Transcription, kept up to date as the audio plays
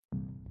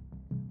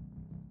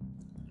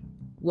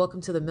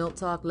Welcome to the Milt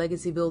Talk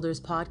Legacy Builders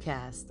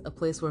podcast, a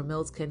place where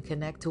Milts can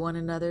connect to one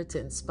another to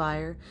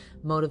inspire,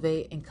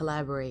 motivate, and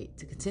collaborate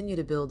to continue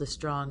to build a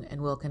strong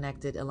and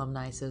well-connected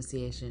alumni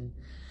association.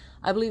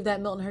 I believe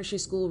that Milton Hershey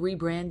School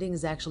rebranding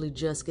is actually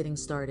just getting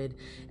started,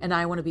 and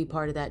I want to be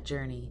part of that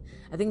journey.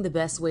 I think the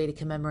best way to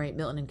commemorate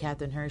Milton and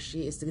Catherine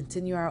Hershey is to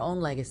continue our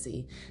own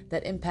legacy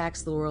that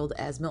impacts the world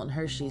as Milton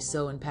Hershey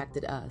so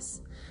impacted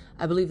us.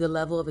 I believe the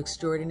level of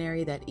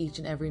extraordinary that each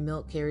and every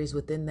Milt carries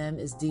within them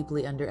is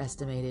deeply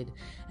underestimated,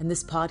 and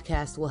this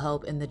podcast will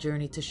help in the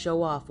journey to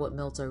show off what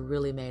Milts are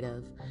really made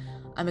of.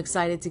 I'm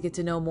excited to get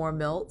to know more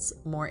Milts,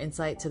 more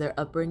insight to their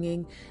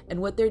upbringing,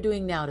 and what they're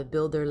doing now to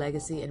build their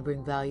legacy and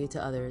bring value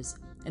to others,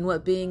 and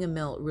what being a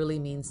Milt really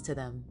means to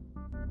them.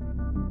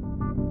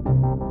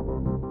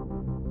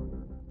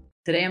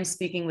 Today I'm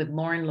speaking with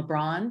Lauren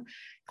LeBron,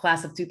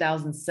 class of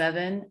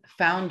 2007,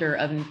 founder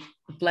of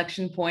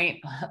Inflection Point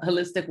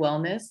Holistic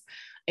Wellness,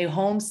 a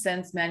home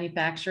sense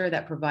manufacturer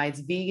that provides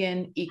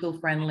vegan,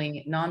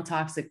 eco-friendly,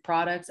 non-toxic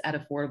products at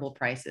affordable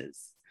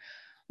prices.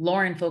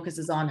 Lauren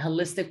focuses on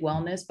holistic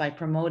wellness by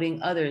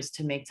promoting others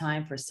to make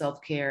time for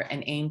self-care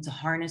and aim to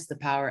harness the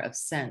power of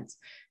scent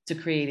to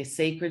create a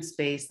sacred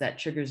space that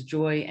triggers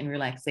joy and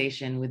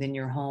relaxation within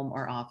your home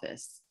or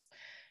office.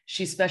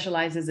 She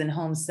specializes in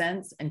home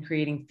scents and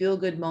creating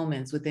feel-good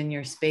moments within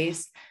your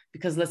space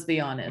because let's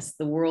be honest,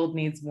 the world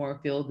needs more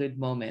feel-good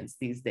moments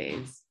these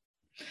days.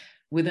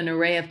 With an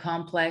array of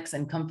complex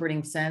and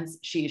comforting scents,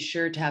 she is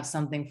sure to have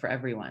something for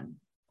everyone.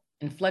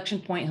 Inflection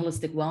Point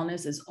Holistic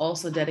Wellness is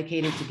also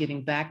dedicated to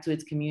giving back to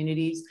its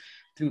communities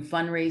through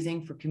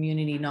fundraising for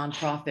community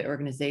nonprofit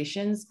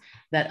organizations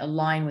that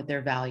align with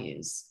their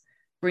values,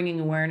 bringing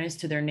awareness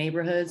to their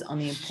neighborhoods on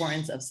the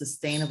importance of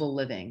sustainable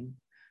living,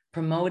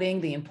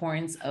 promoting the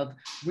importance of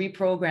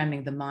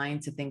reprogramming the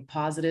mind to think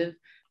positive,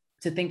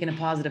 to think in a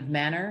positive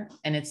manner,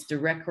 and its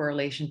direct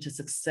correlation to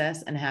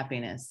success and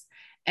happiness,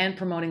 and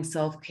promoting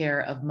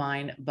self-care of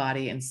mind,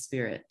 body, and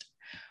spirit.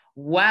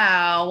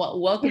 Wow.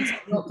 Welcome to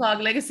Milt Talk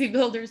Legacy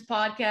Builders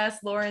podcast.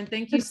 Lauren,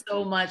 thank you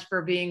so much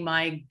for being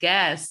my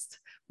guest.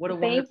 What a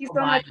wonderful Thank you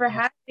so much for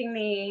having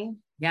me.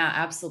 Yeah,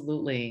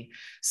 absolutely.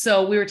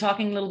 So we were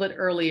talking a little bit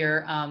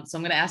earlier. So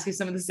I'm going to ask you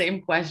some of the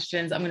same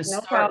questions. I'm going to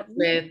start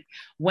with,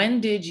 when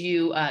did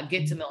you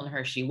get to Milton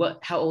Hershey?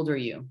 How old are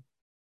you?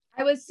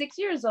 I was 6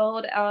 years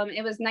old.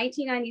 It was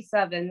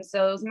 1997.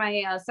 So it was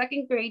my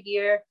second grade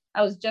year.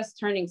 I was just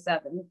turning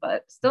 7,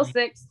 but still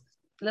 6,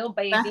 little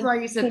baby. That's why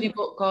you said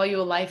people call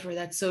you a lifer.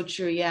 That's so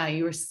true. Yeah,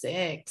 you were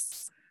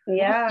 6.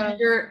 Yeah.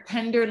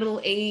 Tender little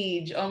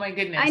age. Oh my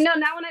goodness. I know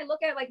now when I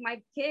look at like my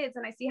kids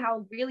and I see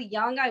how really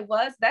young I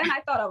was, then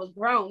I thought I was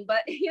grown, but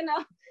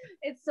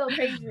it's so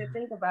crazy to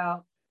think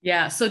about.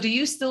 Yeah. So do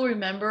you still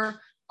remember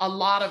a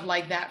lot of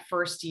like that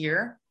first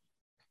year?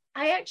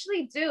 I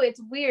actually do.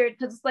 It's weird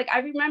because it's like I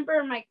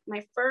remember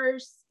my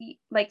first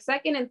like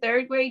second and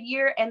third grade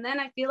year, and then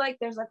I feel like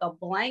there's like a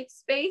blank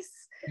space.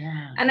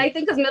 Yeah. And I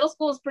think because middle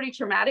school is pretty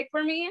traumatic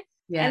for me.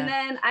 Yeah. And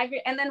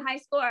then high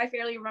school I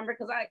fairly remember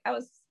because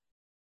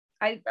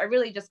I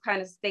really just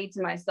kind of stayed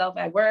to myself.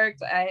 I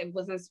worked, I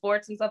was in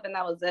sports and stuff, and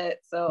that was it.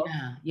 So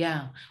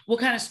yeah.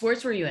 What kind of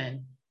sports were you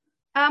in?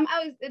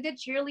 I did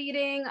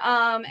cheerleading,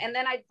 and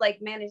then I like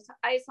managed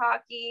ice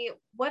hockey.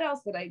 What else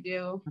did I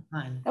do?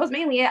 That was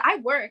mainly it. I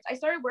worked. I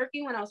started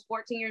working when I was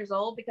 14 years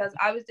old because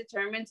I was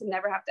determined to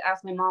never have to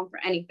ask my mom for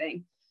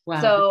anything.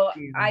 Wow. So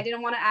I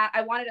didn't want to.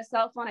 I wanted a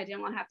cell phone. I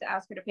didn't want to have to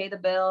ask her to pay the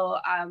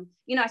bill.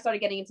 I started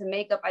getting into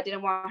makeup. I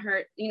didn't want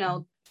her,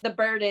 the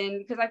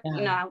burden because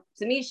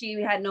to me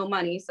she had no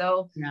money.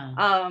 So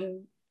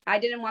I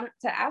didn't want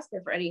to ask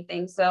her for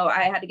anything. So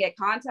I had to get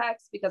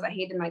contacts because I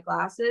hated my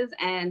glasses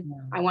and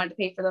I wanted to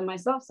pay for them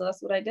myself. So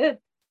that's what I did.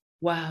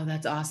 Wow.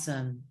 That's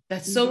awesome.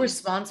 That's so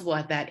responsible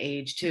at that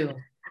age too.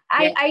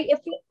 I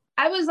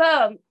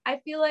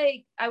feel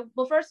like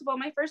first of all,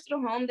 my first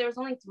little home, there was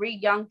only 3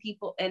 young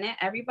people in it.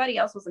 Everybody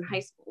else was in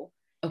high school.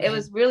 Okay. It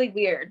was really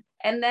weird.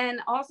 And then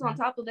also on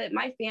top of it,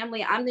 my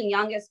family, I'm the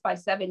youngest by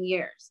 7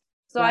 years.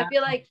 So I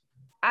feel like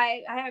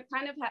I have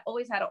kind of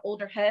always had an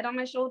older head on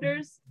my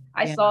shoulders.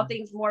 I saw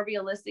things more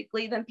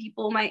realistically than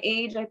people my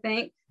age, I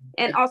think.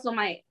 And also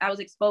I was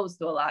exposed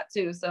to a lot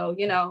too. So,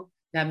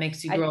 that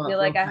makes you grow up. I feel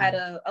like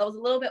I was a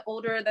little bit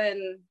older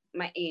than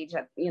my age,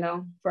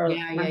 for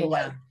my whole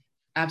life.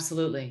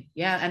 Absolutely.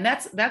 Yeah. And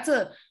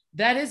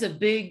that is a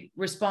big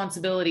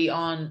responsibility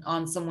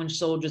on someone's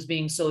shoulders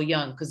being so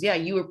young. Cause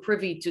you were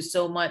privy to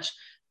so much,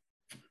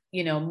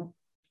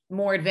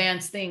 more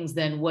advanced things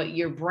than what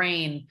your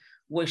brain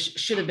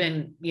should have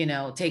been,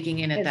 taking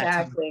in at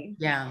that time.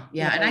 Yeah.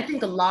 And I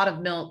think a lot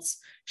of Milts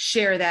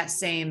share that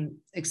same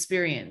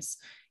experience.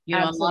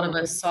 Absolutely. A lot of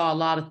us saw a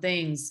lot of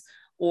things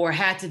or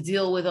had to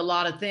deal with a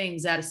lot of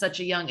things at such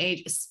a young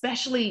age,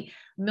 especially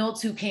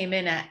Milts who came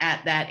in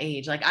at that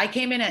age. Like I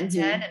came in at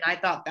 10 and I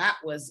thought that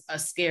was a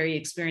scary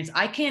experience.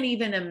 I can't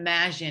even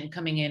imagine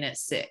coming in at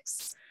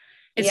 6.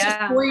 It's just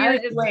 4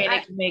 years away and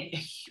it can make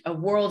a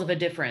world of a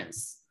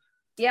difference.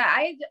 Yeah,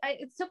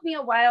 it took me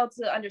a while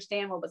to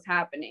understand what was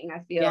happening. I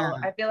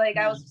feel like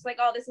I was just like,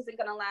 oh, this isn't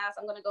going to last.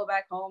 I'm going to go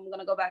back home.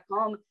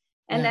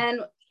 And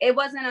then it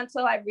wasn't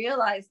until I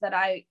realized that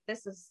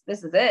this is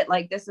it.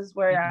 Like, this is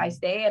where I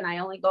stay, and I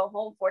only go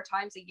home 4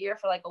 times a year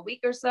for like a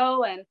week or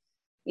so. And,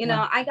 you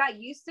know, I got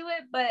used to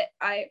it, but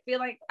I feel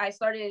like I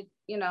started,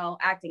 you know,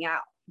 acting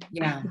out.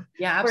 Yeah.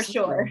 Yeah. Absolutely. For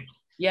sure.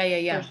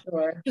 Yeah. For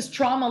sure. Just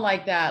trauma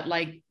like that,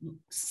 like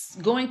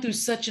going through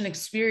such an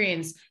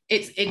experience,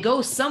 it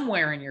goes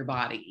somewhere in your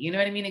body. You know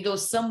what I mean? It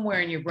goes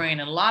somewhere in your brain.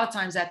 And a lot of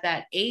times at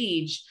that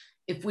age,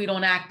 if we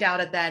don't act out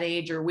at that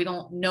age, or we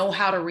don't know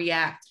how to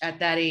react at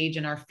that age,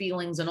 and our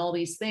feelings and all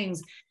these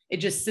things, it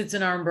just sits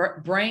in our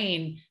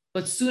brain.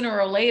 But sooner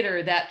or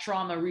later, that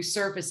trauma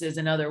resurfaces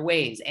in other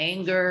ways.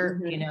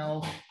 Anger, you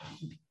know,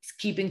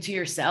 keeping to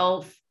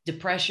yourself,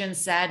 depression,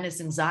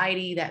 sadness,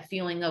 anxiety, that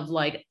feeling of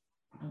like,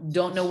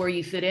 don't know where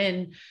you fit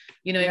in,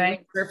 you know,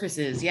 it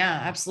resurfaces. Yeah,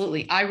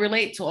 absolutely. I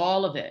relate to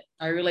all of it.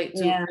 I relate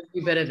to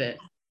every bit of it.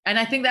 And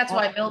I think that's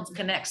why MILTs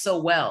connect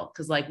so well,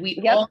 because like we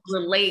all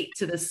relate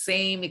to the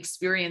same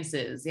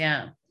experiences.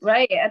 Yeah.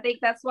 Right. I think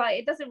that's why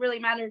it doesn't really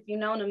matter if you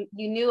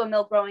knew a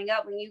MILT growing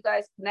up. When you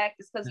guys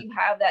connect, it's because you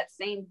have that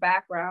same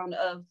background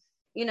of,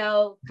 you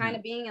know, kind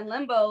of being in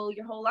limbo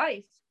your whole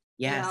life.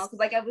 Yes. You know, because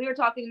like we were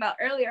talking about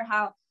earlier,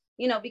 how,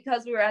 you know,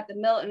 because we were at the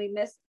MILT and we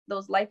missed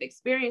those life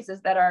experiences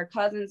that our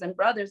cousins and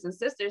brothers and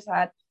sisters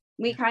had,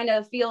 we kind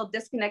of feel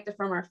disconnected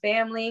from our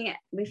family.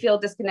 We feel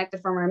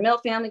disconnected from our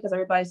MILT family because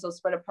everybody's so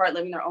spread apart,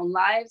 living their own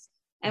lives.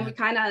 And we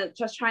kind of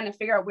just trying to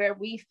figure out where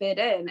we fit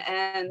in.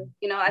 And,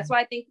 you know, that's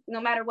why I think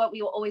no matter what,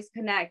 we will always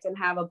connect and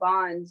have a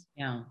bond.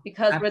 Yeah.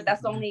 Because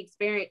that's the only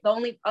experience, the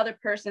only other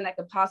person that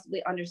could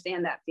possibly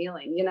understand that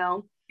feeling, you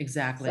know?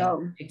 Exactly.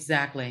 So.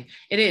 Exactly.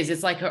 It is.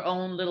 It's like her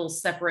own little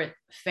separate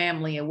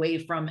family away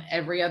from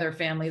every other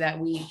family that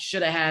we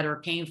should have had or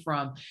came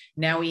from.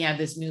 Now we have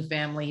this new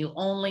family who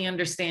only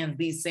understands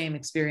these same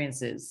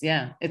experiences.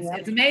 Yeah.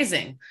 It's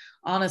amazing.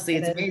 Honestly,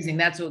 it's amazing.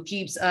 That's what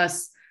keeps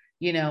us,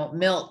 you know,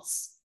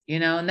 MILTs, you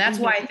know, and that's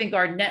why I think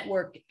our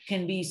network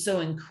can be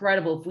so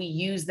incredible. If we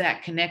use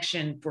that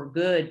connection for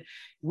good,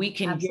 we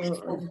can get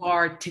so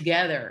far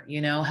together, you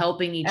know,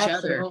 helping each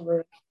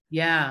other.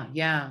 Yeah.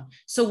 Yeah.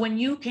 So when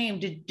you came,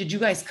 did you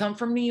guys come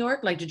from New York?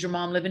 Like, did your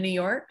mom live in New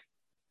York?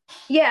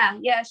 Yeah.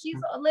 She's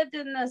lived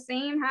in the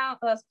same house,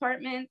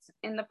 apartment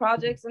in the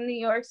projects in New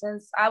York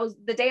since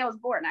the day I was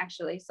born,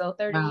 actually. So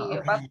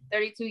about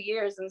 32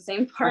 years in the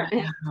same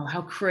apartment. Wow,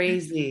 how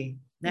crazy.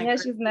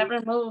 She's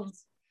never moved.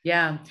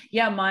 Yeah.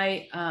 Yeah.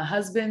 My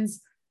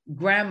husband's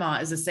grandma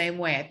is the same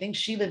way. I think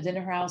she lived in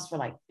her house for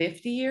like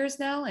 50 years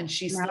now, and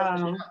she still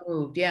hasn't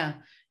moved. Yeah.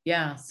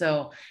 Yeah.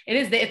 So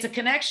it's a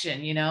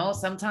connection, you know.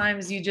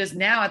 Sometimes you just,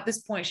 now at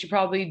this point, she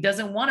probably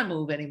doesn't want to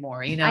move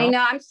anymore, you know. I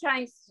know. I'm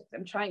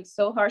trying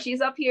so hard.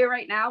 She's up here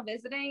right now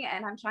visiting,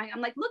 and I'm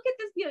like, look at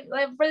this,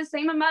 like, for the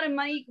same amount of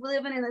money,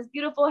 living in this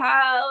beautiful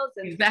house.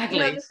 And, exactly.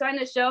 You know, just trying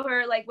to show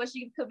her like what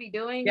she could be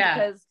doing,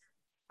 because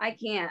I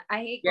can't. I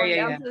hate going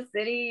down to the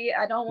city.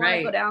 I don't want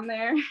to go down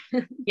there.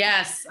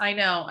 Yes, I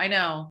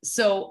know.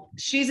 So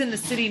she's in the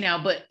city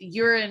now, but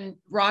you're in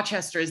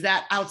Rochester. Is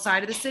that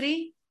outside of the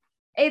city?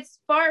 It's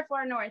far,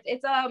 far north.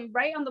 It's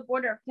right on the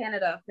border of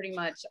Canada, pretty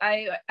much.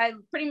 I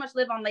pretty much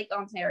live on Lake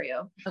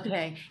Ontario.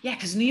 Okay. Yeah,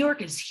 because New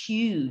York is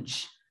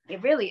huge.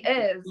 It really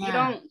is.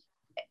 Yeah.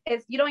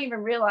 You don't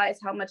even realize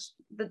how much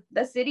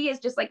the city is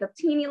just like a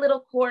teeny little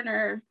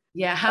corner.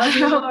 Yeah. How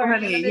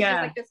funny. Yeah.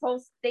 Just like this whole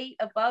state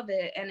above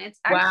it. And it's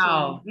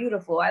actually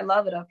beautiful. I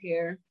love it up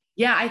here.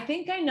 Yeah, I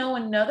think I know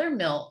another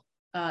MILT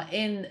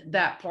in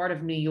that part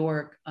of New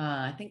York.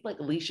 I think like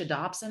Alicia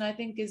Dobson, I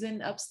think, is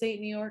in upstate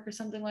New York or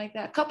something like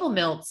that. A couple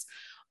MILTs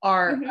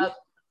are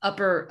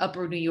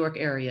upper New York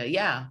area.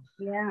 Yeah.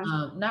 Yeah.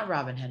 Not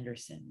Robin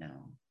Henderson.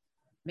 No,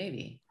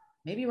 maybe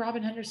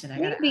Robin Henderson.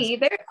 Maybe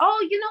there.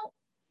 Oh, you know,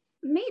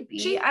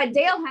 maybe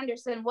Dale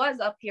Henderson was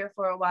up here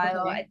for a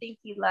while. Okay. I think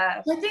he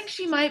left. I think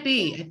she might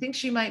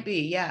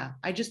be. Yeah.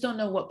 I just don't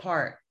know what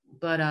part,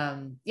 but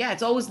yeah,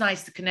 it's always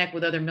nice to connect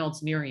with other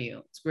MILTs near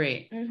you. It's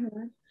great.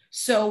 Mm-hmm.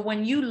 So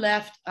when you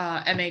left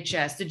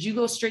MHS, did you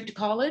go straight to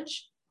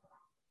college?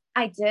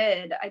 I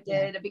did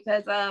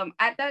because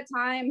at that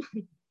time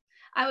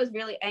I was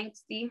really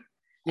angsty.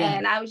 Yeah.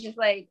 And I was just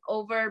like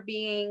over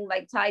being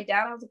like tied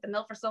down. I was at the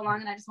MILT for so long,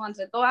 and I just wanted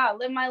to go out,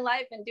 live my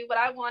life, and do what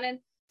I wanted.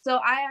 So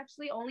I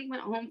actually only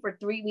went home for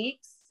 3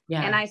 weeks.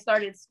 Yeah. And I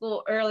started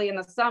school early in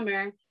the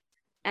summer.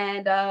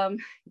 And I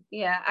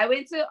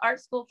went to art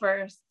school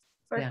first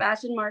for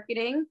fashion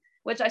marketing,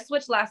 which I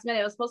switched last minute.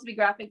 It was supposed to be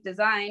graphic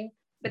design.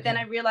 But then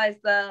I realized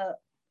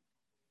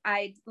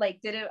I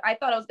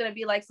thought I was going to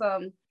be like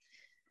some,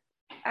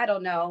 I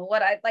don't know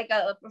what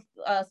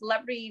a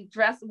celebrity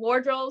dress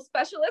wardrobe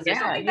specialist or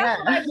something.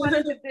 That's what I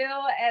wanted to do.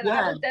 And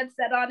I was dead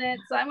set on it.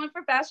 So I went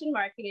for fashion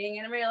marketing,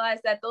 and I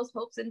realized that those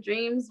hopes and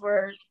dreams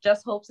were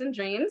just hopes and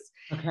dreams.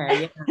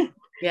 Okay.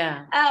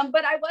 Yeah.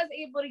 But I was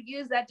able to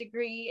use that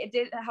degree. It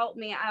did help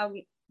me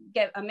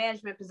get a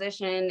management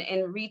position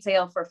in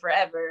retail for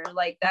forever.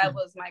 Like that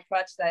was my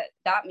crutch that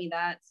got me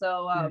that.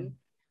 So,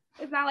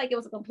 it's not like it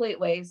was a complete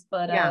waste,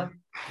 but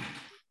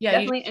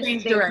definitely you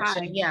changed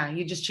direction. Yeah,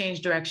 you just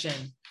changed direction.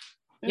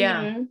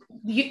 Yeah,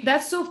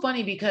 that's so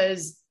funny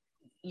because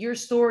your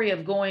story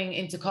of going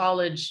into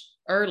college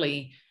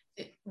early,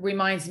 it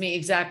reminds me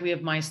exactly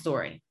of my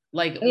story.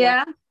 Like,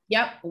 yeah.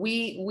 Yep.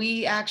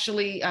 We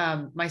actually,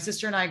 my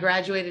sister and I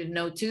graduated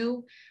in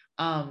 '02.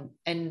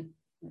 And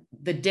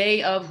the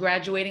day of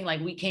graduating,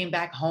 like we came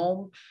back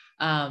home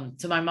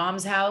to my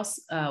mom's house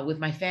with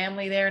my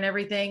family there and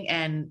everything.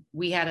 And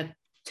we had a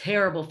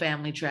terrible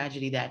family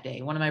tragedy that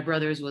day. One of my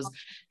brothers was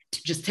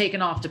just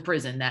taken off to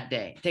prison that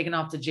day, taken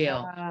off to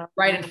jail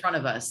right in front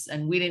of us.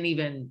 And we didn't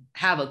even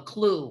have a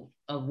clue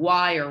of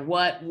why or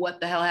what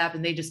the hell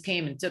happened. They just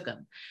came and took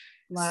him.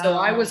 Wow. So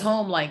I was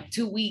home like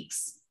 2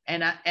 weeks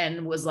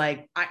and was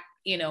like,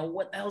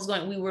 what the hell's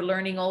going on? We were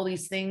learning all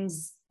these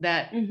things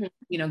that,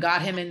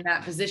 got him in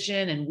that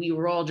position. And we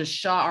were all just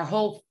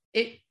shocked.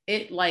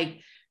 It like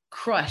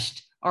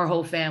crushed our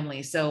whole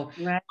family. So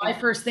my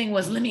first thing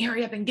was, let me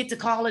hurry up and get to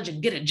college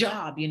and get a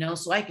job,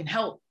 so I can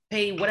help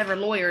pay whatever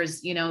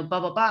lawyers, blah,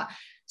 blah, blah.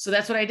 So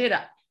that's what I did.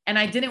 And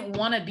I didn't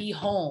want to be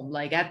home.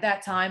 Like at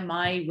that time,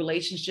 my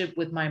relationship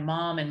with my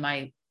mom and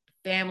my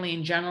family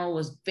in general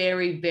was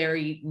very,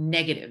 very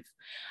negative.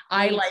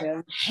 I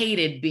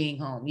hated being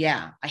home.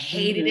 Yeah. I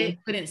hated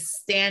it. Couldn't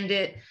stand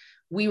it.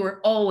 We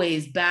were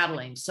always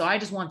battling. So I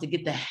just wanted to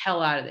get the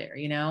hell out of there,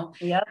 Yep.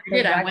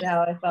 Exactly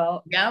how I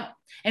felt. Yep.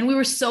 And we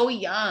were so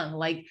young.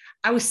 Like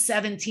I was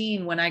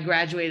 17 when I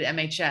graduated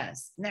MHS.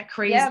 Isn't that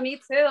crazy? Yeah, me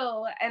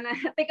too. And I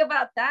think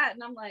about that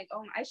and I'm like,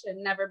 oh, I should have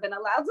never been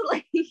allowed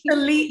to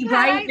leave.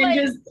 Right. And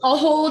just a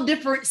whole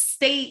different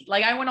state.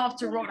 Like I went off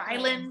to Rhode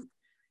Island,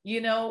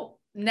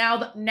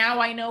 now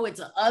I know it's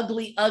an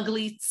ugly,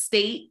 ugly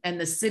state, and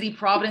the city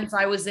Providence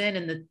I was in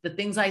and the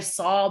things I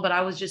saw, but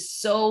I was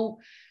just so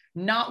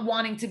not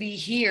wanting to be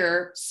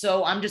here.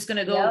 So I'm just going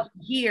to go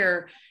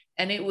here.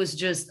 And it was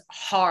just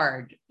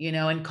hard,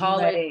 and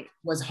college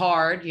was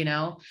hard,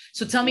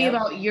 So tell me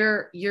about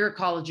your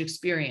college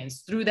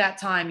experience through that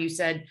time. You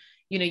said,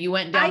 you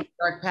went down a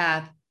dark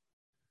path.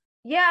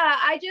 Yeah,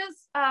 I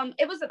just,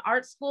 it was an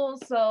art school.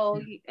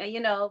 So,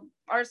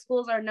 art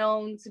schools are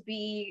known to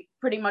be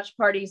pretty much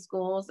party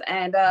schools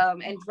and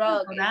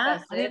drug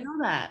infested. I didn't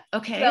know that.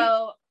 Okay.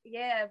 So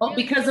yeah. Well,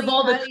 really, because really of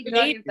all the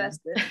drug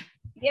infested.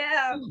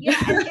 Yeah. And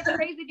it's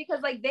crazy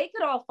because like they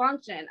could all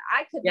function.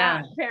 I could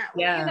not,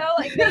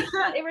 apparently,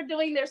 they were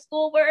doing their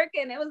schoolwork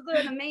and it was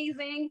doing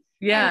amazing.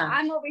 Yeah. And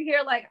I'm over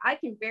here, like, I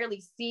can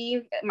barely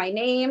see my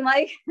name.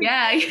 Like,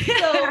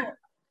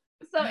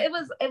 so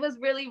it was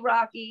really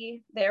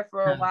rocky there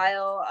for a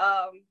while.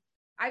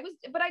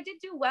 But I did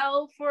do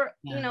well for,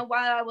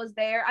 while I was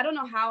there. I don't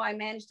know how I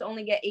managed to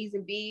only get A's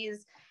and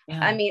B's.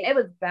 Yeah. I mean, it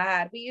was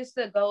bad. We used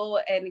to go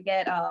and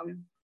get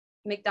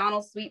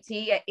McDonald's sweet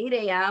tea at 8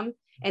 a.m.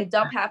 and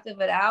dump half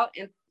of it out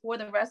and pour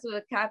the rest of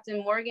it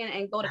Captain Morgan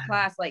and go to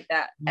class like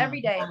that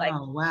every day. Like,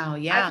 wow.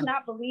 Yeah. I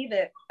cannot believe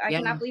it. I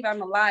cannot believe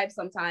I'm alive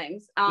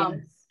sometimes.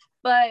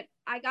 But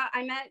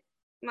I met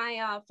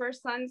my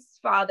first son's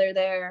father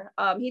there.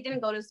 He didn't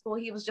go to school.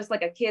 He was just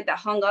like a kid that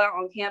hung out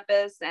on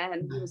campus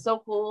and he was so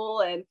cool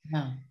and,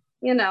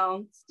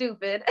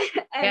 stupid.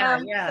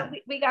 And so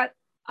we got,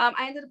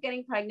 I ended up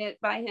getting pregnant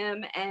by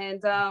him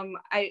and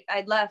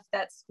I left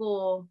that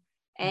school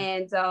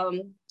and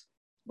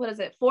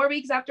 4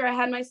 weeks after I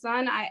had my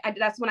son,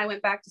 that's when I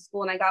went back to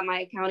school and I got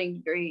my accounting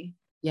degree.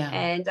 Yeah.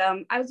 And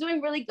I was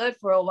doing really good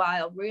for a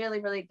while, really,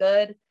 really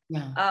good.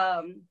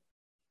 Yeah.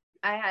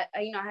 I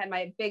had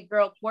my big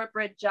girl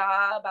corporate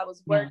job. I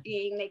was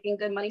working, making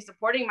good money,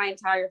 supporting my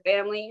entire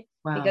family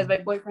because my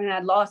boyfriend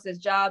had lost his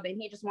job and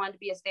he just wanted to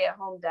be a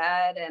stay-at-home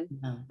dad. And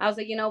I was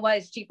like, you know what?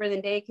 It's cheaper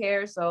than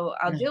daycare, so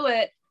I'll do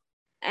it.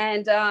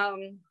 And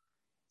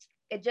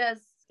it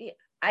just,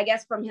 I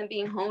guess from him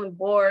being home and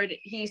bored,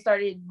 he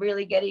started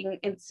really getting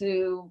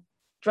into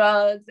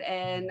drugs.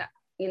 And,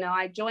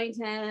 I joined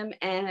him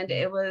and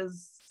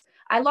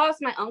I lost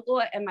my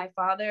uncle and my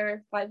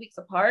father 5 weeks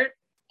apart.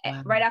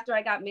 Right after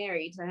I got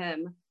married to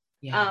him.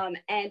 Yeah.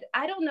 And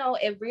I don't know,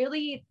 it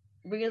really,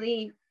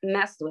 really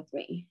messed with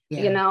me,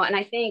 and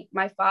I think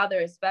my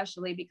father,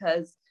 especially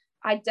because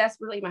I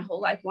desperately my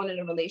whole life wanted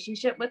a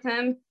relationship with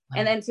him.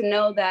 And then to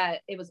know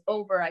that it was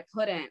over, I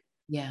couldn't,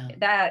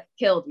 that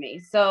killed me.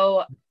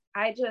 So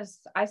I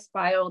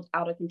spiraled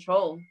out of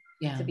control,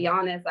 to be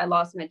honest. I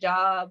lost my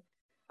job.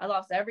 I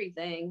lost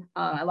everything.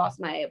 I lost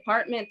my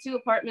apartment, 2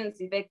 apartments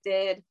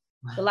evicted.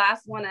 Wow. The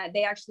last one,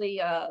 they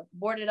actually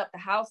boarded up the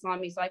house on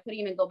me, so I couldn't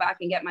even go back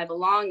and get my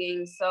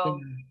belongings. So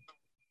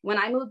when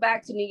I moved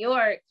back to New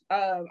York,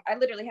 I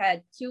literally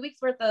had 2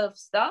 weeks worth of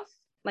stuff,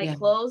 like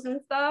clothes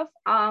and stuff,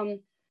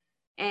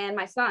 and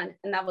my son,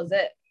 and that was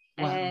it.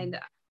 Wow. And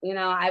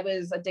I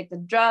was addicted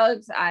to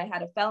drugs. I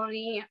had a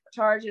felony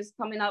charges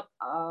coming up.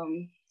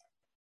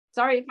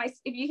 Sorry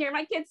if you hear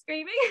my kids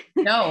screaming.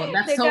 No,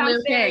 that's totally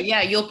okay.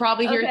 Yeah, you'll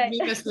probably hear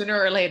it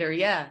sooner or later.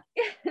 Yeah.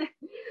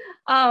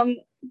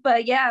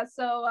 But yeah,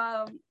 so,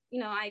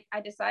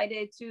 I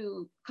decided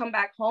to come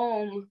back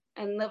home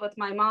and live with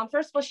my mom.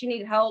 First of all, she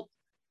needed help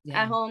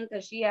at home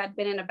because she had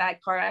been in a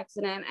bad car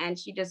accident and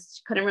she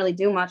just couldn't really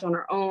do much on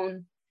her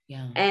own.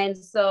 Yeah. And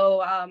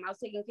so I was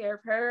taking care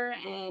of her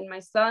and my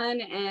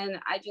son, and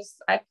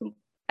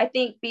I I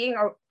think being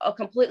a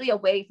completely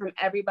away from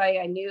everybody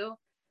I knew,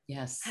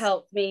 yes,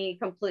 helped me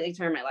completely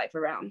turn my life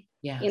around.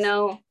 yes. You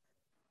know,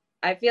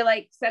 I feel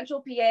like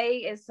Central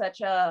PA is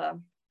such a,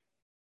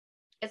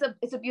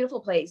 it's a beautiful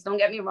place. Don't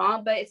get me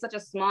wrong, but it's such a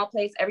small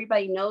place.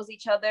 Everybody knows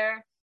each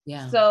other.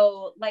 Yeah.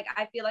 So like,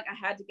 I feel like I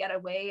had to get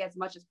away as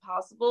much as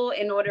possible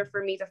in order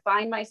for me to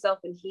find myself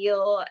and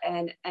heal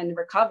and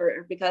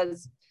recover,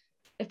 because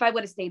if I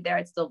would have stayed there,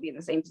 I'd still be in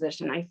the same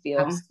position, I feel.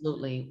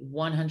 Absolutely.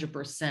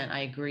 100%.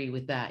 I agree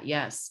with that.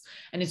 Yes.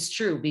 And it's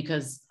true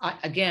because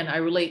I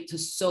relate to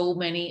so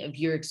many of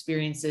your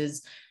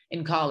experiences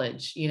in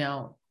college. You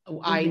know,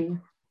 I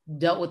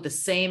dealt with the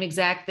same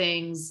exact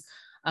things.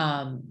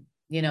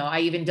 You know, I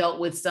even dealt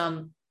with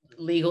some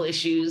legal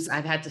issues.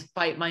 I've had to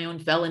fight my own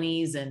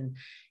felonies, and,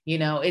 you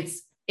know,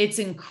 it's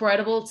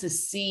incredible to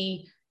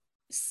see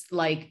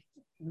like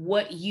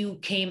what you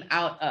came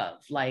out of.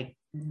 Like,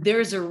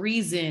 there's a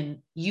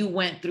reason you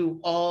went through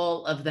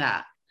all of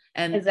that.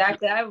 And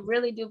exactly, I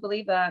really do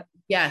believe that.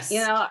 Yes, you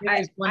know,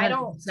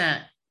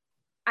 100%.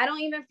 I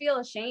don't even feel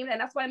ashamed, and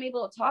that's why I'm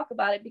able to talk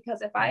about it,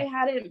 because if I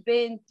hadn't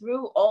been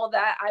through all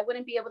that, I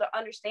wouldn't be able to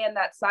understand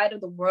that side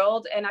of the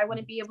world, and I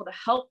wouldn't be able to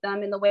help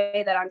them in the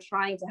way that I'm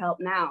trying to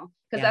help now.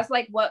 Because that's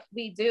like what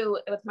we do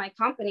with my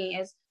company,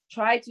 is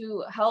try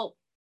to help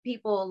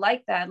people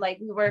like that. Like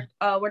we're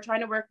trying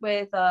to work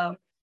with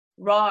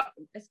raw,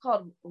 it's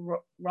called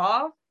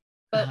raw,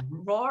 but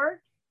RAWR,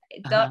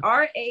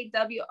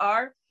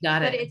 RAWR.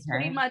 Got it. But it's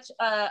pretty much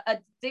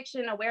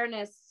addiction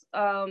awareness,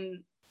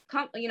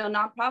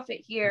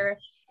 nonprofit here.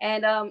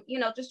 And,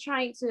 just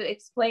trying to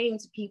explain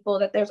to people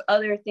that there's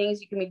other things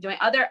you can be doing,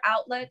 other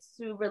outlets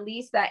to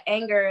release that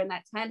anger and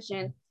that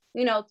tension,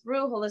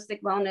 through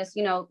holistic wellness,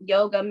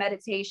 yoga,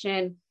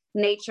 meditation,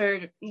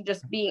 nature,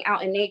 just being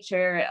out in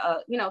nature,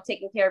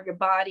 taking care of your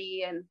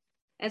body and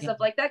stuff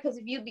like that. Because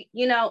if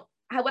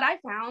what I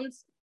found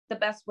the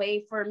best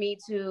way for me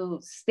to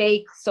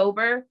stay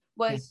sober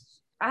was,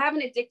 I have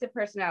an addictive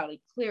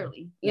personality,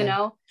 clearly,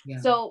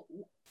 so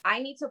I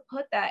need to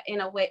put that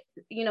in a way,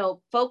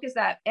 focus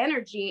that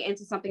energy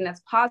into something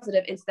that's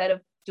positive instead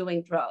of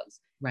doing drugs.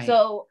 Right.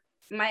 So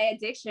my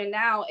addiction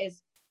now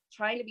is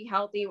trying to be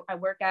healthy. I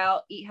work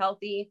out, eat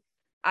healthy.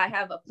 I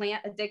have a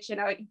plant addiction.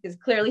 You can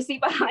clearly see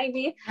behind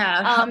me.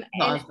 Awesome.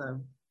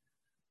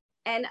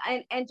 And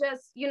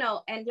just,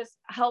 and just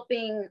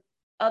helping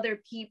other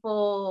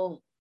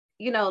people,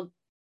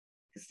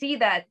 see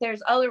that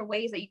there's other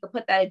ways that you could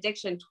put that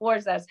addiction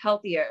towards that's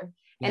healthier.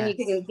 Yes. And you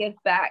can give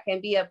back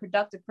and be a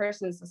productive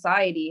person in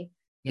society.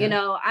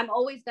 Yeah. I'm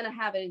always going to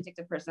have an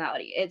addictive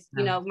personality. It's,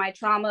 my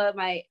trauma,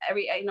 I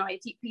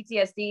teach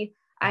PTSD,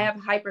 I have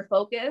hyper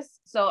focus.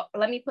 So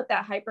let me put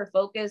that hyper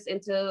focus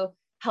into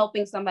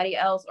helping somebody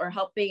else or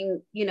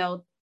helping,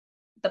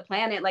 the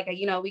planet. Like,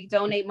 we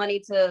donate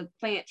money to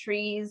plant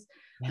trees.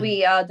 Yeah.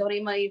 We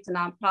donate money to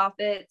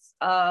nonprofits.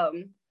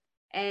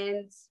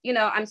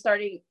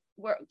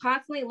 We're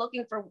constantly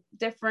looking for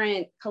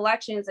different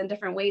collections and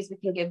different ways we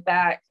can give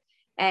back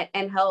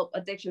and help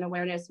addiction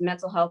awareness,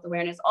 mental health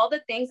awareness, all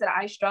the things that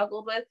I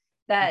struggled with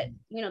that,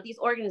 these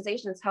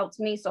organizations helped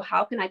me. So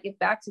how can I give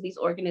back to these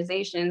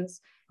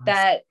organizations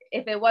that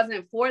if it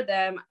wasn't for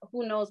them,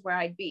 who knows where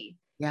I'd be?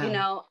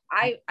 Yeah.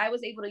 I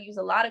was able to use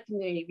a lot of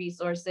community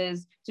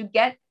resources to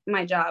get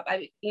my job.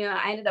 I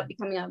ended up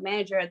becoming a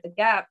manager at the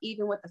Gap,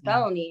 even with the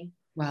felony,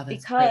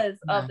 because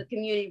of the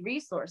community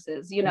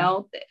resources,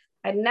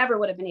 I never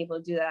would have been able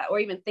to do that or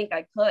even think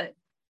I could.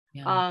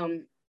 Yeah.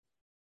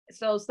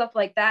 So stuff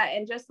like that.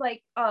 And just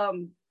like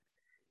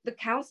the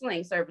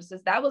counseling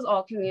services, that was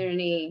all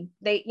community.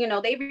 They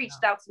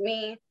reached out to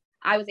me.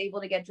 I was able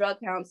to get drug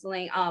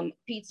counseling,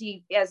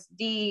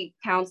 PTSD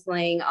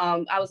counseling.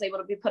 I was able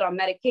to be put on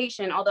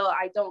medication, although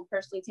I don't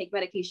personally take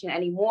medication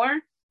anymore.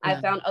 Yeah.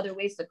 I found other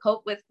ways to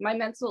cope with my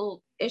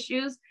mental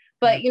issues.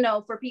 But,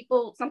 for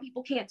people, some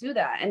people can't do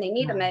that and they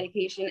need a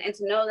medication, and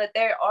to know that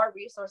there are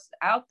resources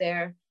out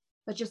there,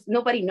 but just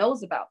nobody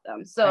knows about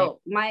them. So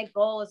my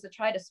goal is to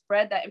try to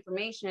spread that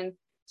information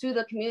to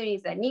the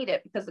communities that need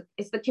it, because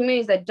it's the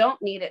communities that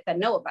don't need it that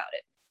know about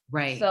it.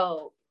 Right.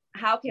 So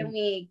how can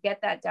we get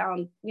that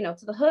down,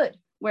 to the hood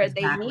where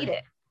they need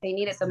it? They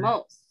need it the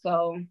most.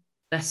 So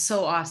that's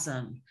so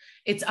awesome.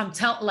 I'm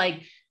telling,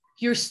 like,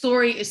 your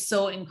story is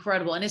so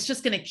incredible, and it's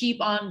just going to keep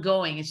on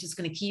going. It's just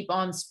going to keep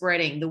on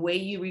spreading. The way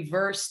you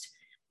reversed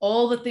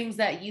all the things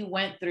that you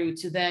went through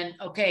to then,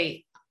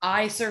 okay,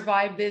 I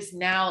survived this.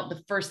 Now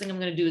the first thing I'm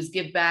going to do is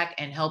give back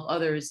and help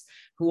others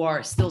who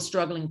are still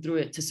struggling through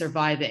it to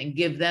survive it, and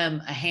give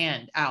them a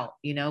hand out,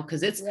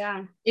 because it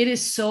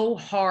is so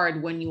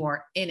hard when you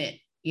are in it,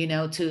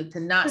 to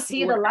not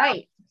see the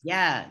light.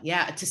 Yeah.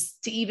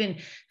 To even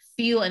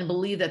feel and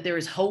believe that there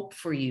is hope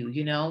for you.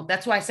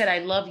 That's why I said, I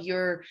love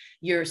your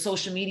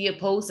social media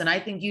posts. And I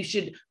think you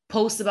should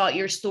post about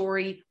your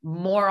story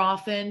more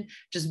often,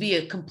 just be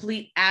a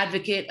complete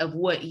advocate of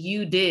what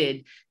you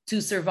did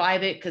to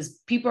survive it,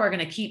 because people are going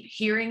to keep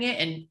hearing it,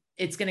 and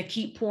it's going to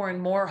keep pouring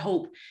more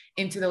hope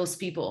into those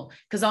people.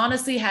 Because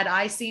honestly, had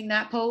I seen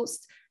that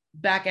post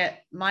back at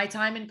my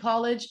time in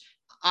college,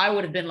 I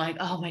would have been like,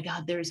 oh my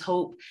God, there's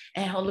hope.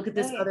 And oh, look at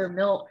this other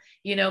milk.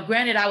 You know,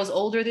 granted, I was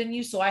older than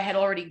you, so I had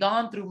already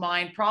gone through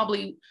mine,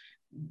 probably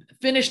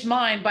finished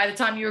mine by the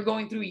time you were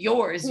going through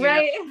yours, you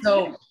right. know?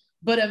 So,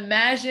 but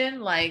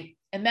imagine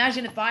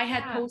if I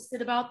had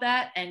posted about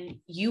that and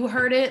you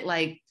heard it,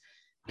 like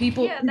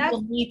people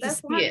need to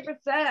see 100%. It.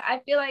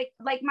 I feel like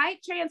my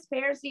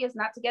transparency is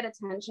not to get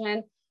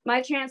attention.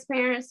 My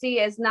transparency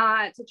is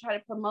not to try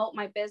to promote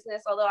my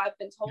business, although I've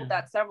been told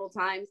that several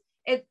times.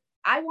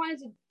 I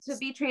wanted to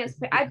be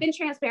transparent. I've been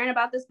transparent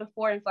about this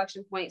before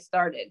Inflection Point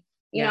started.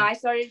 You know, I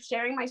started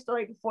sharing my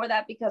story before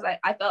that because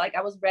I felt like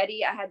I was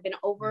ready. I had been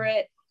over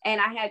it,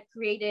 and I had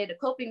created a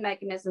coping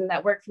mechanism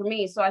that worked for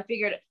me. So I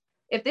figured,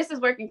 if this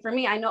is working for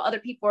me, I know other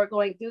people are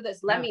going through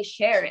this. Let me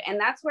share it. And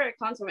that's where it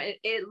comes from.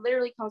 It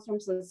literally comes from a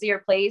sincere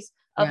place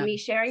of me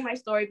sharing my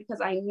story,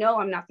 because I know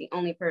I'm not the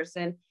only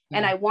person.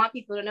 And I want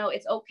people to know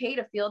it's okay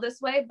to feel this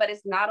way, but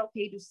it's not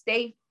okay to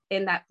stay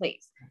in that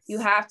place. You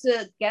have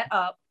to get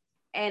up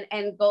and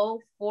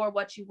go for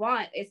what you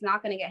want. It's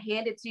not going to get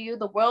handed to you.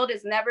 The world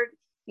is never,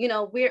 you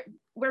know,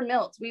 we're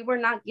milked. We were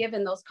not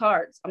given those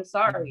cards. I'm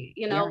sorry.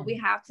 You know, we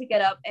have to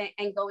get up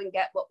and go and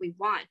get what we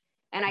want.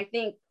 And I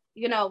think,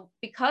 you know,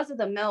 because of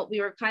the milk,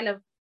 we were kind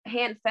of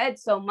hand fed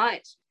so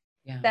much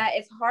that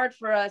it's hard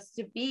for us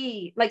to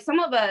be like, some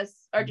of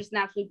us are just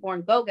naturally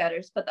born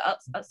go-getters, but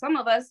some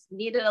of us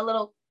needed a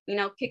little, you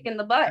know, kick in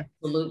the butt.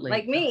 Absolutely.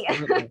 Like me.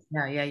 Absolutely.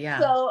 Yeah.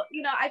 So,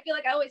 you know, I feel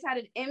like I always had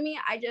it in me.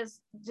 I just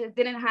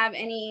didn't have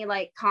any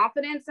like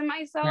confidence in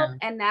myself.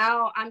 And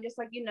now I'm just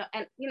like, you know,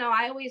 and, you know,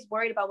 I always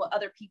worried about what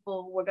other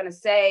people were going to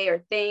say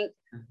or think.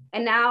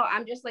 And now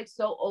I'm just like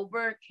so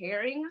over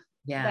caring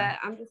that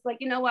I'm just like,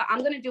 you know what, I'm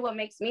going to do what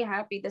makes me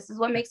happy. This is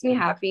what makes me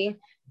happy.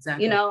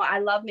 Exactly. You know, I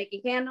love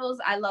making candles.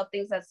 I love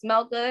things that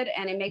smell good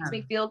and it makes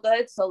me feel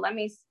good. So let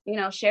me, you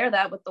know, share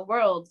that with the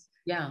world.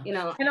 Yeah. You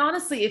know, and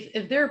honestly,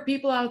 if there are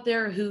people out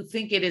there who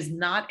think it is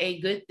not a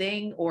good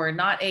thing or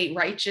not a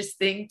righteous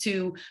thing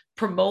to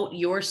promote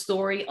your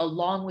story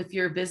along with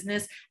your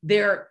business,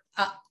 they're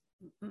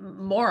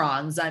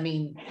morons. I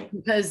mean,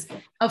 because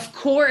of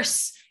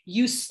course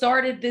you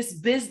started this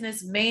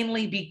business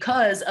mainly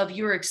because of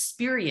your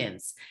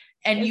experience,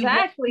 and you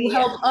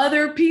help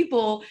other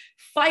people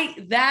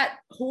fight that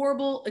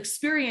horrible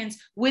experience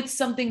with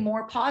something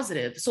more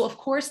positive. So of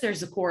course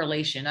there's a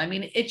correlation. I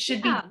mean, it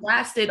should be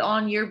blasted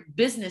on your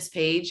business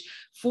page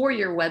for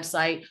your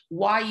website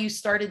why you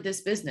started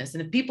this business.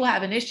 And if people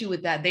have an issue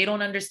with that, they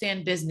don't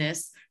understand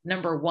business,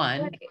 number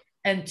one.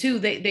 And two,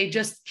 they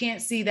just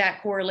can't see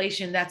that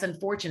correlation. That's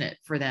unfortunate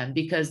for them,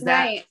 because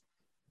that,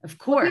 of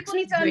course, what people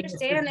need to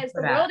understand is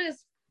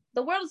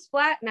the world is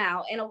flat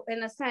now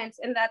in a sense,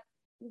 and that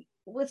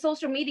with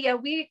social media,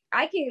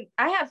 I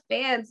have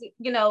fans,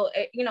 you know,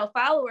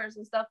 followers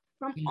and stuff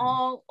from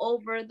all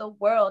over the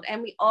world,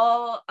 and we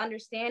all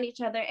understand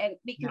each other and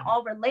we can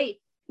all relate.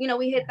 You know,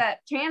 we hit that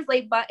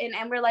translate button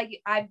and we're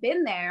like, I've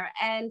been there.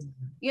 And,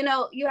 you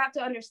know, you have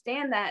to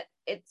understand that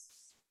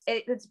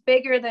it's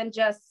bigger than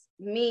just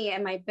me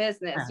and my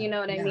business. You know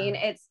what I mean?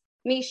 It's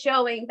me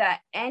showing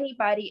that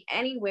anybody,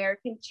 anywhere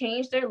can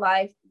change their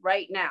life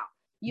right now.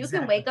 You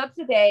can wake up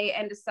today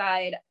and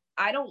decide,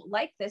 I don't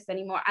like this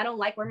anymore. I don't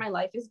like where my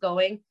life is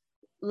going.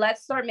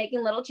 Let's start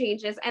making little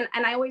changes. And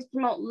I always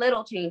promote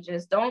little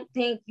changes. Don't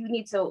think you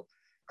need to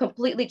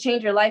completely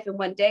change your life in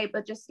one day,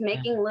 but just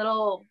making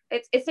little,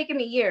 it's taken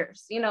me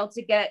years, you know,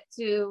 to get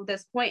to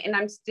this point, and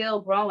I'm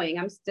still growing.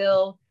 I'm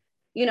still,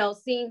 you know,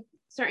 seeing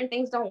certain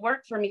things don't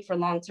work for me for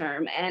long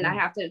term, and I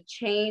have to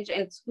change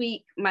and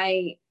tweak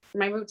my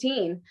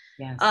routine.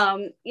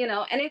 You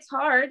know, and it's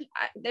hard.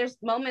 There's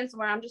moments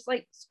where I'm just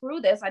like,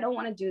 screw this. I don't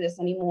want to do this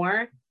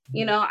anymore.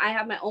 You know, I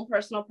have my own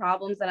personal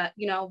problems that,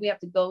 you know, we have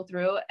to go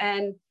through.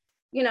 And,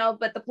 you know,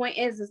 but the point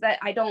is that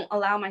I don't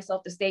allow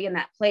myself to stay in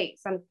that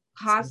place. I'm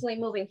constantly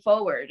moving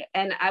forward.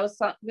 And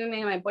me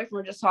and my boyfriend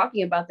were just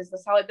talking about this.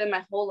 That's how I've been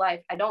my whole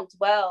life. I don't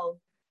dwell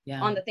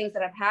on the things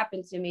that have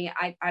happened to me.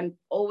 I'm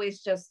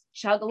always just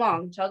chug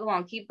along,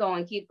 keep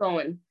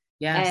going.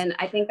 Yes. And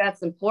I think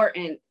that's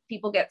important.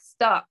 People get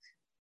stuck,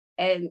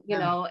 and, you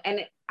know,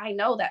 and I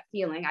know that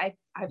feeling. I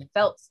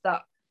felt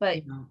stuck.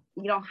 But you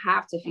don't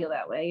have to feel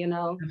that way, you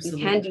know.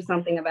 Absolutely. You can do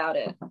something about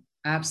it.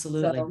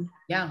 Absolutely. So,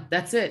 yeah,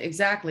 that's it.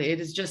 Exactly.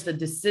 It is just a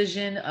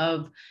decision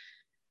of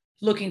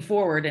looking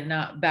forward and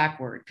not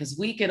backward, because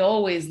we could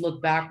always look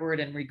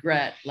backward and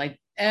regret. Like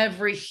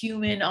every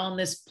human on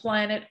this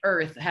planet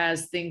Earth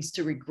has things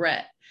to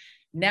regret.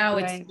 Now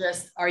it's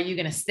just, are you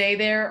going to stay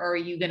there, or are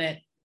you going to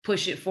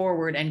push it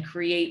forward and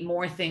create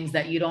more things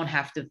that you don't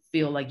have to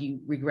feel like you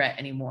regret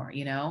anymore,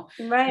 you know?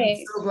 I'm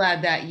so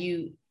glad that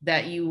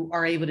you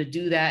are able to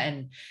do that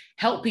and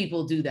help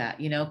people do that,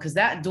 you know, because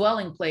that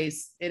dwelling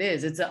place,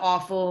 it's an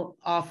awful,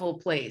 awful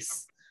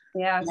place.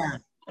 Yeah.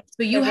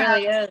 So you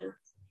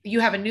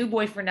have a new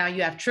boyfriend now.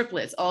 You have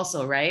triplets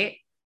also, right?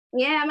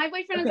 Yeah, my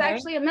boyfriend is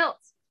actually a MILT.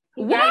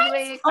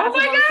 What? Oh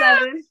my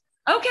God.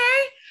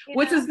 Okay.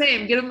 What's his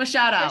name? Give him a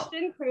shout out.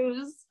 Christian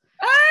Cruz.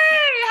 Hey,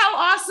 how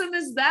awesome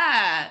is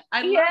that?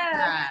 I love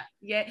that.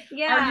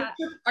 Yeah.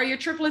 Are your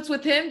triplets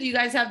with him? Do you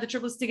guys have the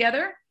triplets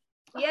together?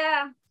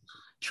 Yeah.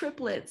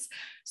 Triplets.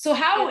 So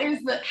how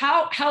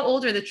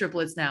old are the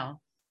triplets now?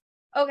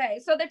 Okay,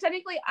 so they're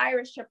technically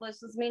Irish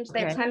triplets, which means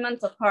they're Okay. 10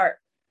 months apart.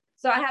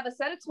 So I have a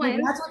set of twins.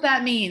 Oh, that's what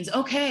that means.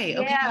 Okay.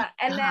 Okay. Yeah,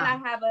 and then I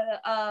have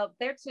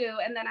they're 2,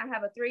 and then I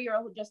have a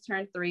 3-year-old who just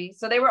turned 3.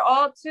 So they were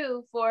all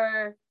 2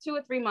 for 2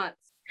 or 3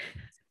 months.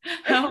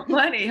 How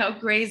funny, how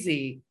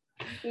crazy.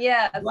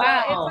 Yeah.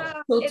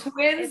 Wow. So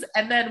twins, it's,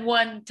 and then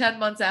one 10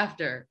 months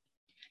after.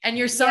 And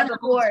your son,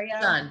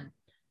 son.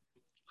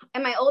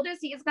 And my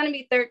oldest, he's gonna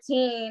be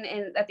 13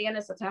 at the end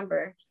of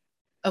September.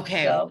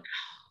 Okay. So,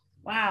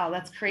 wow,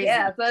 that's crazy.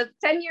 Yeah, so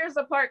 10 years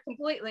apart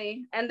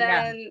completely. And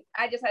then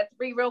I just had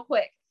 3 real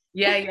quick.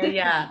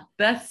 Yeah.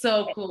 That's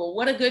so cool.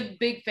 What a good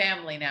big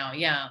family now.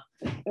 Yeah.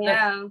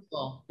 Yeah.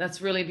 Cool.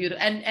 That's really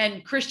beautiful.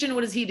 And Christian,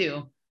 what does he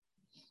do?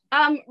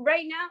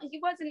 Right now he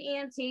was an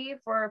EMT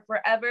for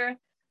forever.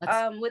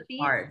 That's with these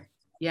hard.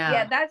 Yeah.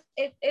 Yeah, that's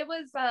it. It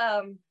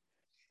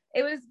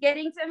was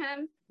getting to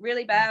him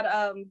really bad.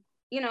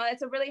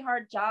 It's a really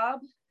hard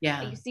job.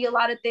 Yeah. You see a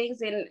lot of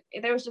things, and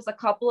there was just a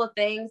couple of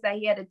things that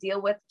he had to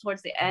deal with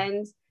towards the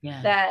end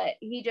that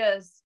he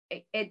just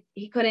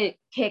he couldn't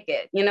kick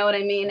it. You know what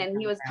I mean? And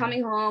he was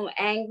coming home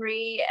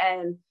angry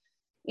and,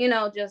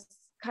 just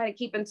kind of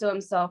keeping to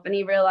himself. And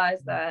he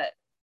realized that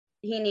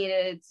he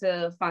needed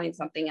to find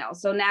something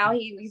else. So now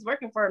he's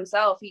working for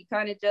himself. He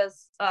kind of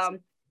just,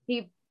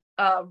 he's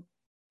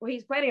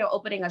planning on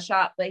opening a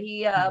shop, but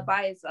he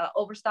buys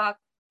overstock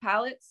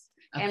pallets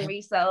and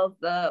resells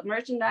the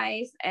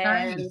merchandise.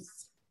 And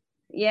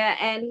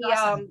and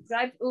he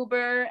drives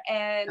Uber,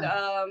 and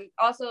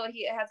also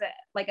he has a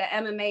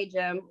MMA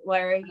gym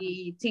where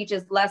he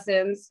teaches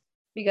lessons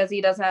because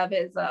he does have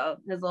his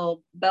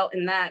little belt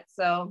in that.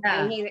 So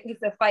and he's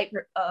a fight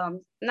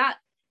not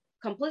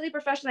completely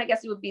professional, I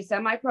guess he would be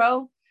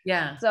semi-pro.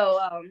 Yeah. So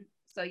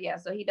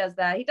he does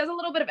that. He does a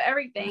little bit of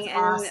everything. That's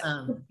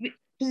awesome.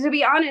 To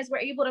be honest, we're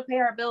able to pay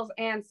our bills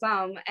and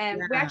some,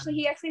 and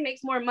he actually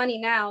makes more money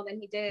now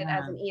than he did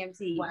as an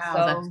EMT. Wow, so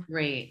that's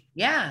great.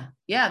 Yeah,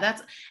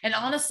 and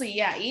honestly,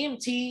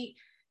 EMT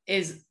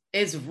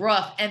is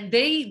rough, and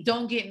they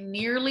don't get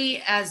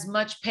nearly as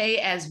much pay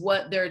as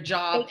what their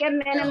job. They get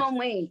minimum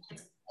wage.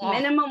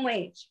 Minimum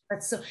wage.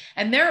 That's so,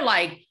 and they're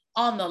like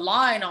on the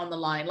line,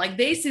 like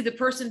they see the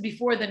person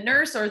before the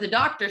nurse or the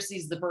doctor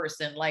sees the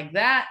person, like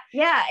that.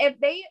 Yeah, if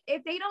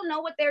they don't know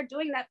what they're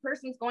doing, that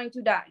person's going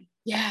to die.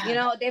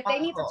 Yeah, if they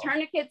need to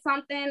tourniquet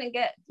something and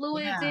get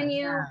fluids in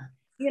you,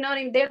 you know what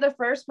I mean, they're the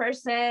first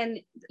person,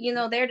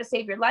 there to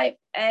save your life,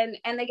 and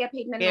they get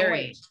paid minimum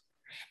wage.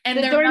 And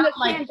during the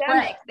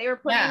pandemic, they were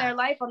putting their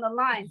life on the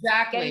line,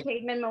 getting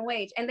paid minimum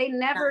wage, and they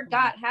never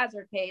got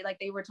hazard pay like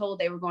they were told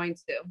they were going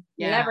to.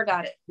 Never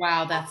got it.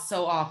 Wow, that's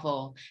so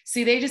awful.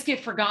 See, they just get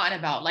forgotten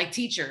about, like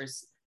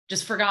teachers,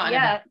 just forgotten.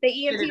 Yeah, the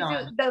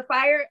EMTs, the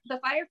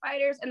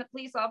firefighters, and the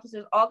police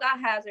officers all got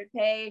hazard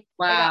pay.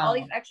 Wow, they got all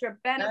these extra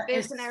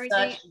benefits and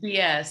everything. Such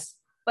BS.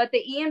 But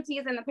the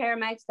EMTs and the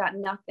paramedics got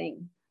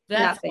nothing.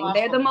 Nothing. Awful.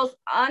 They're the most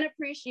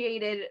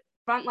unappreciated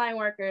frontline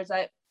workers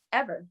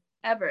ever.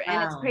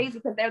 And it's crazy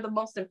because they're the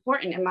most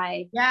important in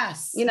my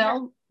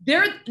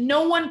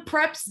no one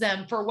preps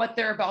them for what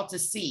they're about to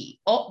see.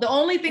 The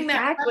only thing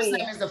that preps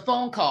them is a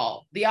phone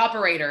call, the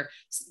operator,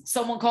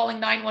 someone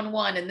calling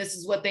 911, and this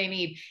is what they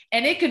need.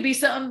 And it could be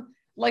something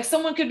like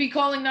someone could be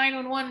calling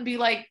 911 and be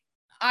like,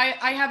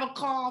 I have a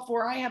cough,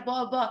 or I have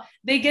blah blah.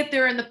 They get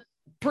there and the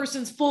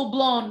person's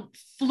full-blown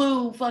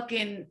flu,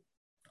 fucking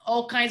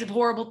all kinds of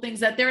horrible things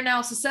that they're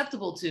now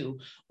susceptible to,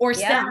 or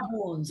stab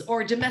wounds,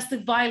 or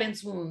domestic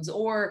violence wounds,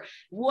 or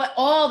what,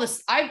 all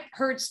this. I've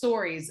heard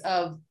stories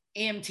of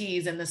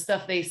EMTs and the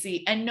stuff they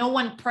see, and no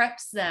one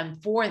preps them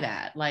for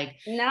that. Like,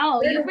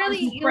 no, you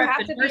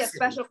have to be a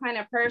special kind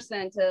of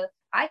person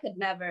I could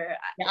never.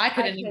 I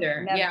couldn't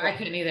either. Yeah, I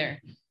couldn't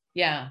either.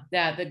 Yeah.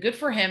 Good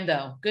for him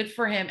though. Good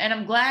for him. And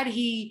I'm glad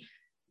he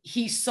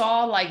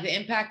saw like the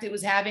impact it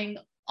was having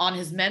on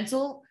his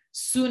mental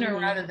sooner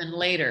rather than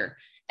later.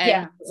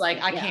 And it's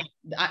like,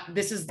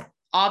 this is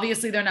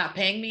obviously they're not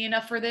paying me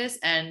enough for this,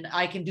 and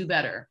I can do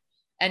better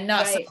and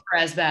not suffer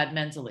as bad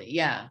mentally.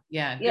 Yeah.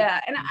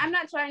 And I'm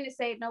not trying to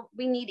say, no,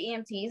 we need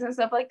EMTs and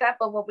stuff like that.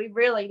 But what we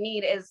really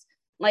need is,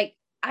 like,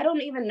 I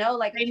don't even know,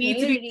 like, the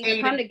community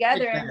to come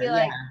together and be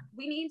like,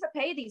 we need to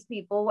pay these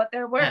people what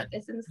they're worth.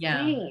 It's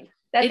insane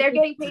that they're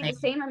getting paid the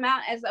same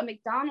amount as a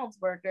McDonald's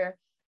worker,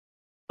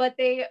 but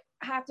they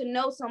have to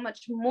know so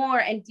much more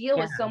and deal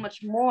with so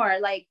much more.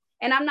 Like,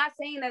 and I'm not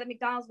saying that a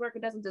McDonald's worker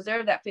doesn't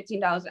deserve that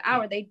 $15 an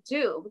hour. They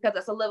do, because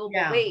it's a livable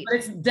wage. But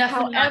it's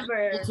definitely not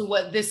equal to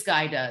what this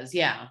guy does.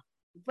 Yeah.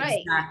 Right.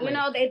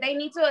 Exactly. They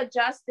need to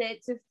adjust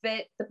it to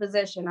fit the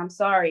position. I'm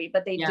sorry,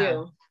 but they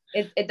do.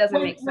 It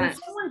doesn't make sense. When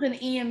someone's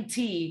an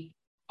EMT,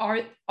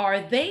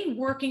 are they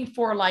working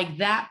for like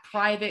that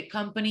private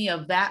company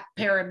of that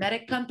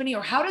paramedic company,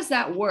 or how does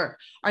that work?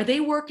 Are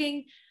they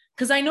working?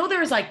 Because I know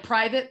there's like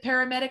private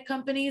paramedic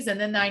companies, and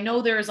then I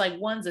know there's like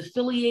ones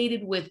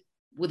affiliated with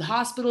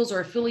hospitals or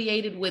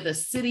affiliated with a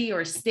city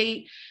or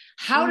state.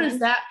 How does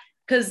that,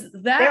 because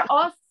they're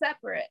all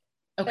separate.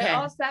 Okay. They're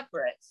all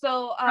separate.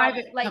 So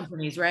private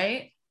companies,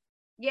 right?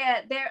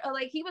 Yeah, they're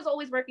like, he was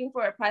always working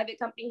for a private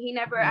company. He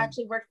never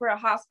actually worked for a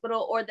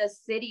hospital or the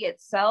city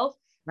itself.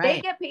 Right.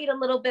 They get paid a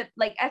little bit,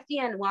 like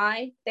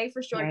FDNY, they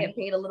for sure get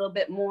paid a little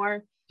bit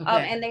more.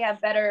 And they have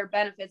better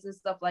benefits and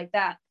stuff like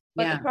that.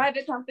 But the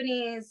private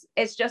companies,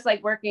 it's just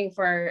like working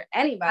for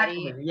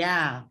anybody.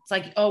 Yeah. It's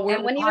like, oh, we're,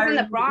 and when he was in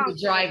the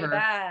Bronx, driver.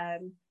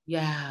 Bad.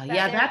 Yeah.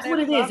 Yeah. That's what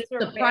it is. It's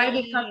the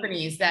private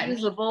companies that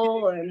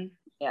usable and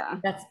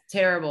that's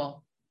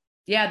terrible.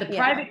 Yeah. The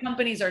private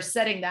companies are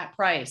setting that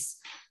price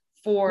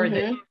for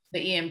the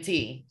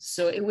EMT.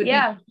 So it would be,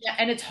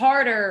 and it's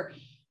harder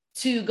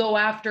to go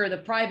after the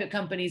private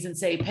companies and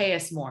say, pay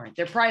us more.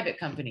 They're private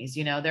companies,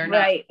 you know, they're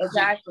not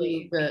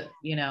exactly the,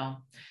 you know,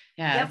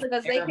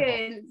 because they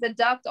can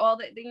deduct all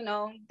the, you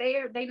know,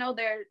 they know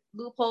their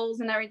loopholes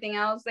and everything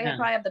else. They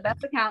probably have the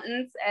best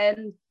accountants,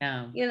 and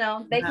you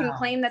know, they can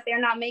claim that they're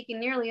not making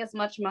nearly as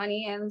much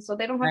money, and so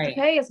they don't have to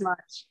pay as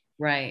much.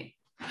 Right.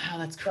 Wow,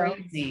 that's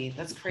crazy.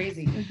 That's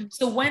crazy.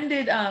 So when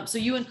did so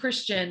you and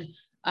Christian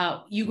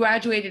you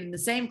graduated in the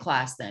same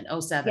class then,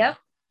 07? Yep.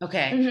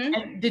 Okay.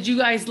 And did you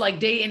guys like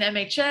date in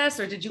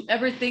MHS, or did you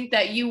ever think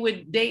that you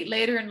would date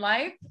later in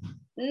life?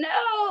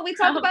 No, we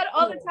talk about it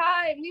all the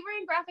time. We were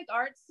in graphic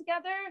arts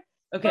together,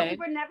 but we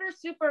were never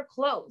super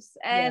close.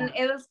 And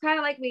it was kind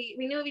of like we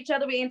knew of each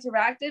other, we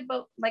interacted,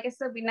 but like I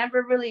said, we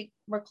never really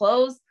were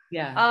close.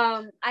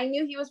 I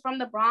knew he was from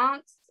the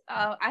Bronx.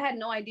 I had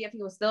no idea if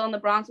he was still in the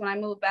Bronx when I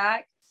moved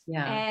back.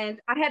 And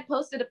I had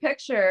posted a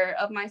picture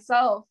of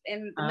myself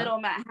in the middle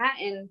of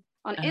Manhattan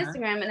on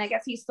Instagram, and I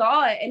guess he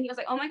saw it and he was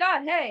like, oh my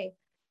God, hey,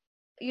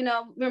 you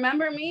know,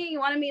 remember me? You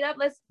want to meet up?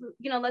 Let's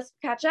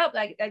catch up.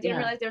 Like, I didn't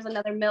realize there was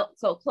another Milk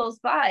so close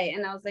by.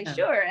 And I was like,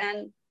 sure.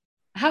 And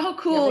how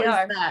cool is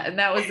that? And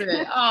that was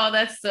it. Oh,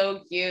 that's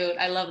so cute.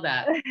 I love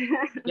that.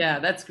 Yeah,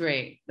 that's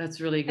great. That's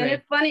really great. And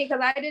it's funny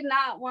because I did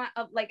not want,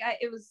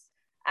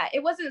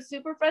 it wasn't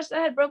super fresh that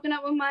I had broken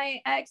up with my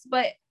ex,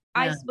 but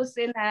I was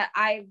saying that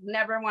I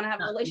never want to have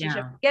a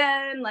relationship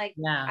again. Like,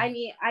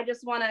 I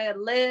just want to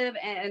live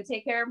and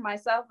take care of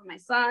myself and my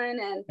son.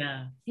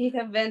 And he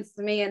convinced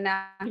me, and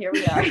now here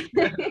we are.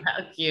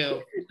 How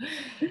cute.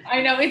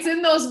 I know, it's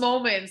in those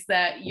moments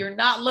that you're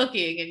not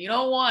looking and you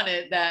don't want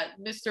it, that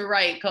Mr.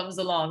 Right comes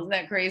along. Isn't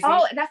that crazy?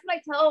 Oh, that's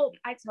what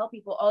I tell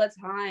people all the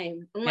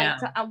time. I'm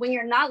like, when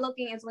you're not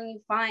looking is when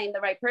you find the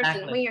right person.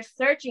 Exactly. When you're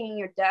searching and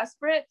you're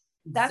desperate,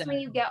 that's when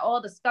you get all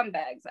the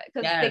scumbags,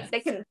 because they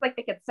can, it's like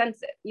they can sense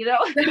it, you know.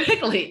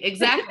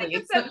 Exactly.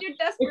 It's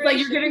like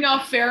you're giving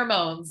off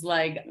pheromones,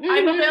 like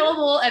I'm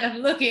available and I'm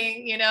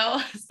looking, you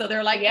know. So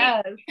they're like,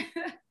 yes,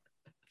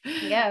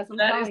 I'm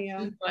that is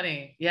too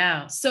funny.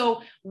 Yeah.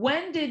 So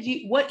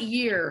what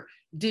year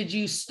did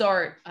you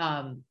start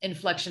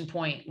Inflection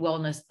Point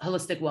Wellness,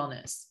 Holistic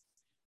Wellness?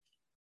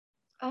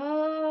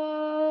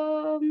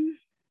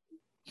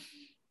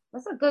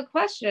 That's a good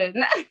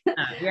question.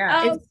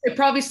 It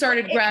probably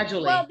started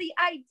gradually. Well, the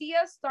idea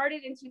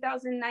started in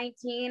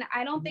 2019.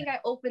 I don't think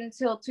I opened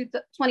till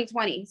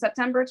 2020.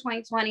 September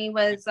 2020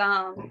 was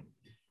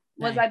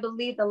I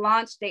believe the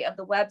launch date of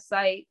the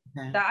website.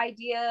 The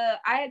idea,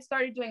 I had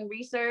started doing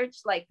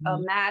research like a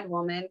mad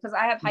woman, because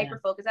I have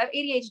hyperfocus. I have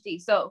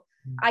ADHD, so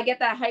I get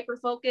that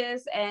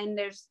hyperfocus, and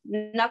there's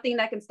nothing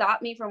that can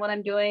stop me from what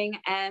I'm doing.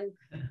 And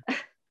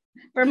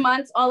for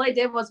months, all I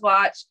did was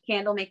watch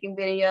candle making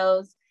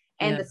videos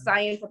and the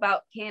science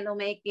about candle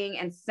making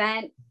and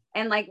scent,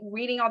 and like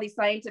reading all these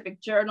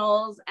scientific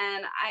journals.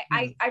 And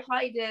I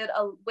probably did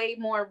a way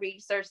more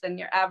research than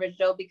your average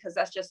Joe, because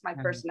that's just my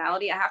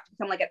personality. I have to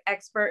become like an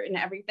expert in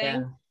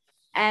everything.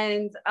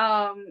 And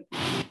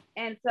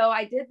so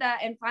I did that.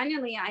 And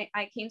finally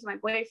I came to my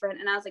boyfriend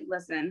and I was like,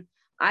 listen,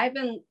 I've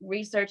been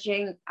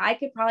researching. I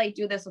could probably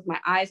do this with my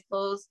eyes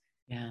closed.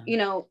 You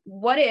know,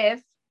 what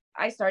if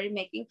I started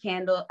making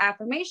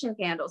affirmation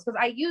candles, because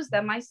I use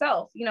them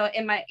myself, you know,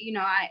 in my, you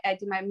know, I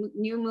do my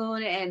new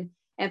moon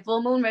and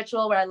full moon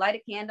ritual where I light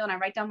a candle and I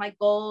write down my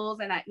goals,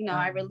 and I, you know,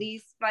 I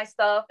release my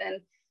stuff,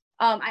 and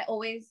I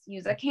always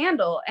use a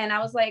candle. And I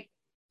was like,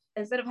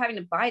 instead of having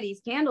to buy these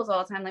candles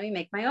all the time, let me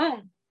make my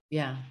own.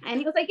 And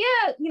he was like,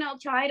 yeah, you know,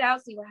 try it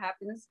out, see what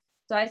happens.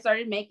 So I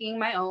started making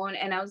my own,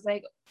 and I was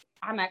like,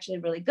 I'm actually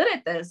really good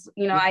at this.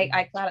 You know,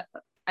 I thought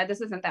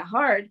this isn't that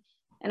hard.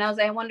 And I was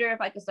like, I wonder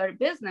if I could start a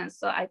business.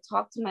 So I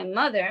talked to my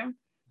mother,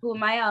 who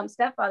my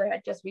stepfather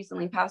had just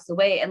recently passed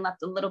away and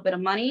left a little bit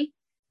of money.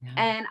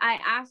 And I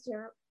asked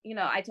her, you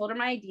know, I told her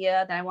my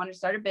idea that I wanted to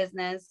start a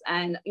business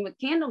and with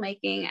candle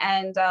making.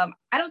 And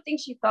I don't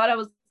think she thought I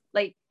was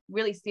like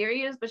really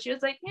serious, but she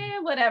was like,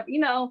 whatever, you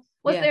know,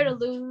 what's there to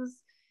lose?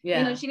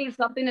 You know, she needs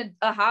something,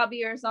 a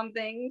hobby or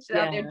something. She's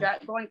out there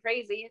going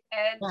crazy.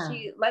 And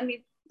she lent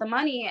me the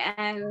money,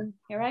 and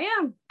here I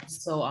am.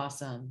 So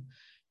awesome.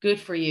 Good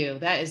for you.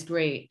 That is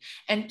great.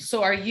 And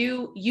so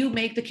you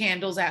make the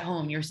candles at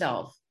home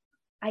yourself?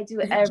 I do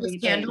everything.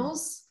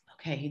 Candles?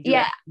 Okay. You do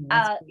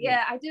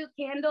I do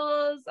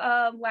candles,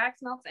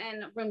 wax melts,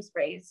 and room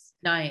sprays.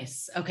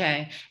 Nice.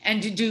 Okay.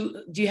 And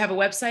do you have a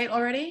website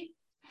already?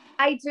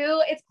 I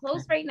do. It's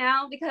closed right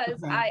now because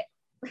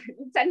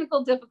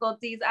technical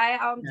difficulties.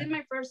 I did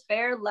my first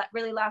fair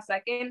really last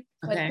second,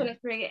 so I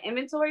couldn't create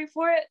inventory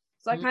for it.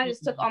 So I kind of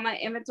just took all my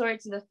inventory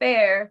to the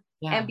fair.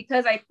 And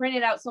because I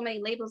printed out so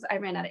many labels, I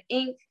ran out of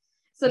ink.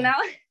 So now,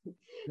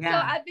 so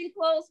I've been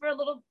closed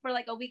for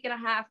like a week and a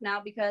half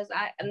now, because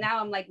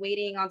I'm like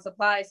waiting on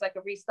supplies so I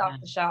can restock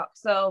the shop.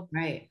 So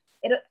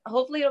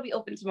hopefully it'll be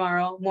open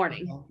tomorrow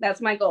morning. That's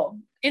my goal.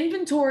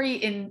 Inventory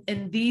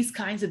in these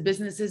kinds of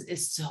businesses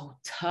is so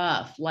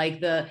tough.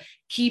 Like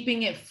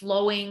keeping it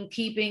flowing,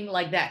 keeping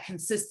like that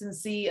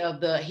consistency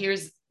of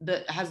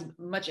has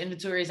much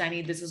inventory as I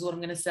need. This is what I'm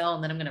going to sell.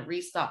 And then I'm going to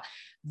restock.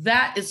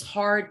 That is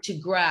hard to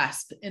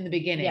grasp in the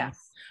beginning. Yes.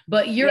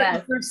 But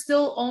you're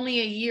still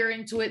only a year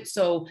into it.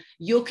 So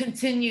you'll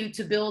continue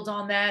to build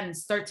on that and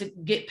start to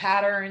get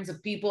patterns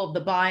of people, of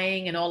the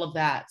buying and all of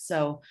that.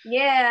 So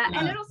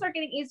and it'll start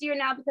getting easier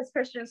now because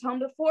Christian's home.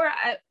 Before,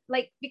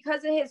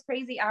 because of his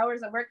crazy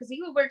hours at work, because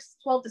he works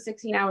 12 to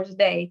 16 hours a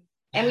day.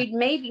 And we'd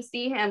maybe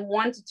see him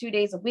 1 to 2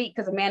 days a week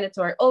because of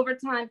mandatory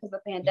overtime, because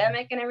of the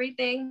pandemic and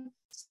everything.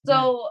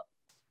 So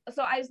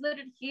I was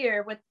literally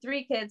here with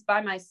 3 kids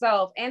by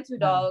myself and 2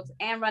 dogs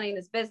and running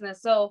this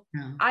business. So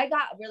I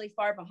got really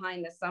far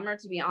behind this summer,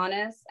 to be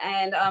honest.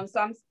 And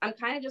so I'm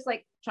kind of just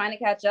like trying to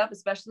catch up,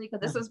 especially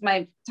because this is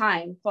my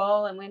time,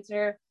 fall and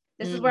winter.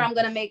 This is where I'm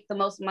going to make the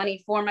most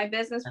money for my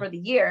business for the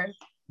year.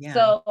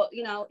 So,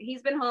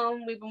 he's been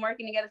home. We've been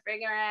working together,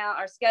 figuring out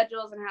our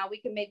schedules and how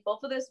we can make both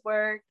of this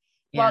work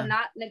while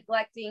not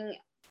neglecting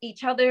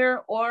each other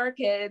or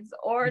kids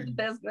or the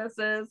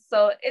businesses.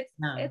 So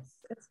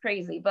it's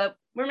crazy, but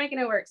we're making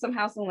it work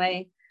somehow, some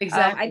way.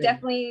 Exactly. I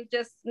definitely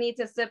just need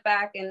to sit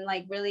back and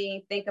like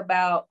really think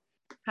about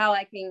how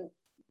I can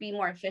be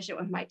more efficient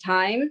with my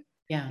time.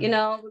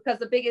 Because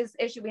the biggest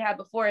issue we had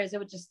before is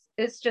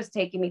it's just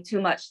taking me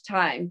too much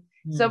time.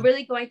 So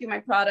really going through my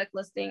product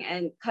listing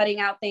and cutting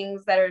out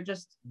things that are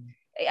just,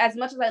 as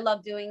much as I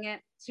love doing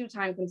it, too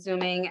time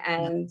consuming,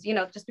 and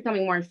just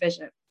becoming more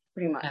efficient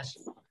pretty much. Yes.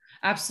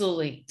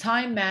 Absolutely.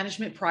 Time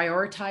management,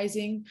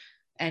 prioritizing,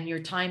 and your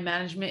time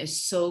management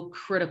is so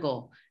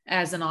critical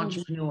as an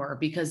entrepreneur,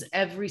 because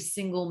every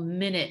single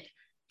minute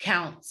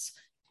counts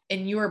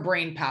in your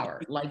brain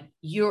power. Like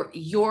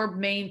your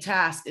main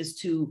task is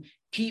to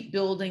keep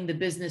building the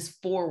business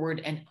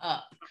forward and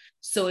up.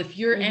 So if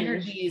your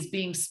energy is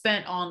being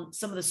spent on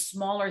some of the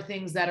smaller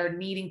things that are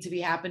needing to be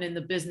happen in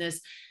the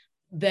business,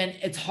 then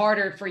it's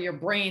harder for your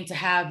brain to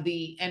have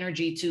the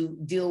energy to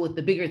deal with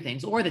the bigger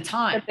things or the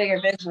time. The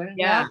bigger vision.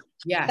 Yeah.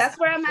 Yes. That's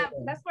where I'm at.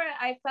 That's where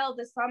I felt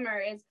this summer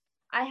is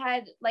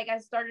I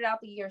started out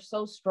the year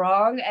so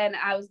strong and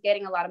I was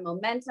getting a lot of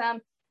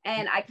momentum,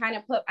 and I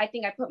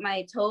think I put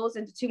my toes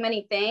into too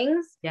many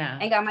things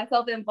and got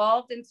myself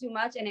involved in too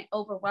much, and it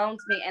overwhelmed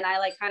me. And I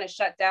kind of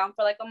shut down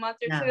for like a month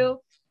or two.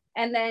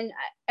 And then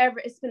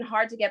it's been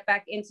hard to get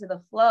back into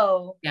the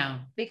flow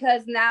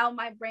because now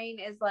my brain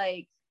is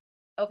like,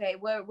 okay,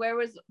 where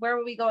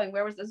were we going?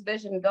 Where was this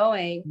vision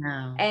going?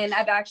 And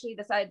I've actually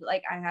decided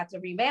I had to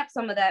revamp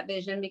some of that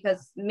vision,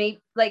 because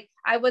maybe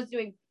I was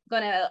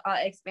gonna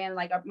expand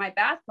my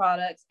bath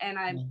products, and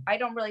I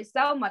don't really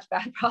sell much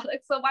bath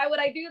products, so why would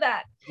I do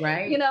that?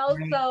 Right.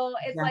 So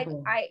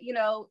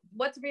it's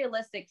what's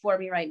realistic for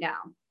me right now.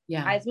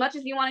 As much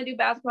as you want to do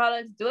bath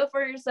products, do it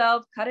for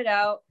yourself, cut it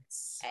out,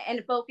 and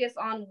focus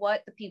on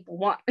what the people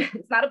want.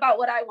 It's not about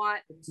what I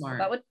want, it's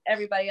about what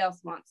everybody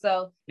else wants.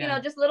 So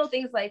just little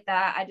things like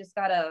that. I just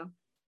gotta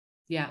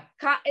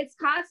it's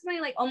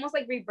constantly almost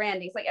like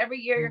rebranding. It's every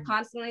year you're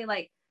constantly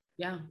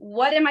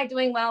what am I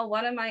doing well,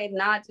 what am I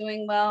not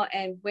doing well,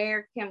 and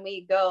where can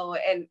we go,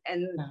 and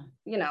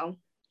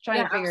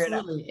trying to figure it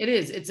out. It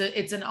is.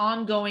 It's an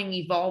ongoing,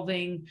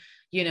 evolving,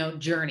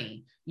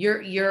 journey.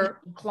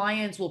 Your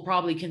clients will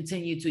probably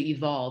continue to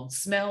evolve.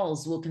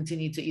 Smells will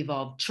continue to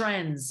evolve.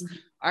 Trends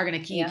are going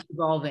to keep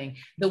evolving.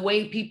 The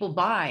way people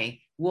buy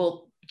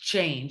will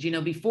change.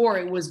 Before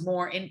it was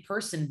more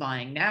in-person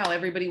buying. Now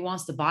everybody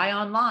wants to buy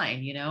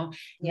online. Now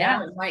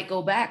it might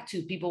go back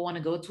to people want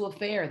to go to a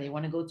fair. They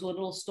want to go to a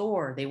little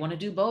store. They want to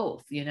do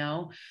both.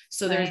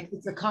 So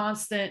it's a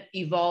constant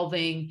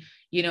evolving.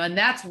 And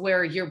that's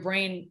where your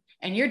brain.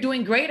 And you're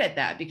doing great at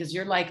that, because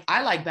you're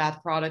I like bath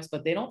products,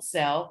 but they don't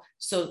sell.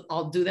 So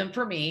I'll do them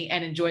for me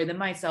and enjoy them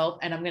myself.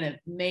 And I'm going to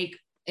make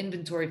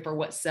inventory for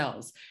what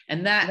sells.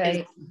 And that is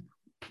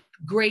a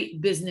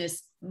great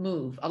business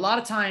move. A lot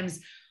of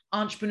times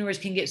entrepreneurs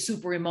can get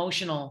super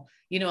emotional,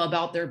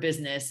 about their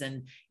business,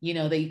 and,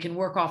 they can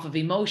work off of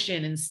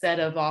emotion instead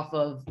of off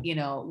of,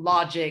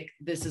 logic.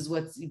 This is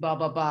what's blah,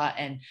 blah, blah,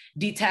 and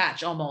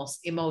detach almost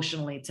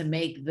emotionally to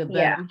make the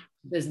better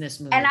business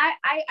move. And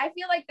I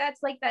feel like that's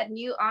that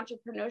new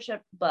entrepreneurship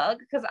bug,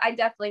 because I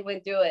definitely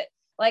went through it.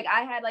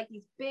 I had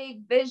these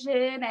big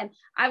vision, and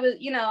I was,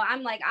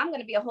 I'm I'm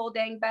going to be a whole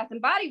dang Bath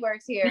and Body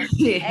Works here.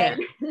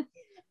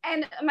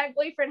 And my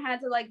boyfriend had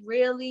to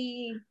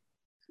really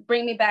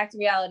bring me back to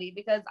reality,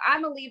 because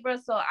I'm a Libra.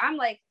 So I'm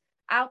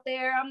out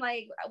there. I'm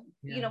like,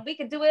 you know, we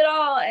could do it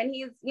all. And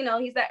he's, you know,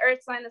 he's that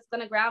earth sign that's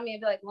going to ground me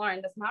and be like,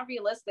 Lauren, that's not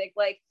realistic.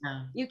 Like,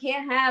 you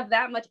can't have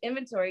that much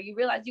inventory. You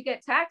realize you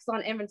get taxed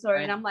on inventory.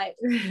 Right. And I'm like,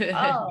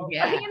 oh,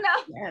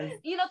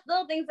 you know,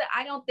 little things that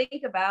I don't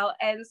think about.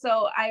 And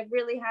so I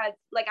really had,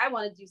 like, I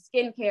want to do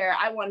skincare.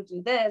 I want to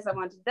do this. I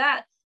want to do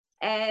that.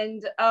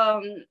 And,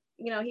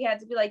 you know, he had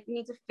to be like, you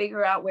need to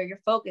figure out where your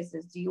focus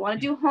is. Do you want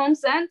to do Home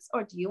Sense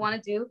or do you want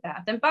to do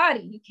Bath and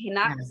Body? You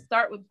cannot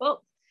start with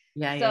both.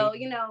 So,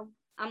 you know,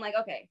 I'm like,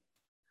 okay,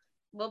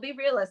 we'll be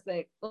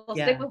realistic. We'll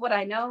stick with what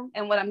I know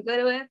and what I'm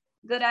good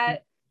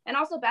at. And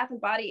also Bath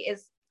and Body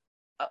is,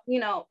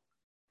 you know,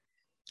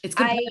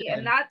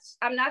 I'm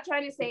not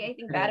trying to say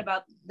anything bad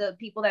about the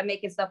people that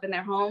making stuff in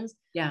their homes,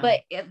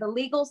 but the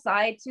legal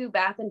side to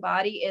Bath and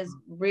Body is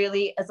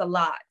a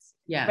lot.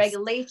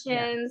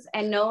 Regulations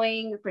and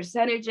knowing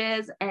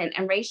percentages and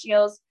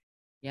ratios.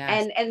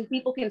 And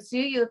people can sue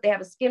you if they have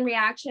a skin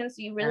reaction. So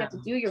you really have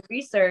to do your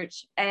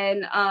research.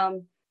 And,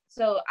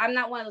 so I'm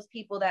not one of those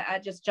people that I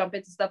just jump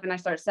into stuff and I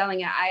start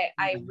selling it.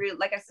 I really,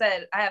 like I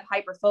said, I have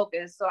hyper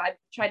focus. So I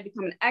try to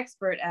become an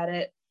expert at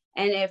it.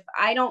 And if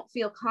I don't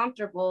feel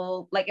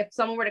comfortable, like if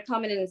someone were to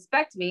come in and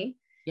inspect me,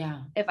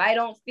 if I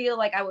don't feel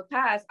like I would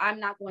pass, I'm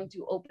not going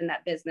to open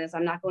that business.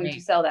 I'm not going to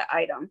sell that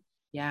item.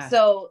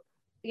 So,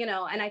 you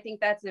know, and I think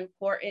that's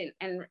important.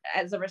 And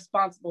as a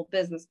responsible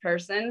business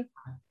person,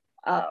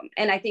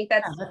 and I think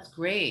that's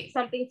great.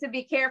 Something to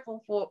be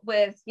careful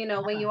with, you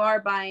know, when you are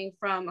buying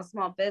from a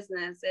small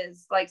business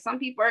is like, some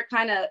people are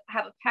kind of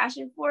have a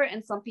passion for it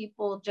and some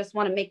people just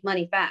want to make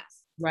money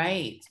fast.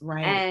 Right.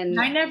 And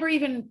I never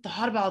even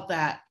thought about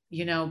that,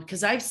 you know,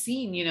 because I've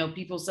seen, you know,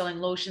 people selling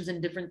lotions and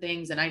different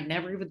things. And I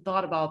never even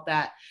thought about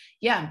that.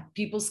 Yeah.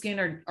 People's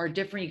skin are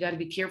different. You got to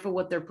be careful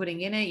what they're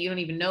putting in it. You don't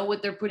even know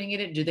what they're putting in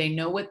it. Do they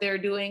know what they're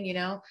doing? You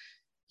know?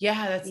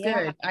 Yeah, that's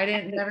good. I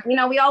didn't never, you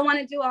know, we all want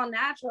to do all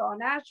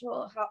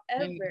natural.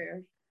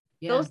 However,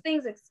 those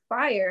things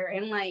expire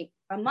in like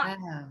a month.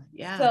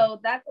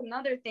 So that's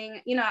another thing.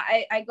 You know,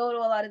 I go to a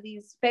lot of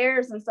these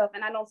fairs and stuff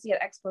and I don't see an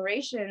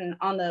expiration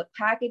on the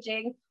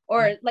packaging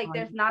or like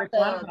there's not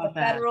the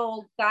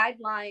federal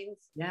guidelines.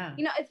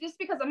 You know, it's just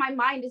because of my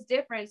mind is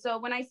different. So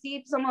when I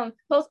see someone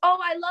post, oh,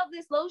 I love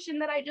this lotion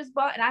that I just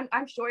bought, and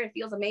I'm sure it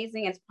feels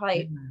amazing. It's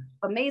probably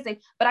amazing,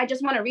 but I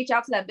just want to reach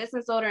out to that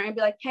business owner and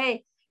be like,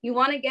 hey, you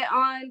want to get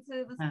on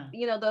to the,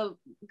 you know, the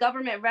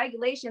government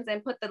regulations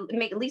and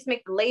at least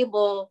make the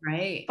label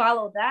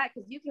follow that,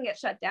 because you can get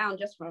shut down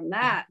just from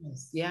that.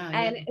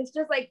 And it's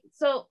just like,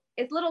 so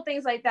it's little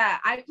things like that.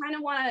 I kind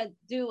of want to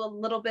do a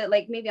little bit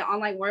like maybe an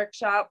online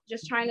workshop,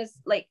 just trying to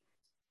like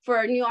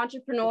for new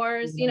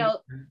entrepreneurs, you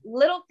know,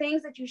 little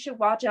things that you should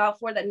watch out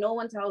for that no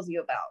one tells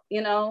you about,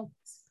 you know.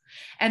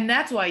 And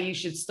that's why you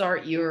should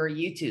start your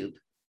YouTube.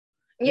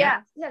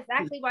 That's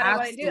exactly what I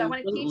want to do. I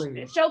want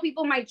to show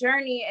people my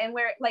journey and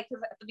where, like,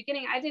 because at the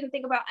beginning I didn't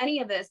think about any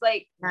of this,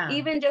 like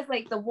even just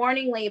like the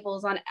warning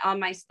labels on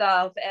my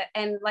stuff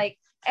and like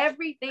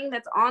everything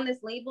that's on this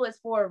label is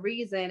for a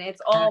reason. It's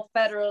all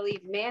federally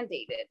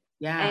mandated.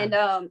 And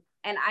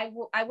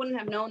I wouldn't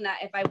have known that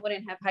if I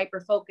wouldn't have hyper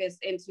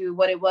focused into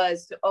what it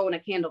was to own a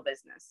candle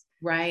business.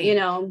 You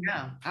know?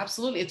 Yeah,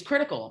 absolutely. It's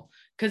critical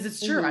because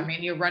it's true. I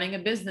mean, you're running a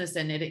business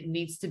and it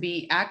needs to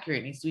be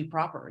accurate, it needs to be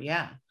proper.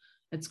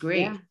 It's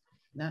great.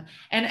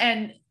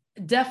 And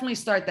definitely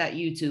start that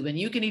YouTube, and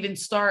you can even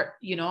start,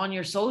 you know, on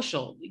your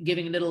social,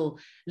 giving little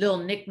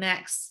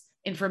knickknacks,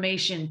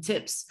 information,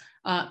 tips.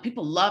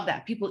 People love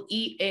that. People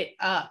eat it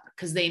up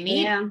because they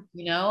need it,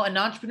 you know. An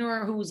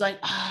entrepreneur who's like,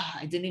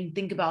 I didn't even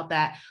think about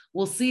that.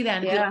 We'll see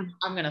that. And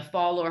I'm going to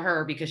follow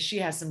her because she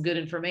has some good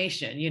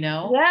information, you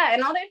know?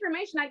 And all the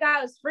information I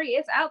got is free.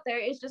 It's out there.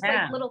 It's just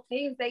like little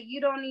things that you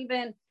don't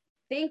even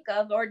think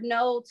of or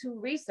know to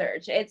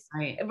research. It's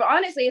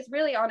honestly, it's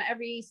really on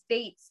every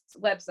state's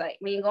website.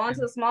 When you go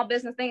onto the small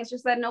business thing, it's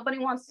just that nobody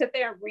wants to sit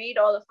there and read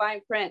all the fine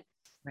print.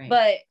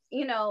 But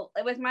you know,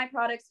 with my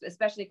products,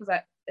 especially because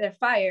they're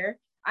fire,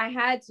 I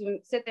had to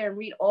sit there and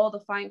read all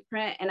the fine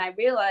print, and I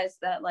realized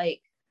that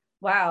like,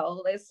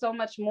 wow, there's so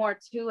much more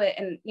to it.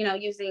 And you know,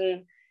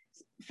 using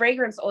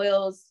fragrance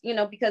oils, you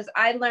know, because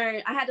I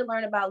had to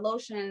learn about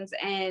lotions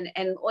and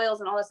oils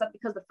and all that stuff,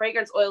 because the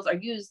fragrance oils are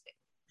used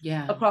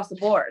across the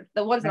board,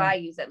 the ones that I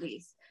use at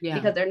least,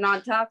 because they're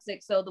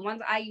non-toxic. So the ones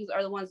I use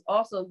are the ones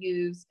also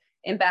used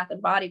in Bath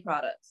and Body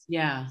products.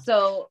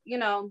 So, you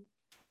know,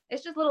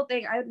 it's just little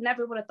thing I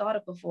never would have thought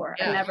of before.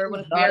 I never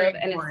would have thought of,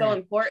 and it's so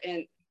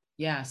important.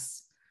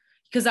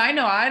 Because I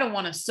know I don't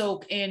want to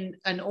soak in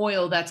an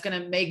oil that's going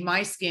to make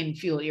my skin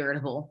feel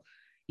irritable,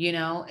 you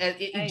know,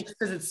 just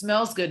because it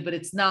smells good, but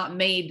it's not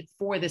made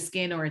for the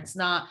skin, or it's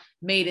not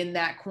made in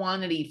that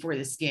quantity for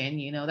the skin.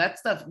 You know, that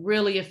stuff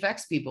really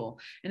affects people.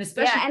 And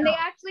especially and they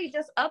actually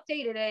just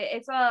updated it.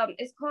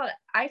 It's called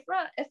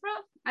IFRA.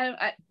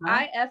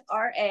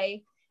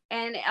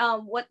 And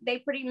what they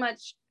pretty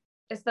much,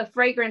 it's the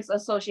Fragrance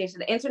Association,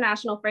 the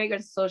International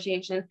Fragrance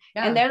Association.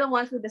 And they're the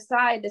ones who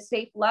decide the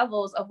safe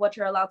levels of what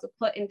you're allowed to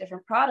put in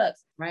different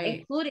products,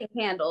 including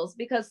candles,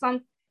 because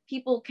some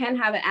people can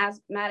have an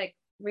asthmatic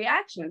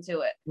reaction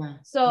to it. Yeah.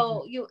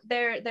 So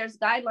there's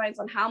guidelines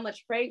on how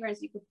much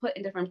fragrance you could put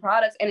in different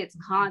products, and it's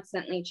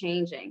constantly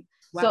changing.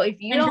 Wow. So if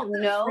you don't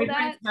know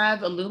that,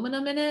 have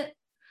aluminum in it,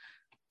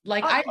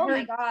 like oh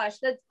my gosh,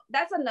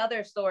 that's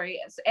another story,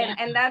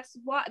 and that's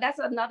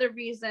another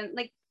reason,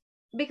 like,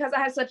 because I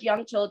have such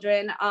young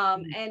children,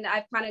 and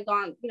I've kind of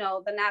gone,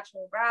 the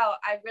natural route.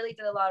 I really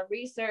did a lot of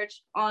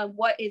research on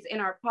what is in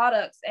our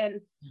products,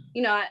 and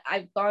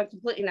I've gone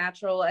completely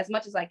natural as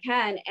much as I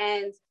can,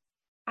 and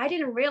I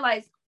didn't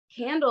realize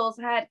candles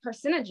had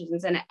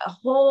carcinogens in it, a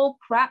whole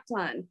crap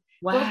ton.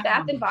 Wow. Those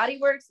Bath and Body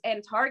Works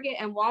and Target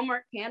and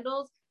Walmart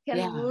candles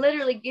can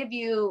literally give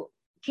you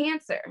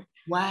cancer.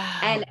 Wow.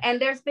 And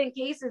there's been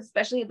cases,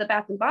 especially the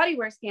Bath and Body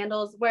Works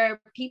candles,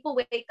 where people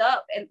wake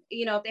up and,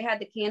 if they had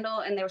the candle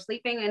and they were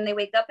sleeping and they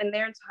wake up and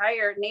their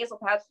entire nasal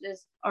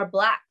passages are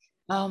black.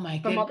 Oh my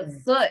goodness. From all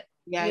the soot.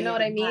 Yeah, you know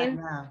what I mean?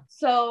 Yeah.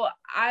 So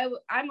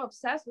I'm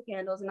obsessed with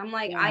candles, and I'm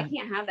like, I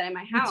can't have that in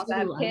my house. I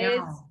have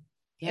kids.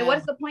 And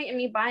what's the point in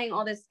me buying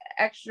all this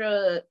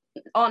extra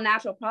all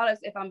natural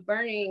products if I'm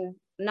burning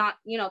not,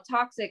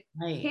 toxic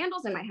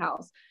candles in my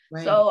house?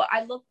 Right. So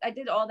I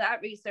did all that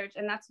research,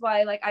 and that's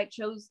why, like, I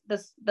chose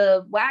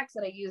the wax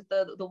that I use,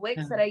 the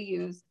wicks that I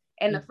use,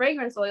 and the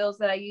fragrance oils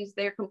that I use.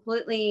 They're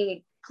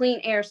completely clean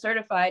air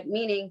certified,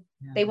 meaning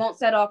they won't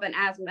set off an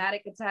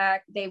asthmatic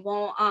attack. They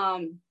won't,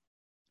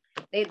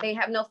 they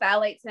have no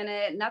phthalates in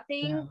it,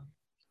 nothing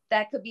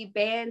that could be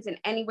banned in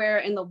anywhere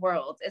in the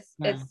world.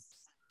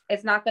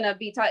 It's not going to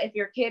be taught. If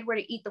your kid were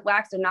to eat the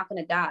wax, they're not going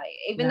to die.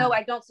 Even though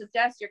I don't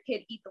suggest your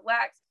kid eat the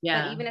wax,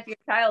 but even if your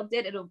child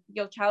did,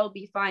 your child will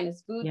be fine.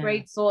 It's food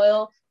grade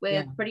soil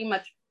with pretty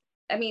much,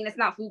 I mean, it's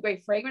not food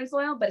grade fragrance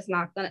oil, but it's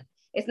not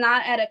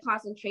at a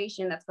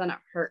concentration that's going to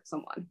hurt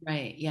someone.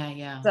 Right. Yeah.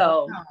 Yeah.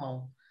 So.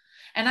 Wow.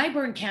 And I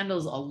burn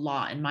candles a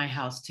lot in my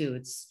house too.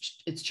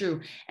 It's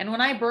true. And when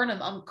I burn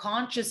them, I'm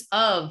conscious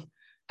of,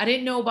 I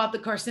didn't know about the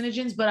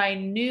carcinogens, but I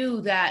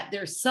knew that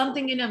there's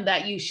something in them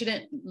that you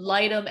shouldn't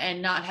light them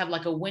and not have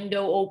like a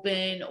window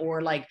open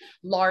or like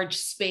large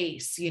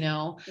space,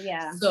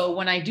 Yeah. So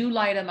when I do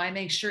light them, I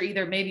make sure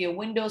either maybe a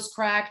window's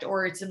cracked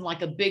or it's in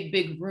like a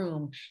big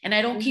room, and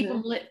I don't keep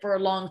them lit for a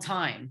long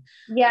time.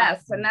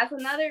 Yes. And that's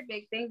another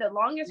big thing. The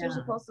longest you're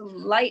supposed to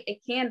light a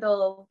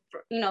candle,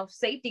 for,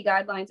 safety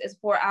guidelines is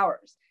 4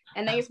 hours.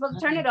 And then you're supposed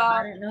to turn it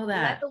off,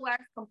 let the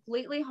wax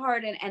completely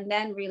harden, and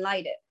then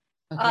relight it.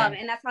 Okay.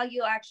 And that's how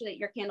you actually,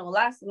 your candle will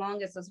last the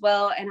longest as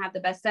well and have the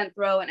best scent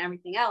throw and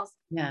everything else.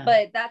 Yeah.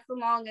 But that's the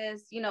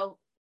longest,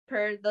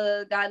 per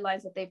the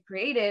guidelines that they've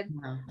created,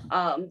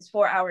 it's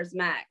 4 hours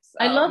max.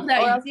 I love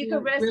that. Or else you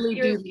could risk really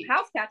your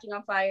house catching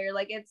on fire.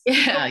 Like, it's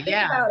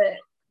about it.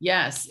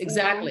 Yes,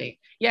 exactly.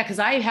 Yeah, because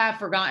I have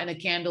forgotten a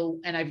candle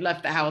and I've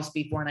left the house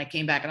before, and I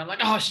came back and I'm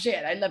like, oh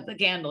shit, I left the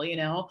candle,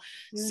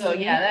 So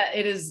that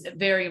it is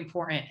very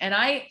important. And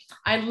I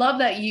love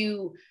that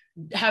you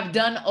have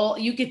done all,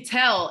 you could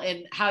tell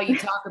in how you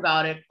talk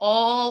about it,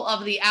 all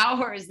of the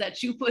hours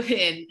that you put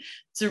in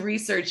to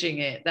researching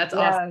it. That's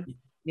awesome.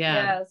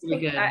 Yeah. Yes.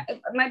 Really good.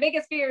 My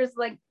biggest fear is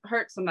like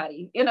hurt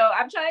somebody.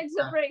 I'm trying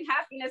to bring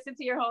happiness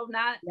into your home,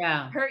 not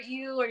hurt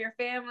you or your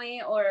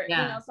family, or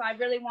so I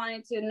really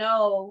wanted to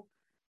know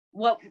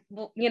what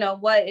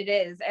it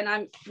is. And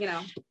I'm,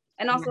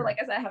 and also, like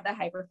I said, I have that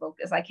hyper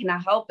focus. I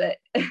cannot help it.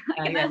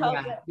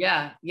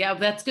 Yeah,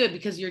 that's good,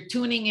 because you're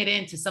tuning it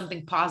into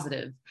something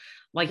positive,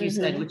 like you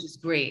said, which is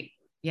great.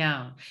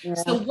 Yeah.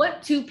 So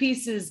what 2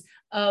 pieces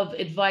of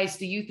advice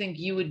do you think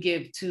you would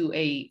give to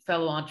a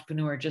fellow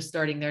entrepreneur just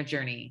starting their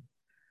journey?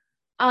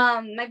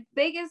 My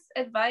biggest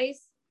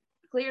advice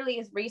clearly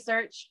is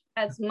research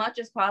as much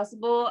as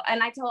possible.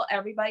 And I tell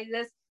everybody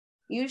this: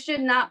 you should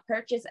not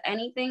purchase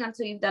anything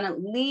until you've done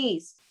at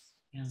least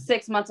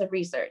 6 months of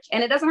research.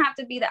 And it doesn't have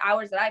to be the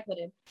hours that I put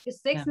in,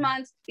 just 6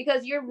 months,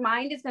 because your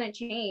mind is going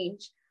to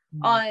change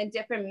on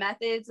different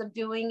methods of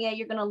doing it.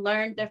 You're going to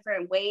learn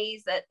different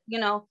ways that,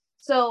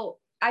 so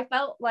I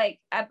felt like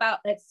about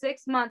at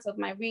 6 months of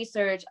my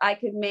research, I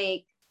could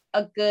make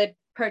a good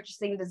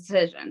purchasing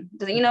decision.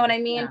 Do you know what I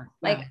mean?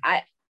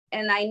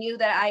 I knew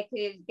that I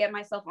could get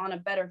myself on a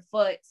better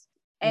foot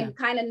and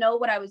kind of know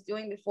what I was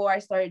doing before I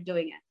started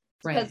doing it.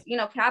 Because,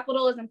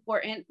 capital is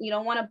important. You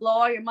don't want to blow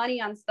all your money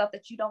on stuff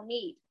that you don't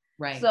need.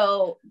 Right.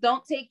 So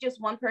don't take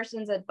just one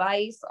person's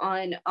advice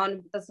on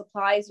the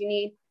supplies you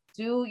need.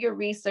 Do your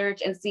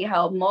research and see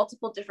how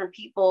multiple different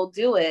people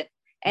do it,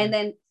 and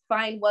then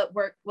find what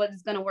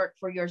is going to work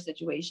for your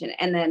situation,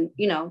 and then,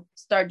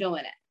 start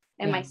doing it.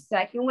 And my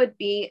second would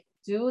be,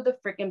 do the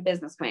freaking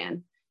business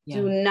plan.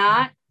 Do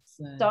not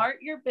start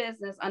your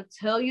business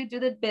until you do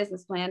the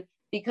business plan,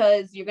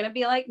 because you're going to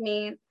be like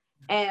me.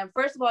 And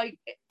first of all,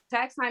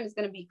 tax time is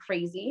going to be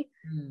crazy.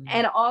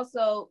 And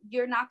also,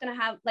 you're not going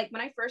to have, like,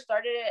 when I first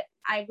started it,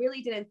 I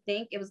really didn't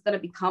think it was going to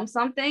become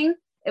something.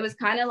 It was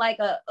kind of like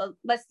a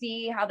let's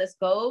see how this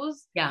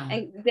goes,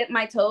 and dip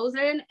my toes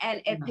in,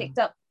 and it picked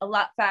up a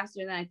lot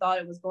faster than I thought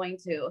it was going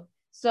to.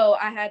 So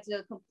I had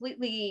to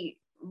completely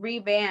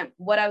revamp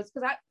what I was,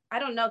 because I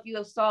don't know if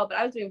you saw, but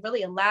I was doing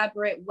really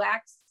elaborate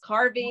wax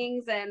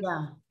carvings, and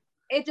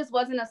it just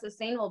wasn't a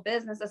sustainable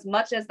business. As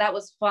much as that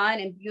was fun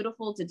and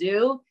beautiful to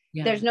do,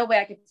 Yeah. there's no way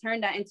I could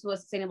turn that into a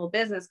sustainable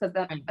business,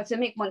 because to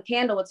make one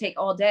candle would take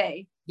all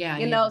day. Yeah.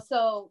 You know,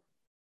 so,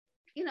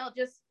 you know,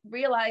 just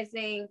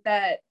realizing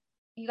that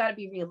you got to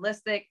be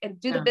realistic and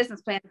do the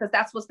business plan, because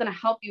that's what's going to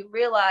help you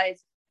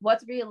realize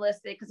what's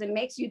realistic, because it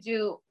makes you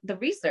do the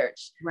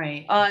research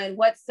on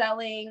what's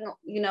selling,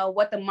 you know,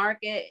 what the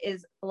market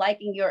is like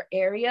in your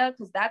area,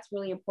 because that's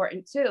really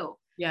important too.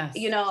 Yes.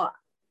 You know,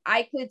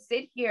 I could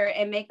sit here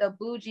and make a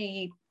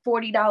bougie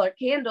 $40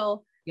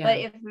 candle, but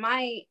if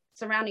my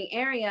surrounding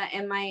area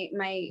and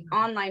my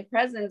online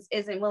presence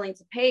isn't willing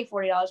to pay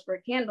 $40 for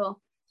a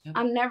candle,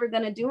 I'm never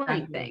going to do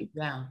anything.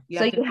 Yeah.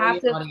 So you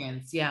have to,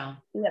 audience. Yeah.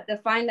 You have to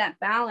find that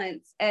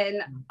balance.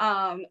 And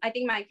I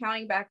think my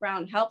accounting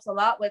background helps a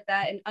lot with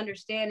that, and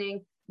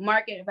understanding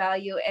market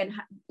value and,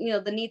 you know,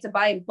 the need to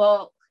buy in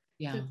bulk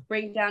to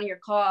bring down your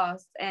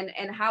costs, and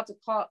how to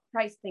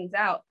price things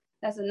out.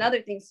 That's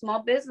another thing.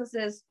 Small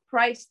businesses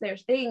price their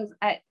things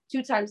at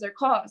 2 times their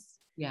costs.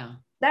 Yeah.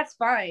 That's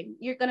fine.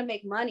 You're going to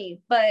make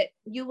money, but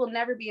you will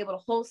never be able to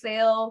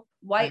wholesale,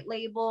 white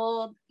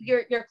label.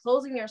 You're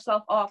closing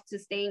yourself off to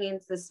staying in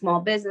this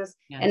small business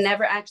and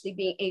never actually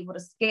being able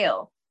to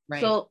scale.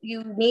 So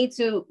you need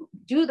to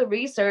do the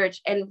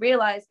research and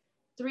realize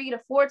 3 to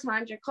 4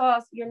 times your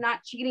cost. You're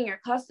not cheating your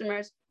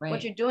customers.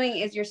 What you're doing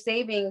is you're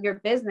saving your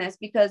business,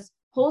 because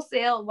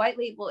wholesale, white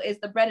label is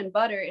the bread and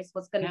butter. Is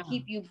what's going to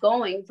keep you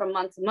going from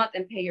month to month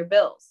and pay your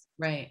bills.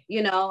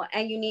 You know,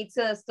 and you need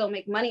to still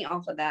make money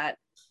off of that.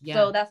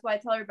 So that's why I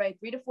tell everybody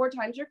 3 to 4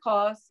 times your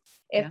costs.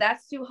 If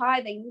that's too high,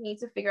 then you need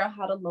to figure out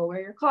how to lower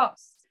your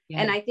costs.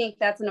 And I think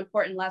that's an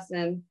important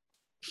lesson,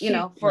 you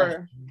know,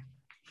 for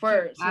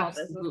small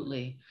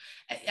absolutely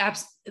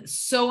business.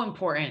 So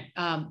important.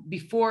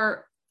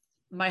 Before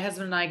my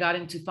husband and I got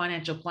into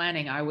financial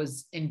planning, I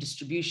was in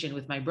distribution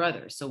with my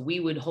brother. So we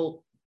would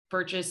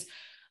purchase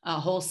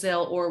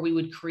wholesale, or we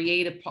would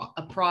create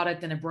a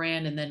product and a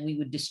brand, and then we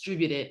would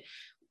distribute it,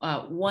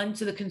 1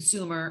 to the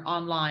consumer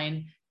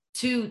online,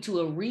 2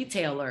 to a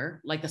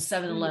retailer like a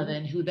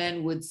 7-Eleven, who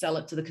then would sell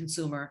it to the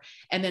consumer,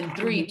 and then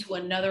 3 to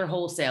another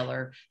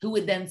wholesaler, who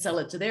would then sell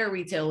it to their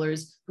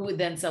retailers, who would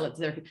then sell it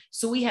to their.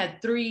 So we had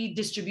 3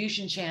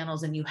 distribution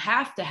channels, and you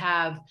have to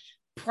have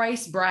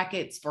price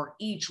brackets for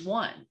each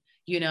one,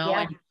 you know,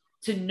 and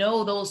to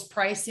know those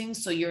pricings,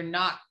 so you're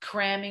not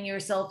cramming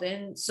yourself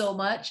in so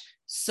much,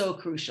 so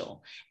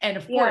crucial. And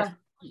of course,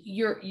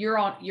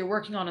 you're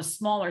working on a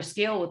smaller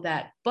scale with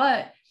that,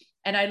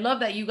 and I love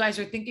that you guys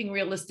are thinking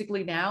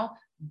realistically now,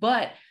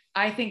 but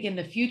I think in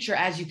the future,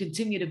 as you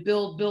continue to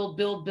build,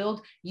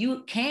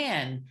 you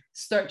can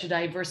start to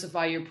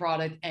diversify your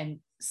product and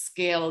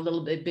scale a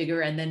little bit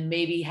bigger, and then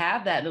maybe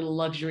have that little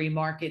luxury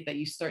market that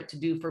you start to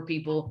do for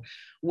people,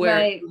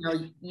 where you know,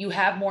 you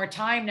have more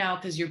time now,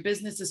 because your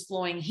business is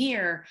flowing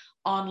here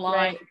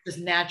online, just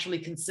naturally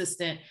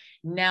consistent.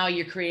 Now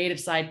your creative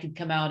side could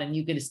come out, and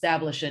you could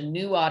establish a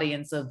new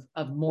audience of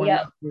more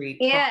luxury.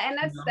 And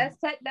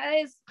that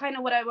is kind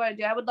of what I want to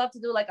do. I would love to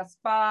do like a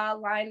spa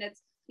line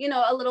that's, you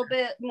know, a little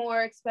bit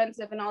more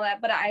expensive and all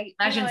that, but like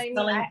I said,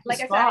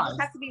 I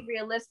just have to be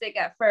realistic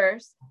at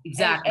first,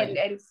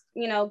 and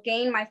you know,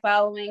 gain my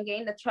following,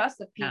 gain the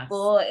trust of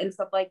people and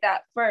stuff like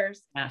that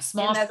first.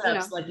 Small steps, you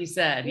know, like you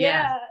said.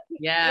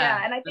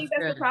 And I think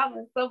that's the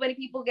problem. So many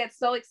people get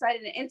so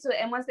excited and into it,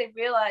 and once they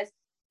realize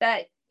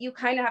that you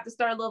kind of have to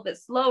start a little bit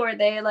slower,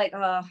 they're like,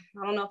 I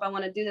don't know if I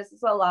want to do this.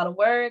 It's a lot of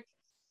work.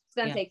 It's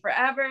going to take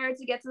forever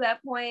to get to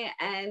that point.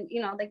 And,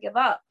 you know, they give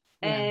up.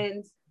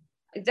 And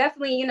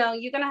definitely, you know,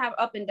 you're going to have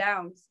up and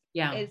downs.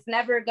 It's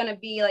never going to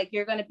be like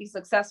you're going to be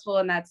successful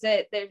and that's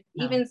it.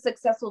 Even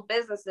successful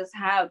businesses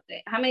how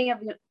many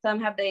of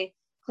them have they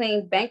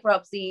claimed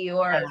bankruptcy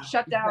or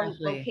shut down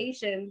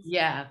locations?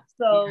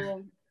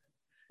 So,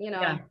 you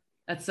know.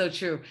 That's so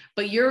true.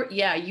 But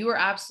you are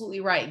absolutely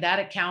right. That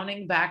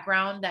accounting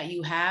background that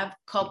you have,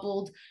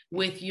 coupled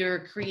with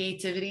your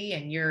creativity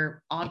and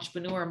your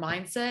entrepreneur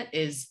mindset,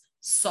 is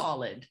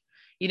solid,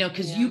 you know,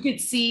 because you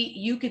could see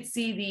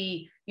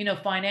the, you know,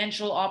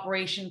 financial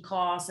operation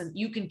costs, and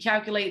you can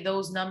calculate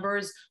those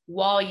numbers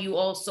while you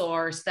also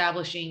are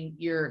establishing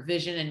your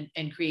vision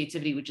and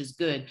creativity, which is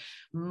good.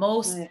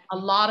 A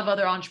lot of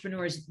other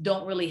entrepreneurs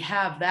don't really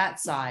have that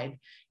side,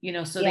 you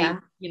know, so they,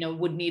 you know,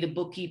 would need a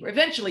bookkeeper.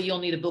 Eventually you'll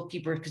need a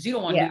bookkeeper, because you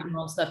don't want to do your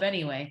own stuff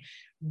anyway,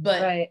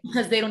 but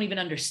because they don't even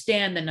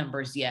understand the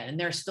numbers yet, and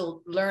they're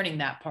still learning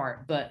that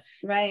part. But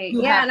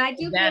and I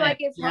do feel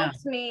like it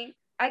helps me.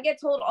 I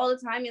get told all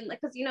the time, and like,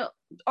 because, you know,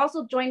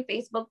 also join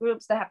Facebook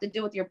groups that have to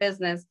do with your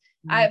business.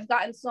 I've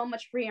gotten so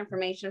much free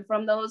information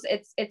from those.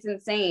 It's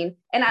insane.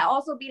 And I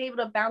also being able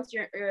to bounce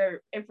your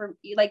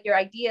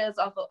ideas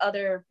off of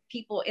other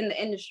people in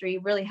the industry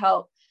really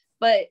help.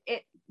 But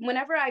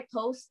whenever I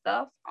post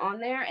stuff on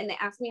there and they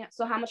ask me,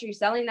 so how much are you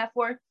selling that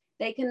for?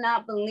 They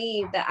cannot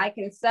believe that I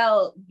can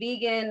sell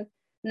vegan,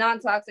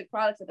 non-toxic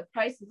products at the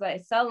prices that I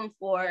sell them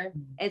for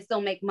and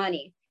still make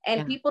money.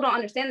 And people don't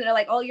understand that. They're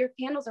like, oh, your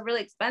candles are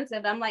really expensive.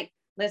 And I'm like,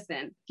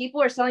 listen, people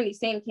are selling these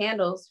same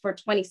candles for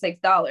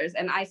 $26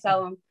 and I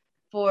sell them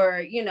for,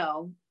 you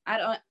know, I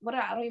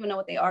don't even know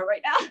what they are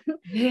right now.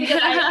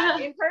 Because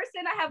I in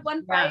person I have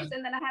one price,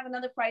 and then I have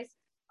another price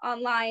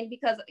online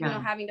because you know,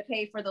 having to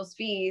pay for those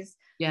fees.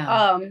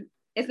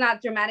 It's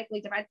not dramatically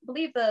different. I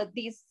believe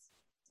these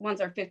ones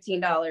are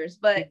 $15,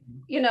 but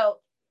you know,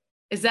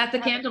 is that the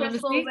candle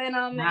crystals in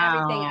them and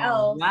everything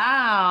else.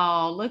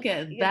 Wow, look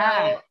at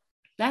that. Know,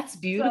 that's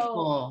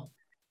beautiful. So,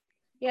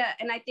 yeah,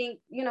 and I think,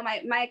 you know,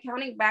 my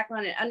accounting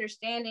background and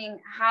understanding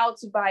how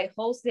to buy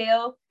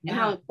wholesale and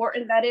how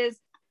important that is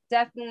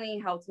definitely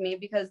helped me,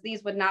 because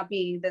these would not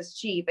be this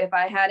cheap if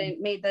I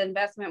hadn't made the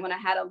investment when I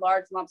had a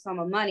large lump sum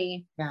of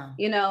money,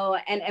 you know,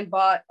 and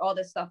bought all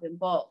this stuff in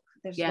bulk.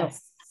 There's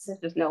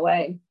just no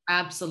way.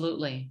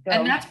 Absolutely. So,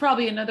 and that's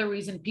probably another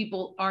reason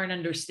people aren't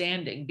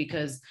understanding,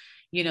 because,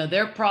 you know,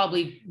 they're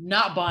probably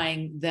not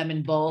buying them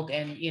in bulk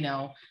and, you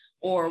know,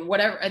 or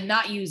whatever, and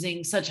not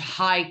using such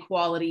high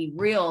quality,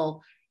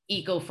 real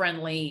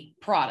eco-friendly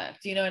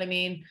product. You know what I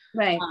mean?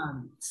 Right.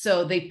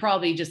 So they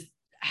probably just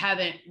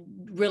haven't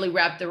really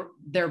wrapped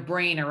their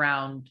brain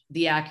around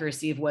the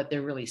accuracy of what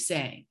they're really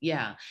saying.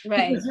 Yeah.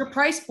 Right. Because your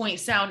price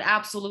points sound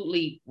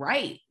absolutely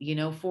right. You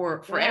know,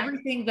 for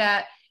everything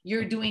that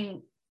you're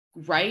doing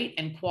right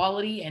and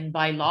quality and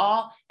by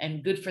law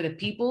and good for the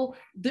people,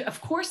 of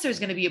course there's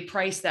going to be a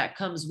price that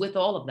comes with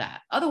all of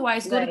that.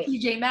 Otherwise, go to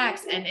TJ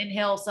Maxx and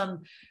inhale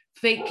some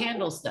fake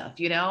candle stuff,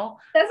 you know?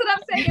 That's what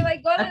I'm saying. You're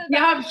like, go to the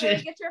dollar store,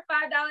 get your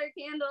 $5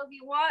 candle if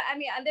you want. I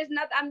mean,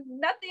 I'm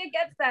nothing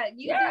against that.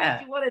 You do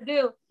what you want to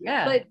do.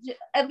 Yeah. But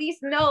at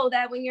least know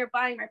that when you're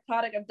buying my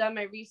product, I've done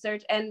my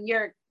research, and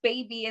your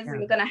baby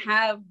isn't going to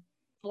have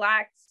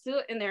black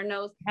soot in their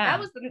nose. That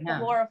was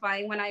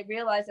horrifying when I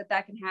realized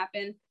that can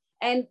happen.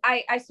 And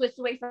I switched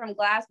away from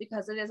glass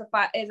because it is a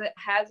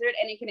hazard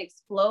and it can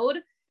explode.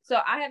 So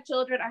I have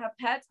children, I have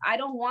pets. I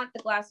don't want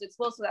the glass to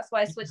explode. So that's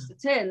why I switched to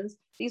tins.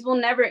 These will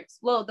never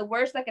explode. The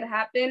worst that could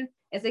happen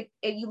is if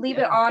you leave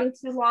it on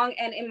too long,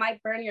 and it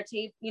might burn your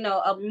table, you know,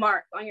 a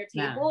mark on your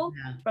table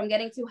from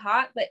getting too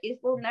hot, but it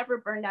will never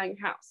burn down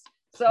your house.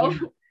 So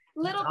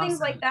little things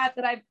like that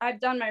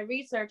I've done my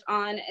research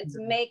on, and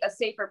to make a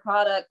safer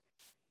product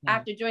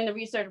after doing the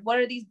research. What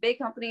are these big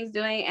companies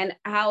doing, and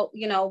how,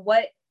 you know,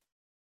 what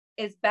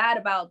is bad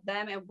about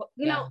them? And,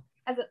 you know,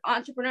 as an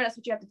entrepreneur, that's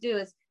what you have to do,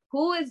 is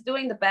who is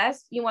doing the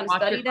best. You want to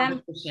study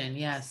them.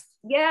 Yes.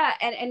 Yeah.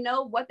 And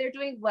know what they're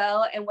doing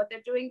well and what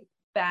they're doing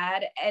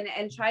bad,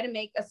 and try to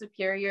make a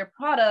superior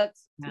product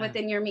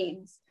within your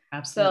means.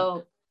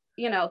 Absolutely. So,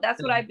 you know,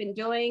 that's what I've been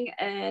doing.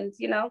 And,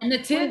 you know, and the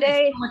tin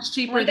is so much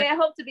cheaper. One day I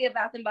hope to be a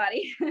Bath and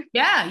Body.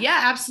 Yeah,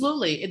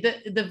 absolutely.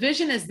 The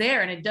vision is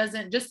there, and it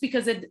doesn't, just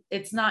because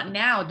it's not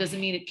now doesn't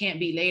mean it can't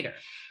be later.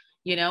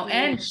 You know,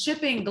 and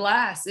shipping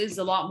glass is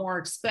a lot more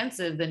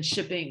expensive than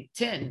shipping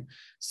tin.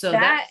 So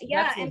that's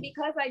and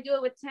because I do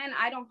it with tin,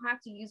 I don't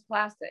have to use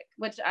plastic,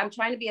 which I'm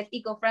trying to be as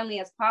eco-friendly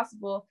as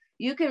possible.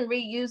 You can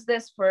reuse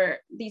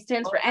these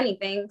tins for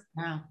anything.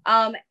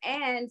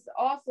 And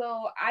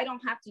also I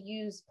don't have to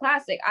use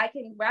plastic. I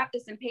can wrap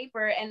this in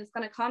paper, and it's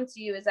going to come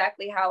to you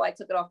exactly how I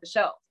took it off the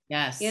shelf.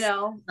 Yes. You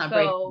know,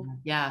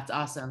 it's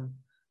awesome.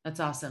 That's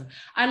awesome.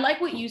 I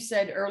like what you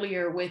said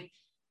earlier with,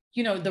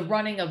 you know, the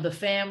running of the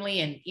family,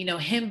 and, you know,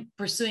 him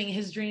pursuing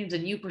his dreams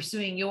and you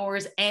pursuing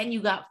yours, and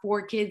you got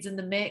 4 kids in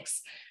the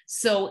mix.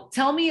 So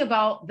tell me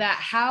about that.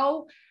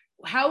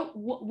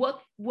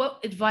 What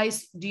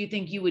advice do you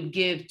think you would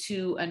give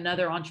to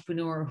another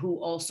entrepreneur who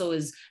also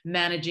is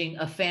managing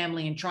a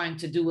family and trying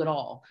to do it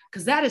all?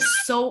 Because that is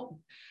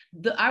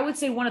I would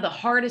say one of the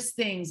hardest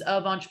things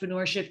of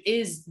entrepreneurship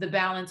is the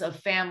balance of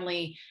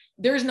family.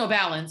 There's no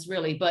balance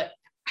really, but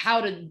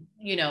how to,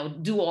 you know,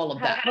 do all of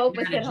that. Cope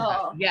with it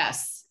all.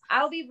 Yes.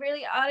 I'll be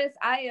really honest,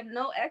 I am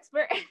no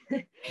expert.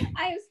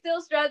 I am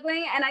still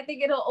struggling, and I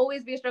think it'll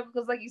always be a struggle,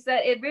 because like you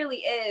said, it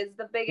really is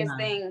the biggest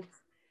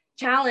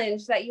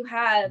challenge that you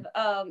have.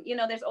 You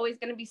know, there's always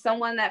going to be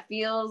someone that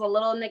feels a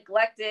little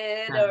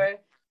neglected or,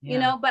 you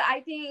know, but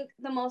I think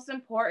the most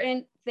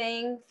important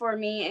thing for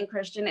me and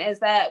Christian is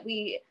that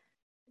we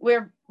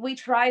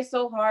try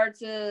so hard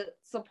to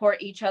support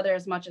each other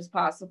as much as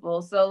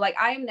possible. So like,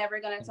 I am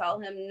never going to tell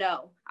him,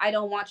 no, I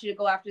don't want you to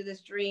go after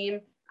this dream.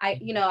 I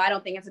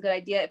don't think it's a good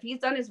idea. If he's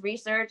done his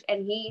research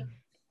and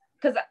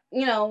because,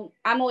 you know,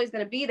 I'm always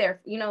going to be there,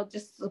 you know,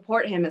 just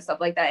support him and stuff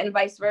like that, and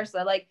vice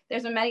versa. Like,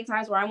 there's been many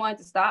times where I wanted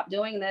to stop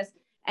doing this,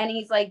 and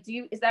he's like,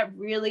 is that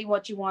really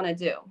what you want to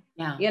do?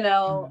 Yeah. You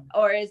know,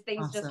 or is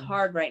things just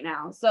hard right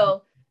now?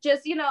 So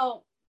just, you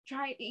know,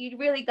 you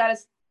really got to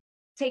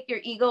take your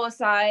ego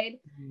aside,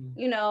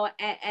 you know,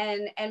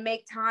 and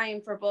make time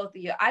for both of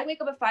you. I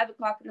wake up at 5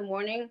 o'clock in the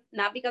morning,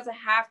 not because I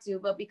have to,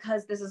 but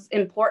because this is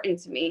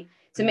important to me,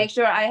 to make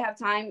sure I have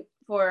time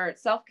for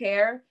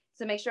self-care,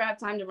 to make sure I have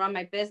time to run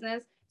my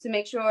business, to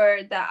make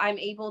sure that I'm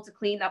able to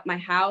clean up my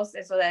house,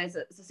 and so that it's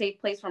a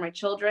safe place for my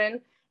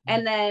children.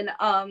 And then,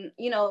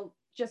 you know,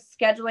 just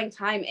scheduling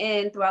time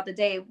in throughout the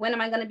day. When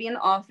am I going to be in the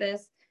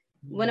office?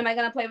 When am I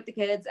going to play with the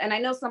kids? And I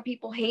know some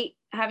people hate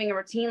having a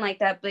routine like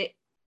that, but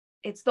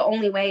it's the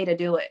only way to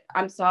do it.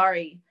 I'm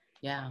sorry.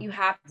 Yeah. You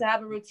have to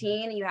have a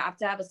routine. You have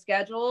to have a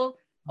schedule,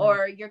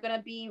 or you're going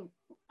to be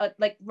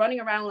like running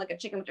around like a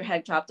chicken with your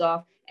head chopped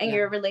off, and Yeah.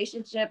 your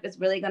relationship is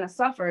really going to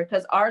suffer,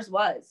 because ours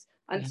was,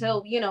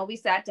 until, you know, we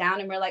sat down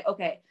and we're like,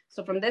 okay,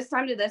 so from this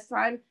time to this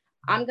time,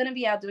 I'm going to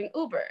be out doing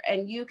Uber,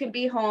 and you can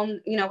be home,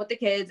 you know, with the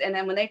kids. And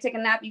then when they take a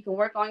nap, you can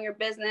work on your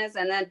business.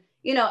 And then,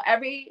 you know,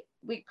 and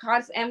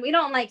we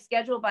don't like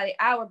schedule by the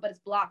hour, but it's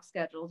block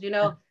schedules, you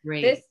know,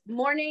 this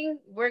morning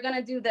we're going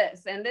to do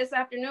this, and this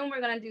afternoon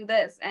we're going to do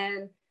this.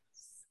 And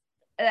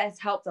that's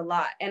helped a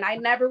lot. And I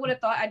never would have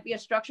thought I'd be a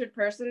structured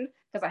person,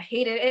 because I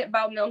hated it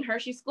about Milton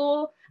Hershey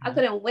School. I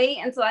couldn't wait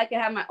until I could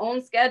have my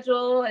own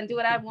schedule and do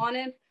what I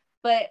wanted.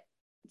 But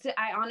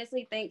I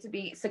honestly think to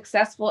be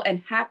successful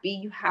and happy,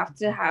 you have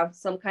to have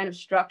some kind of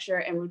structure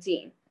and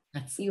routine.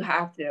 You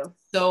have to.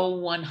 So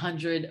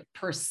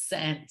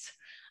 100%.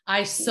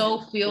 I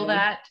so feel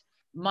that.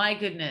 My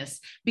goodness.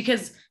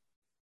 Because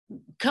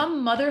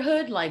come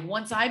motherhood, like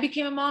once I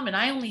became a mom, and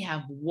I only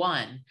have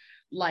one,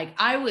 like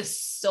I was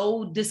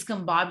so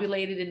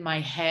discombobulated in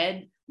my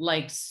head.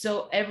 Like,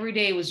 so every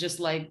day was just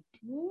like,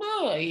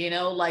 you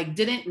know, like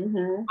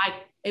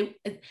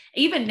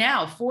even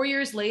now, 4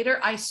 years later,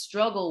 I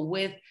struggle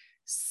with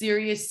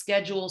serious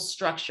schedule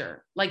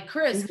structure. Like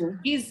Chris,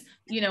 he's,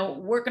 you know,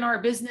 working our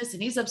business,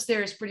 and he's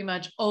upstairs pretty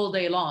much all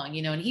day long,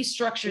 you know, and he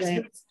structures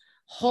his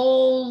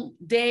whole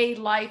day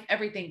life,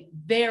 everything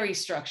very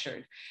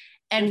structured.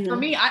 And for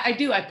me,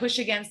 I push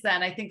against that.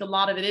 And I think a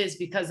lot of it is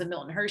because of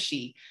Milton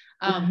Hershey.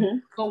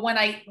 But when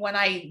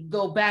I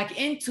go back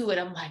into it,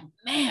 I'm like,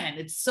 man,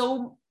 it's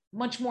so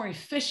much more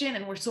efficient,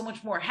 and we're so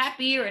much more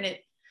happier. And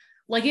it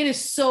is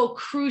so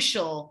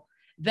crucial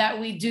that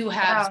we do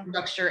have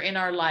structure in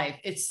our life.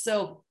 It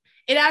took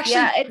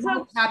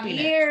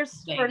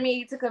years for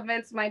me to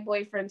convince my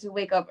boyfriend to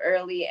wake up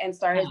early and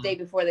start his day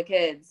before the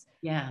kids.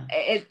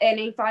 And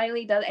he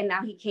finally does, and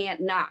now he can't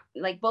not.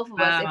 Like both of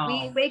us, if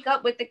we wake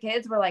up with the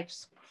kids, we're like,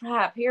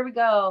 crap, here we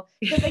go.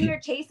 Because then you're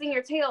chasing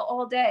your tail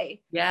all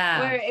day.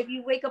 Where if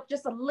you wake up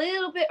just a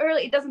little bit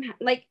early, it doesn't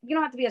like, you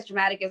don't have to be as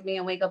dramatic as me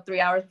and wake up 3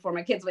 hours before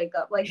my kids wake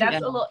up. Like that's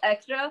a little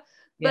extra.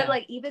 But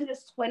like even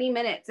just 20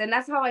 minutes. And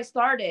that's how I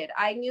started.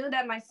 I knew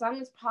that my son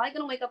was probably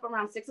going to wake up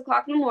around 6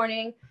 o'clock in the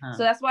morning.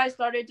 So that's why I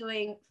started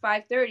doing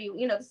 5:30.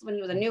 You know, this is when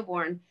he was a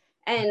newborn.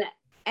 And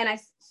I,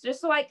 just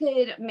so I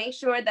could make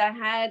sure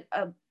that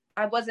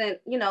I wasn't,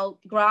 you know,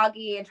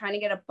 groggy and trying to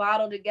get a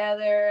bottle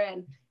together,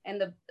 and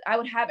I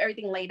would have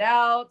everything laid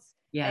out.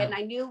 And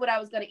I knew what I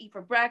was going to eat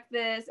for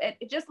breakfast, and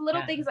just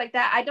little things like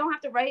that. I don't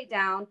have to write it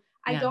down.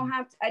 I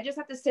just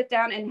have to sit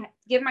down and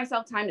give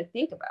myself time to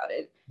think about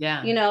it.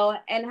 You know,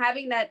 and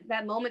having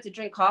that moment to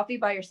drink coffee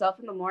by yourself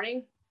in the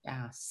morning.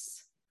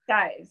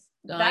 Guys,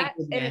 that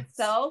in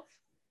itself,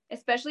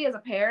 especially as a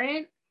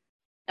parent,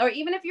 or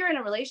even if you're in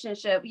a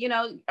relationship, you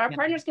know, our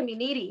partners can be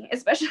needy,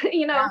 especially,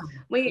 you know,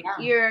 when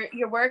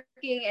you're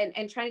working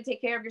and trying to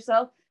take care of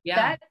yourself.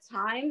 That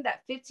time,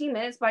 that 15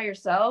 minutes by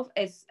yourself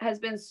has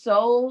been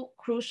so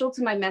crucial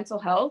to my mental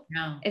health.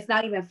 It's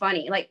not even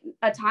funny. Like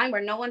a time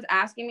where no one's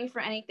asking me for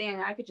anything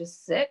and I could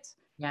just sit.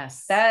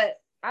 That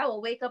I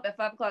will wake up at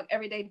 5 o'clock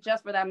every day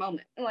just for that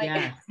moment.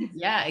 Like,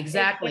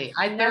 exactly.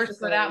 I thirst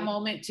for that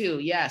moment too.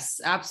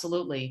 Yes,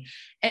 absolutely.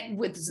 And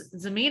with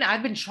Zameen,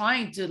 I've been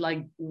trying to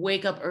like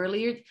wake up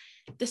earlier.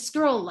 This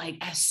girl, like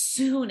as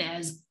soon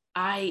as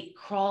I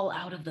crawl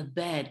out of the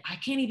bed, I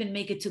can't even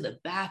make it to the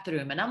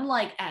bathroom. And I'm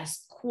like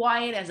as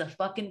quiet as a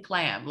fucking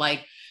clam,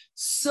 like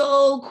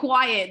so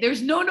quiet.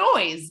 There's no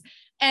noise.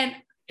 And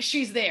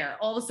she's there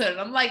all of a sudden.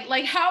 I'm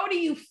like, how do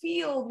you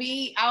feel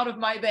me out of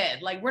my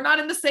bed? Like, we're not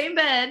in the same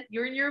bed.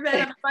 You're in your bed,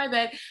 I'm in my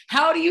bed.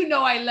 How do you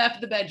know I left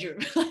the bedroom?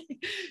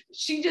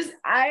 She just,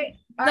 our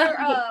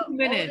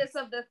oldest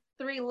of the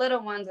 3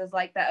 little ones is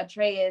like that.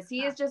 Atreus,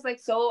 he is just like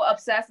so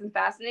obsessed and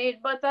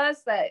fascinated with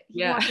us that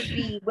he wants to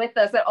be with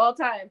us at all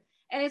times.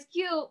 And it's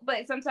cute,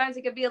 but sometimes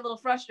it could be a little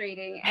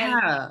frustrating.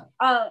 And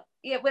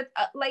with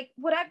like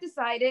what I've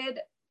decided,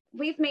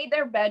 we've made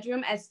their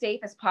bedroom as safe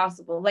as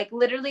possible. Like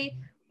literally,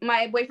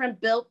 my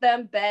boyfriend built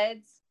them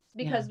beds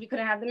because we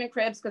couldn't have them in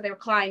cribs because they were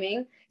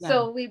climbing.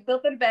 So we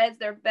built them beds.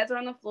 Their beds are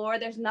on the floor.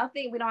 There's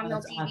nothing. We don't have no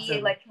TV,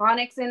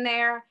 electronics in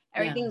there.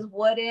 Everything's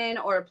wooden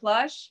or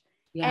plush.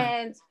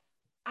 And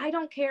I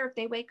don't care if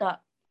they wake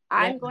up.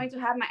 I'm going to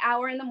have my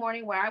hour in the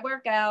morning where I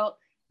work out,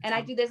 and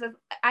I do this.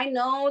 I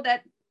know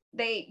that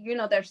they, you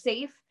know, they're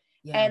safe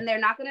and they're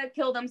not going to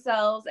kill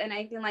themselves and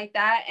anything like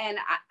that. And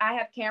I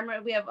have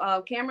we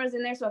have cameras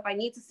in there. So if I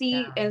need to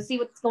see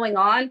what's going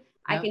on,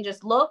 I can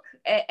just look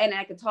and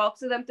I can talk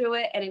to them through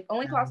it. And it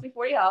only costs me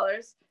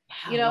 $40,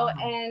 you know,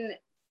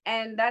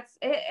 and that's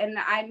it. And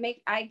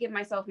I give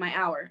myself my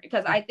hour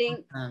because I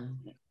think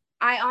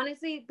I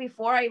honestly,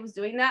 before I was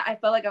doing that, I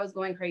felt like I was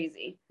going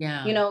crazy,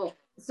 you know,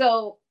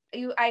 so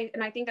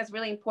I think that's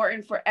really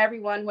important for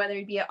everyone, whether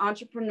you be an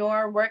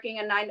entrepreneur, working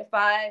a 9 to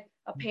 5,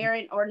 a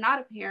parent or not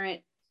a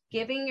parent,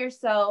 giving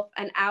yourself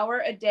an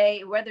hour a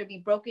day, whether it be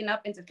broken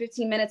up into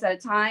 15 minutes at a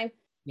time,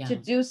 to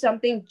do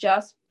something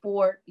just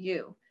for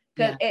you.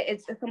 Because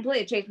it's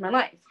completely changed my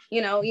life.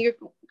 You know, you're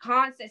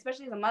constant,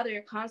 especially as a mother,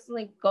 you're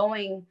constantly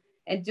going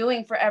and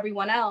doing for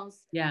everyone else.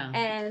 Yeah.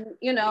 And,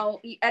 you know,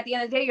 at the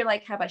end of the day, you're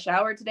like, have I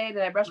showered today?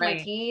 Did I brush my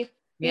teeth?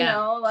 You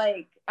know,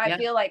 like I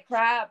feel like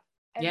crap.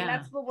 And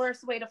that's the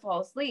worst way to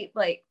fall asleep.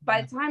 Like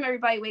by the time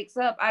everybody wakes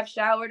up, I've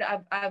showered,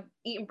 I've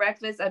eaten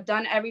breakfast, I've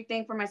done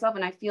everything for myself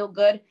and I feel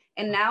good.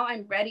 And now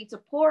I'm ready to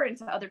pour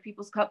into other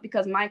people's cup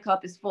because my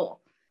cup is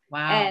full.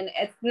 Wow. And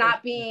it's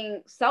not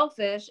being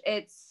selfish.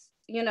 It's,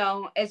 you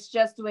know, it's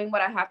just doing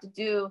what I have to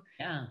do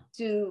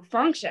to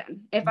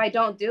function. If I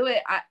don't do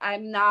it,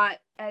 I'm not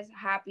as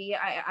happy.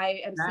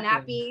 I am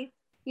snappy.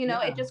 You know,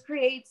 it just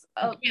creates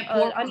an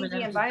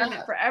uneasy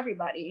environment for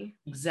everybody.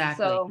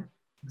 Exactly. So,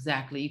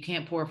 exactly. You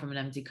can't pour from an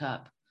empty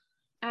cup.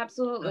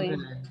 Absolutely. So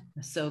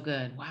good. So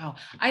good. Wow.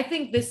 I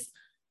think this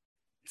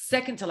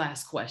second to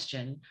last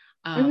question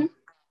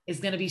is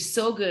going to be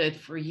so good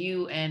for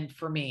you and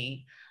for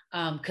me.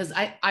 Because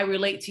I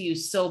relate to you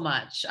so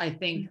much. I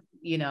think,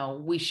 you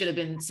know, we should have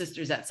been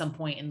sisters at some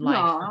point in life.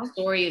 Our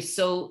story is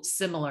so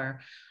similar.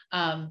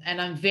 And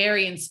I'm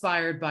very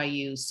inspired by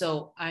you.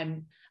 So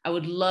I'm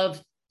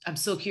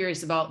so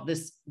curious about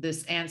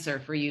this answer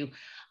for you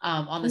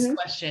on this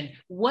question.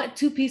 What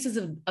 2 pieces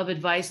of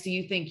advice do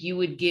you think you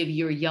would give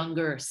your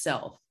younger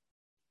self?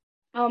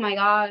 Oh my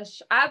gosh.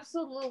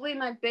 Absolutely.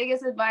 My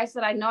biggest advice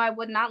that I know I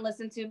would not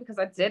listen to because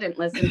I didn't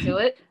listen to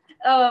it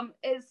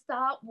is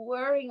stop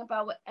worrying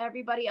about what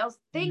everybody else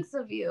thinks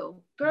of you.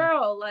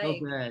 Girl, like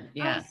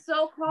I was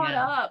so caught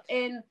up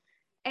in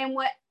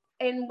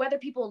whether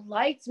people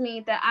liked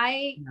me that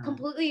I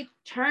completely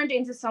turned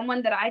into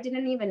someone that I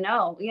didn't even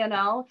know, you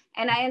know,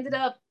 and I ended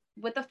up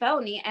with a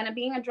felony and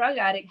being a drug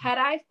addict. Had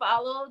I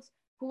followed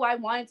who I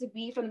wanted to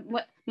be from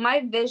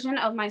my vision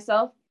of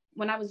myself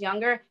when I was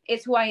younger,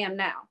 is who I am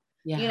now.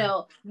 You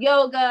know,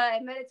 yoga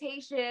and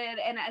meditation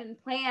and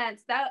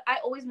plants, that I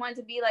always wanted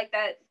to be like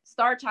that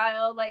star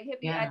child, like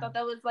hippie. I thought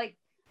that was like,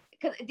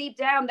 because deep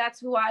down, that's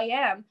who I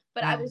am.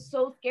 But I was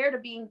so scared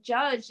of being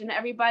judged and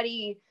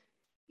everybody,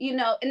 you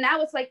know, and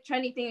now it's like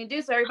trendy thing to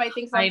do. So everybody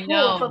thinks I'm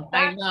cool. But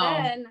back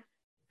then,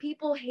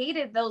 people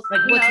hated those,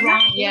 like, what's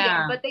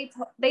wrong? But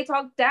they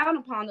talked down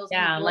upon those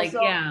people. Like,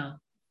 so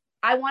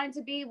I wanted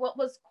to be what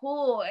was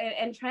cool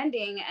and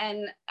trending.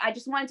 And I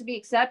just wanted to be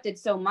accepted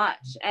so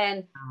much.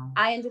 And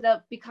I ended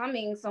up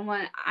becoming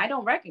someone I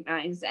don't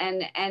recognize.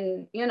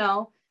 And, you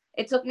know,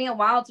 it took me a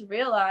while to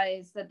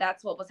realize that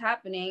that's what was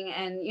happening.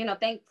 And, you know,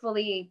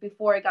 thankfully,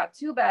 before it got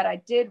too bad, I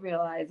did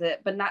realize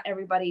it, but not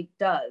everybody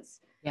does.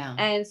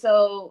 And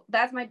so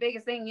that's my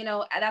biggest thing, you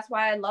know, that's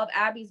why I love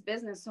Abby's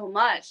business so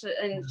much.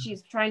 And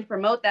she's trying to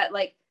promote that,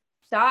 like,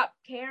 stop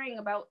caring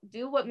about,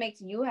 do what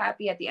makes you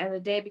happy at the end of the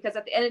day, because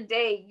at the end of the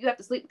day, you have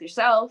to sleep with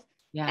yourself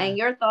and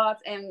your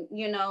thoughts and,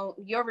 you know,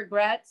 your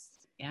regrets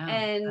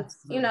and,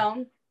 you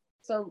know,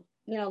 so,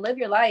 you know, live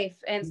your life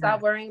and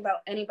stop worrying about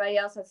anybody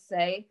else has to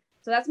say.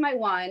 So that's my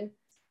one.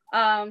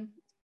 And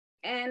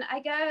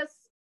I guess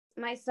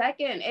my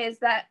second is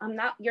that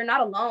you're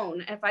not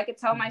alone. If I could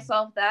tell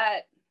myself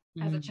that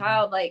as a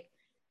child, like,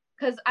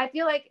 because I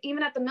feel like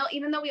even at the mill,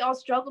 even though we all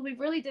struggled, we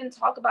really didn't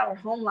talk about our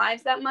home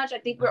lives that much. I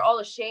think we're all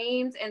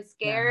ashamed and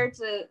scared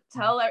to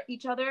tell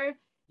each other.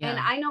 And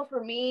I know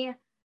for me,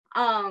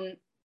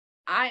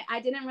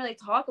 I didn't really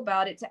talk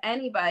about it to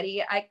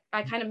anybody.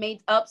 I kind of made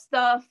up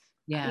stuff.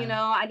 You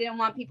know, I didn't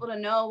want people to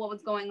know what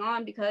was going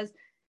on because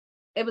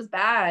it was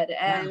bad.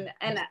 And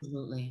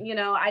you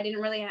know, I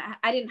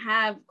didn't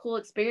have cool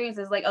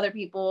experiences like other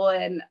people.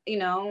 And, you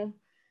know,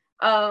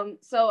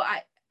 so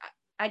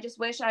I just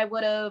wish I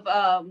would have,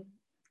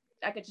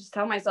 I could just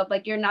tell myself,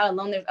 like, you're not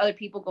alone. There's other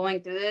people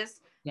going through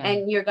this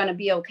and you're going to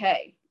be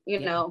okay, you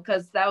know,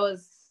 because that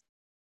was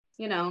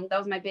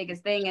my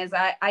biggest thing is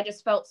I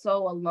just felt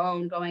so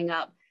alone growing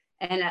up.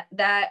 And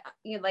that,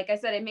 you know, like I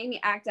said, it made me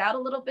act out a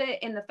little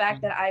bit in the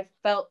fact that I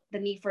felt the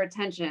need for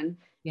attention.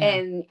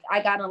 And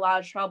I got in a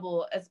lot of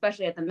trouble,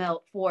 especially at the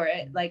mill for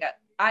it. Like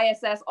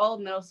ISS, all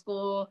of middle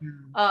school,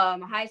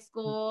 high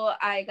school,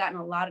 I got in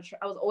a lot of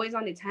I was always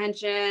on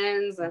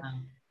detentions and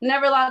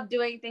never allowed to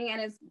do anything.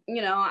 And it's,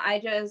 you know, I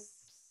just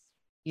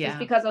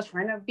because I was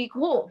trying to be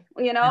cool,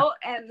 you know,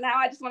 and now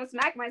I just want to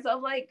smack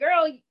myself like,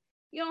 girl,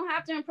 you don't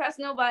have to impress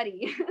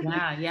nobody.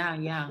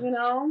 You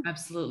know,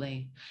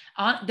 absolutely.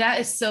 That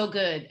is so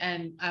good.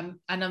 And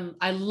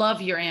I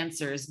love your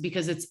answers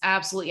because it's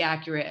absolutely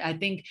accurate. I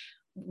think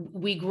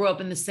we grew up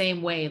in the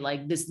same way,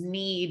 like this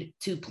need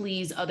to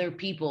please other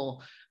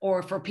people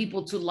or for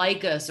people to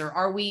like us, or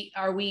are we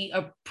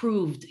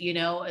approved, you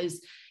know,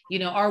 you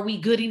know, are we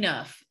good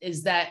enough?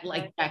 Is that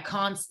like that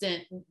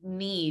constant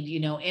need, you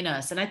know, in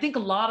us? And I think a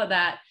lot of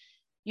that,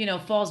 you know,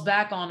 falls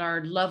back on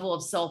our level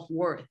of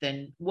self-worth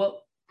and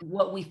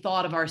what we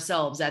thought of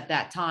ourselves at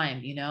that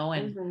time, you know,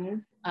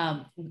 and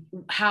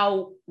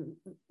how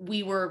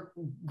we were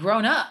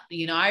grown up,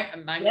 you know.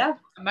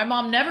 My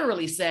mom never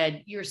really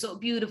said, you're so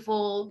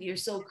beautiful, you're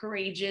so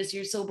courageous,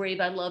 you're so brave,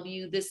 I love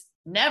you. This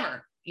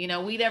never, you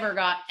know, we never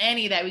got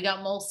any of that. We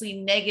got mostly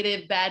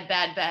negative,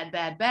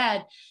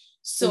 bad.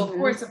 So of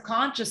course,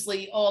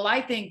 subconsciously, all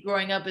I think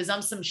growing up is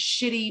I'm some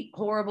shitty,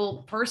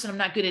 horrible person. I'm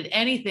not good at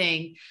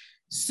anything.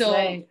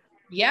 So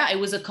yeah, it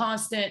was a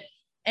constant,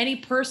 any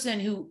person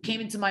who came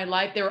into my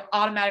life, they were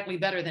automatically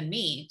better than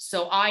me.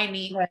 So I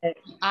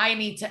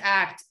need to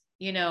act,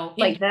 you know,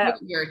 like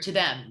inferior to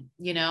them,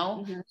 you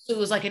know? Mm-hmm. So it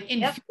was like an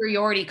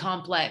inferiority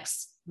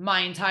complex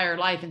my entire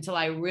life until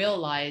I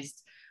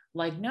realized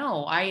like,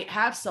 no, I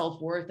have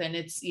self-worth, and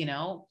it's, you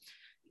know,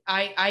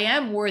 I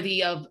am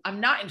worthy of,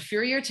 I'm not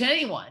inferior to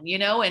anyone, you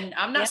know, and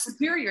I'm not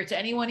superior to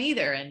anyone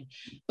either.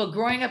 But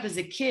growing up as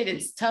a kid,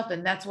 it's tough.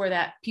 And that's where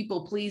that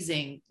people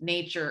pleasing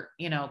nature,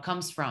 you know,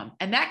 comes from.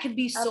 And that can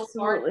be so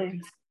hard.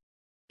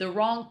 The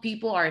wrong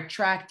people are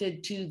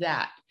attracted to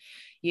that,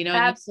 you know.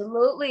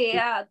 Absolutely.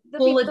 Yeah.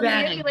 The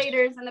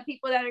manipulators and the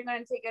people that are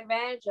going to take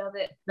advantage of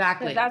it.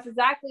 Exactly. That's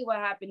exactly what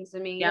happened to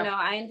me. You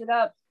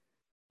know,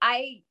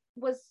 I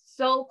was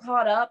so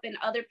caught up in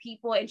other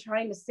people and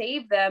trying to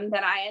save them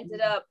that I ended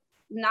up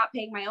not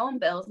paying my own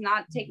bills,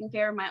 not taking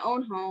care of my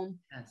own home.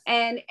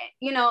 And,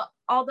 you know,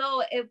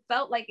 although it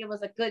felt like it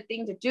was a good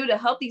thing to do to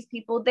help these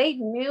people, they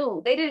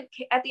knew they didn't,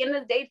 at the end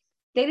of the day,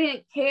 they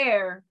didn't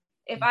care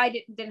if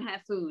I didn't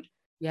have food.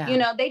 You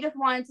know, they just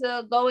wanted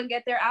to go and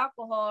get their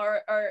alcohol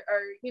or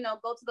you know,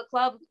 go to the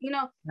club. You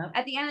know,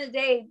 at the end of the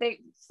day,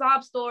 they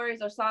sob stories.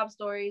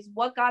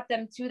 What got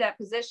them to that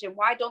position?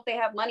 Why don't they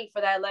have money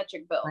for that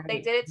electric bill?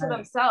 They did it to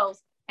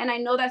themselves. And I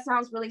know that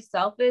sounds really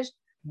selfish,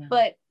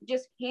 but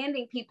just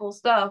handing people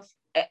stuff.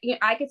 You know,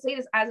 I could say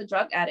this as a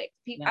drug addict.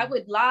 I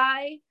would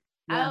lie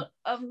out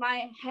of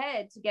my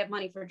head to get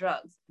money for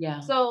drugs.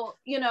 So,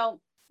 you know,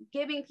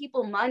 giving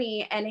people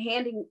money and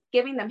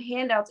giving them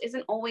handouts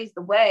isn't always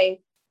the way.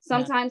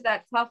 Sometimes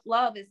that tough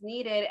love is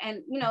needed,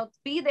 and, you know,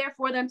 be there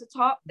for them to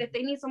talk if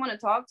they need someone to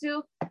talk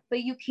to,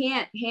 but you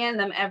can't hand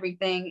them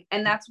everything.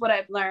 And that's what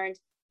I've learned,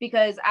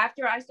 because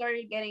after I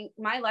started getting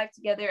my life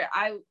together,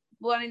 I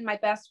wanted my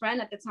best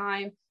friend at the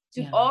time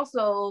to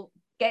also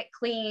get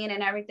clean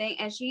and everything.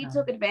 And she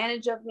took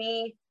advantage of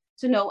me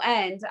to no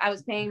end. I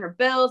was paying her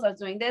bills. I was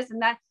doing this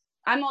and that.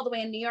 I'm all the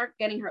way in New York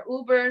getting her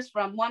Ubers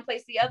from one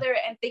place to the other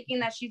and thinking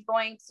that she's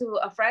going to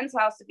a friend's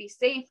house to be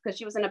safe because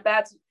she was in a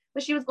bad,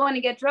 but she was going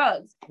to get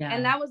drugs.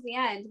 And that was the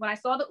end. When I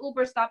saw the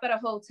Uber stop at a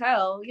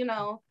hotel, you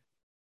know,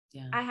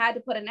 I had to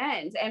put an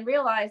end and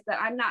realize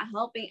that I'm not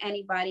helping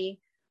anybody.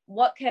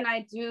 What can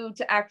I do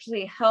to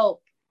actually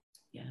help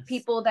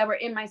people that were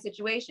in my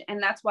situation?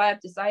 And that's why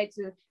I've decided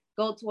to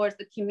go towards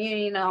the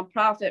community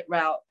nonprofit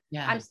route.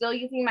 I'm still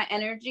using my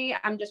energy.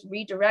 I'm just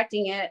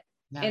redirecting it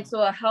into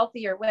a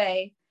healthier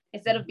way.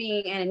 Instead of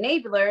being an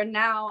enabler,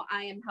 now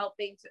I am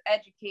helping to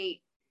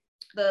educate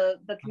the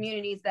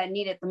communities that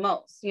need it the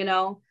most, you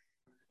know?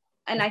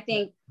 And I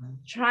think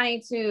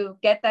trying to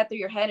get that through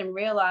your head and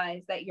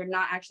realize that you're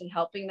not actually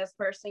helping this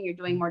person, you're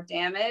doing more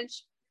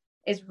damage,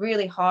 is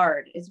really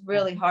hard. It's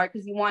really hard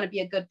because you want to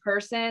be a good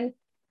person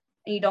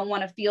and you don't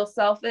want to feel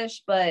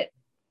selfish. But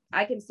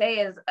I can say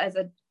as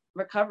a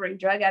recovering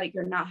drug addict,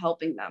 you're not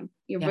helping them.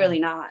 You're really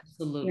not.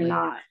 Absolutely. You're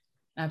not.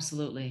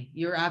 Absolutely.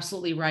 You're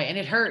absolutely right. And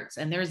it hurts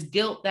and there's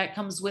guilt that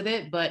comes with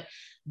it, but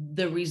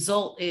the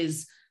result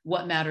is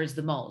what matters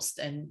the most.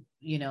 And,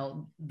 you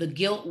know, the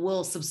guilt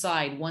will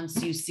subside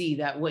once you see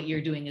that what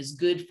you're doing is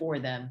good for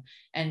them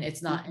and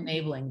it's not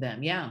enabling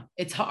them. Yeah.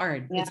 It's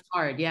hard. It's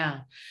hard.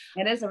 Yeah.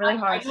 It is a really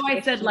hard. I know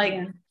I said like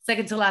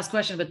second to last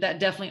question, but that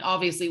definitely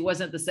obviously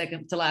wasn't the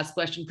second to last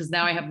question because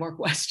now I have more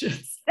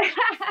questions.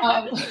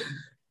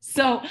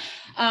 The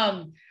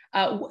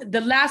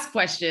last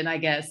question, I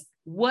guess,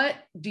 what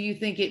do you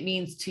think it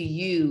means to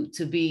you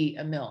to be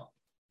a MILT?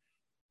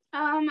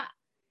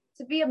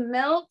 To be a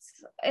MILT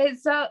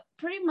is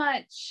pretty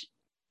much,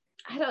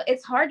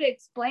 it's hard to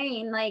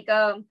explain, like,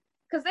 because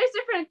there's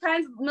different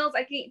kinds of MILTs.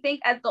 I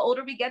think as the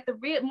older we get,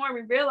 the more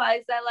we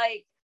realize that,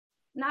 like,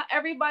 not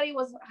everybody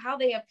was how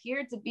they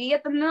appeared to be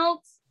at the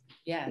MILTs.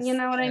 Yes. You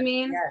know what I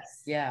mean?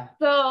 Yes. Yeah.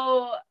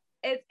 So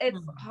it's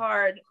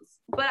hard,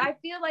 but I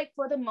feel like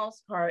for the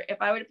most part,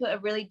 if I were to put a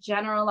really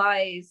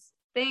generalized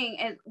thing,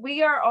 and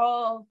we are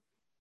all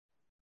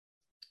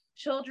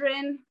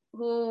children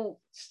who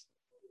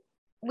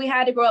we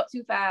had to grow up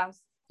too fast.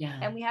 Yeah.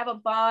 And we have a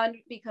bond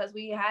because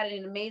we had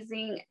an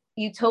amazing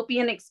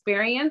utopian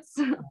experience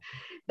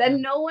that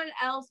no one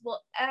else will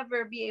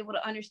ever be able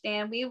to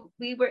understand. We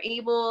were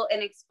able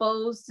and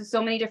exposed to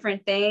so many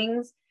different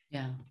things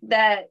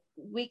that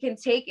we can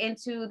take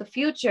into the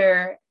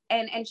future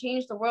and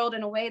change the world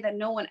in a way that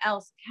no one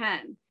else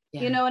can.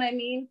 You know what I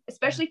mean?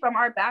 Especially from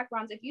our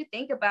backgrounds. If you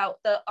think about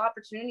the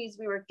opportunities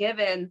we were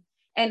given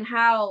and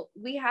how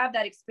we have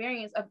that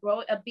experience of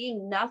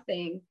being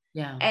nothing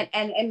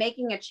and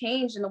making a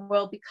change in the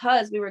world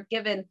because we were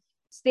given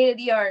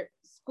state-of-the-art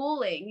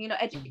schooling, you know,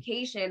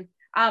 education.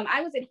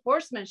 I was in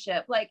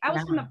horsemanship. Like, I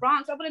was from the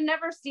Bronx. I would have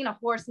never seen a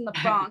horse in the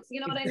Bronx. You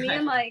know what I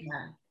mean? Like,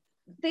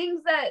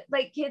 things that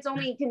like kids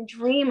only can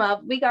dream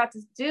of, we got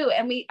to do.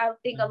 And I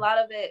think a lot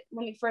of it,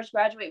 when we first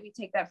graduate, we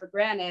take that for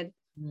granted.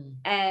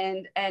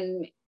 And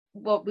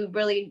what we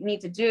really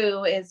need to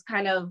do is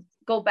kind of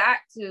go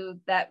back to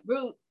that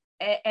root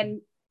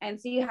and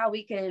see how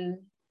we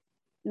can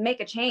make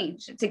a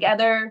change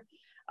together,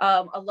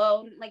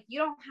 alone. Like, you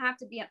don't have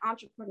to be an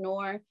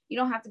entrepreneur. You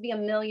don't have to be a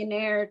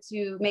millionaire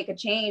to make a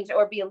change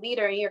or be a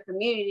leader in your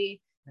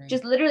community.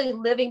 just literally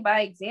living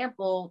by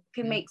example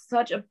can make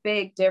such a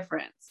big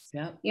difference.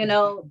 You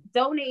know,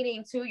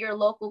 donating to your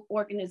local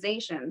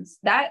organizations,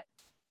 that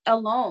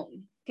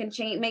alone can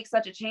make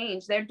such a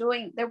change. They're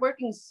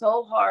working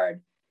so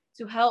hard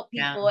to help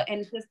people,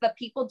 and just the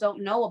people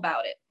don't know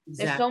about it.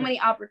 There's so many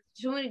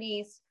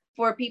opportunities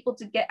for people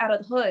to get out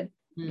of the hood.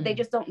 They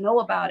just don't know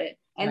about it.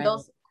 And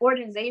those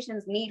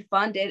organizations need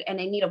funded, and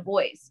they need a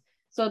voice.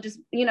 So just,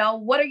 you know,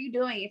 what are you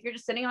doing? If you're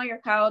just sitting on your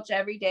couch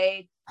every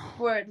day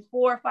for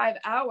 4 or 5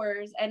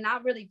 hours and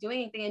not really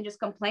doing anything and just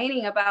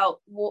complaining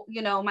about, well,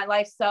 you know, my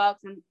life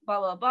sucks and blah,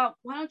 blah, blah,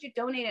 why don't you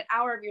donate an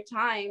hour of your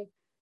time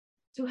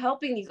to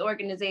helping these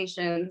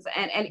organizations?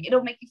 And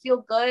it'll make you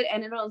feel good,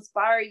 and it'll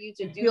inspire you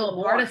to do feel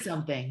more. Part of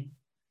something.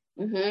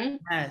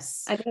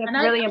 Yes. I think it's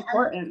really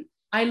important.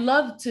 I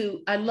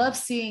love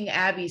seeing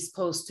Abby's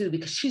post too,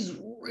 because she's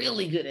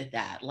really good at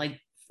that. Like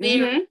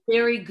very,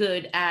 very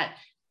good at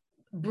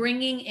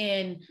bringing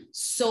in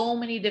so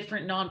many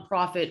different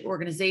nonprofit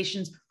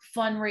organizations,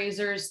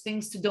 fundraisers,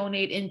 things to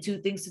donate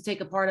into, things to take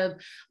a part of.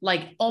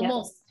 Like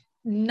almost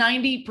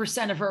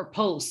 90% of her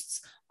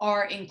posts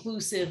are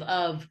inclusive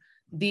of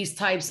these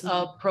types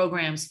of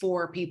programs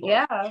for people.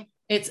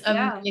 It's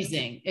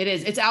amazing. It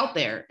is. It's out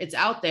there. It's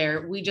out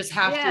there. We just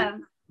have to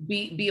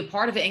be a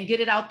part of it and get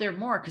it out there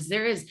more, because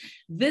there is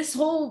this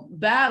whole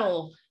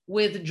battle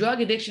with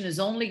drug addiction is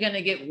only going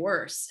to get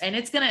worse, and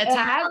it's going to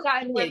attack. It has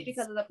gotten worse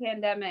because of the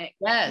pandemic.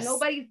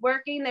 Nobody's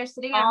working. They're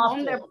sitting at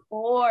home. They're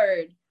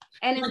bored.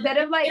 And instead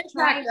of like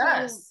trying to,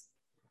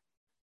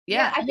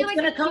 I feel like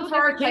it's going to come for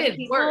our kids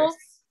worse.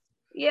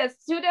 Yes,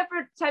 two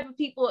different type of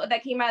people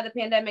that came out of the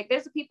pandemic.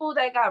 There's the people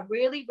that got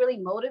really, really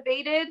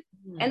motivated.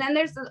 And then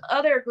there's the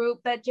other group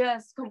that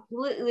just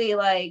completely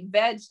like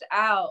vegged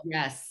out.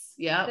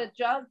 The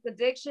drug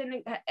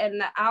addiction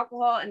and the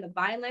alcohol and the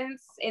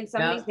violence in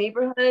some of these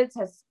neighborhoods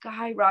has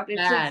skyrocketed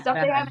to stuff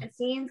they haven't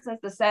seen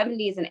since the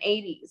 70s and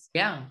 80s.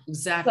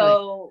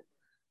 So,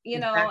 you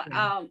know,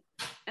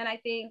 and I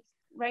think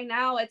right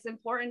now it's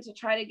important to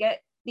try to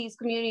get these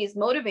communities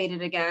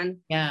motivated again,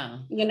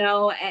 you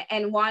know,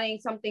 and wanting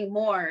something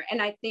more.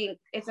 And I think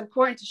it's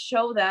important to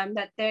show them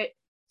that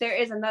there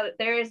is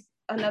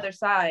another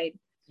side,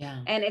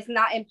 and it's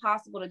not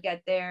impossible to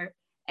get there.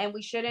 And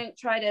we shouldn't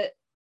try to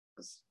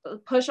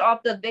push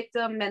off the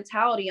victim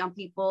mentality on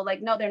people.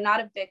 Like, no, they're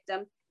not a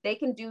victim. They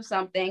can do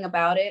something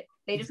about it.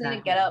 They just need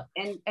to get up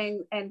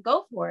and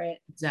go for it.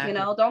 You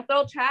know, don't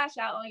throw trash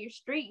out on your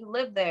street. You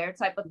live there,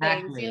 type of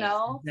things, you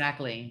know?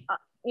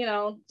 You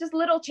know, just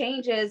little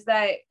changes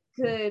that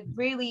could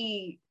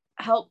really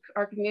help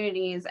our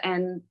communities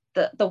and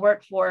the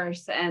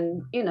workforce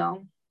and, you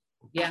know,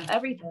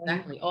 everything.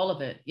 All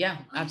of it.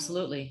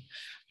 Absolutely.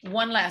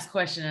 One last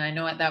question, and I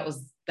know that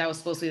was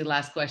supposed to be the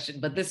last question,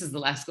 but this is the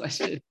last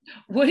question.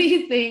 What do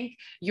you think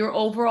your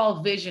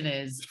overall vision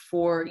is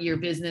for your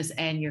business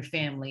and your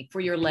family, for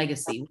your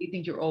legacy? What do you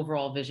think your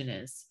overall vision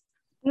is?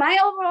 My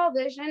overall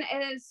vision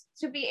is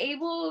to be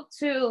able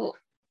to,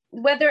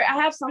 whether I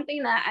have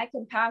something that I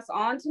can pass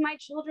on to my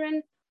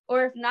children,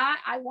 or if not,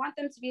 I want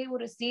them to be able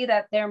to see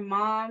that their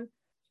mom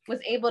was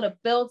able to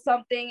build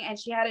something and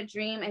she had a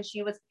dream and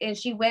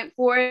she went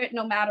for it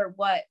no matter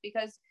what.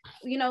 Because,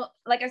 you know,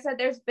 like I said,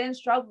 there's been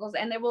struggles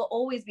and there will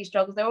always be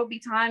struggles. There will be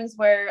times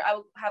where I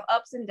will have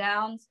ups and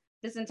downs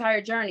this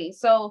entire journey.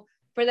 So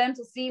for them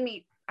to see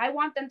me, I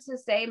want them to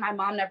say my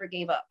mom never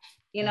gave up.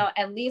 You know,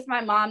 at least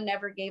my mom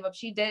never gave up.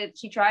 She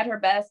tried her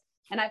best.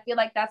 And I feel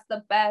like that's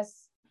the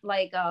best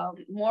like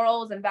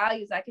morals and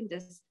values I can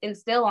just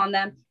instill on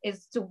them,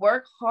 is to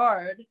work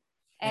hard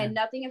and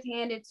nothing is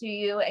handed to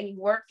you, and you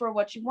work for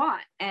what you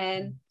want.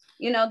 And,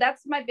 you know,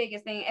 that's my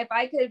biggest thing. If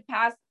I could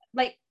pass,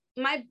 like,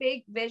 my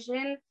big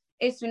vision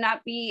is to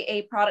not be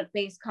a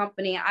product-based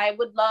company. I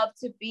would love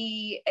to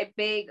be a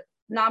big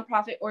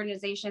nonprofit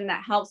organization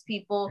that helps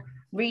people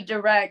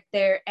redirect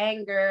their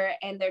anger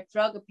and their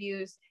drug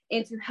abuse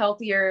into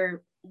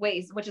healthier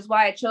ways, which is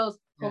why I chose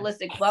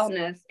Holistic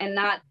Wellness and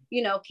not,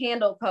 you know,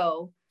 Candle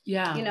Co.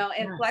 You know,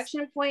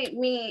 Inflection Point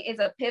Me is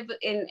a pivot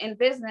in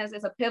business,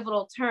 is a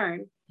pivotal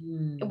turn,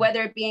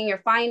 whether it be in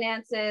your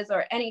finances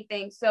or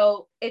anything.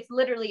 So it's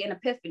literally an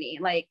epiphany.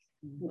 Like,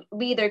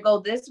 we either go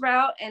this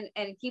route and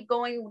keep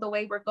going the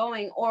way we're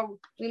going, or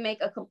we make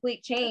a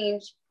complete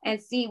change and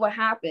see what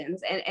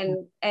happens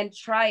and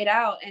try it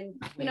out. And,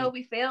 you know,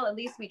 we fail, at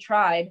least we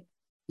tried.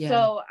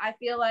 So I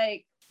feel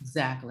like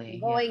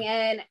going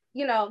in,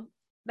 you know,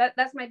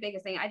 that's my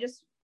biggest thing.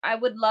 I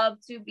would love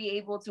to be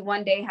able to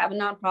one day have a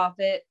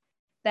nonprofit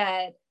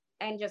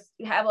and just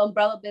have an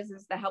umbrella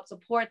business that helps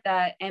support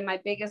that. And my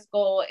biggest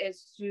goal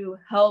is to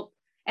help.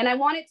 And I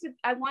want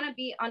to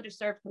be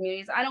underserved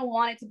communities. I don't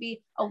want it to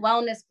be a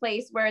wellness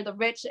place where the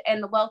rich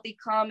and the wealthy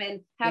come and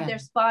have their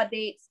spa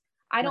dates.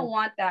 I don't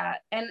want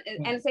that. And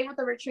same with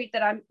the retreat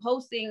that I'm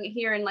hosting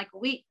here in like a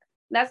week.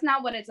 That's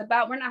not what it's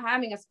about. We're not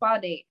having a spa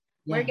date.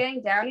 We're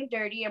getting down and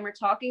dirty, and we're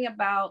talking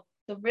about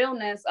the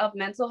realness of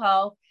mental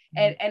health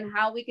and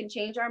how we can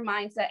change our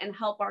mindset and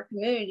help our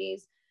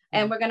communities.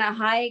 And we're going to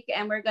hike,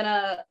 and we're going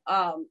to,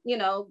 you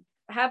know,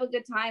 have a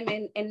good time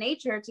in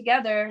nature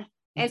together,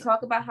 and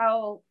talk about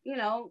how, you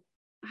know,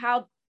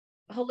 how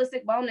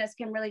holistic wellness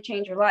can really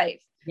change your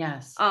life.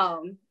 Yes.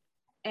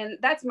 And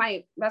that's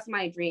my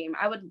dream.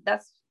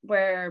 That's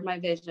where my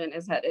vision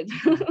is headed.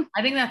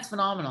 I think that's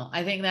phenomenal.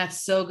 I think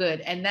that's so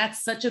good. And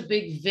that's such a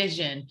big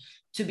vision,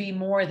 to be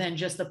more than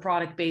just a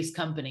product-based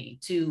company,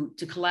 to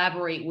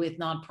collaborate with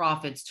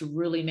nonprofits to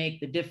really make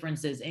the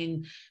differences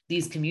in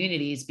these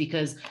communities,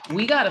 because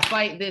we got to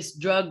fight this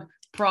drug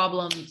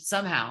problem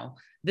somehow.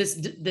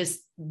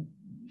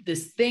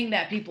 This thing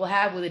that people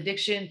have with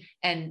addiction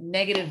and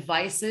negative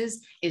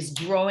vices is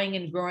growing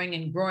and growing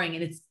and growing,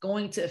 and it's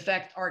going to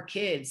affect our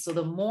kids. So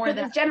the more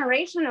that it's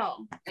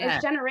generational,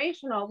 it's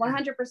generational,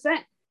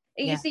 100%.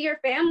 And you see your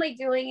family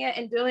doing it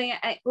and doing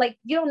it, like,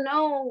 you don't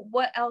know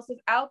what else is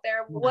out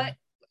there, what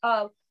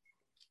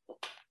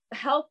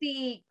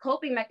healthy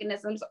coping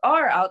mechanisms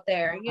are out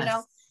there, you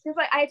know, because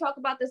like I talk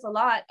about this a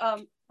lot.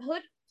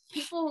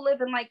 People who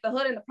live in like the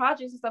hood and the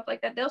projects and stuff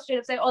like that, they'll straight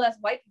up say, oh, that's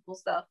white people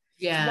stuff.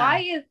 Yeah. Why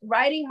is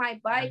riding my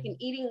bike and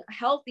eating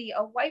healthy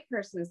a white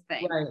person's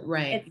thing?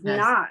 Right. It's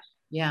not.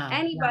 Yeah.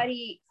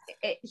 Anybody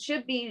it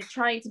should be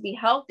trying to be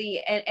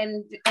healthy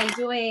and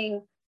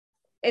doing,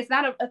 it's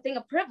not a thing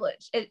of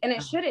privilege, and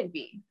it shouldn't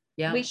be.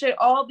 Yeah. We should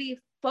all be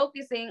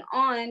focusing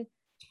on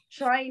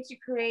trying to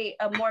create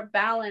a more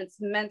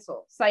balanced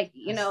mental psyche,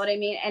 you know what I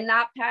mean? And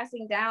not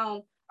passing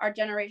down our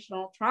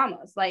generational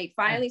traumas, like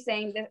finally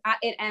saying that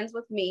it ends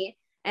with me,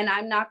 and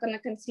I'm not going to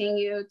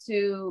continue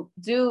to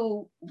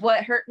do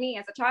what hurt me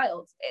as a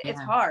child.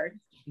 It's hard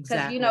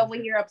because, you know,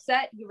 when you're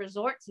upset, you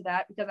resort to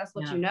that because that's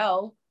what you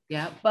know.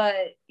 Yeah. But,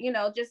 you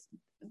know, just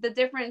the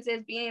difference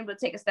is being able to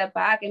take a step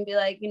back and be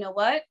like, you know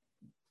what?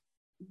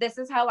 This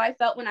is how I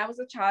felt when I was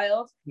a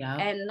child. Yeah.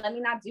 And let me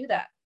not do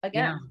that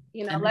again.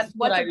 You know,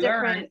 what's a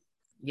different.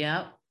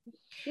 Yeah.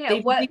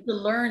 They need to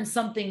learn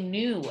something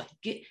new.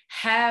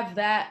 Have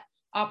that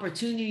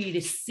opportunity to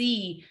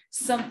see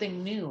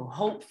something new,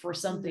 hope for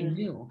something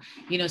new.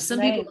 You know, some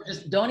people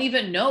just don't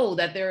even know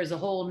that there is a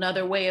whole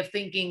nother way of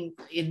thinking,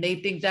 and they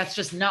think that's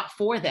just not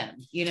for them,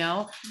 you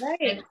know.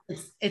 And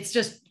it's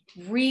just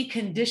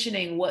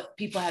reconditioning what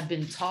people have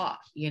been taught,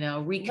 you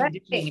know,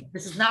 reconditioning.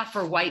 This is not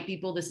for white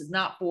people, this is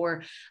not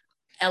for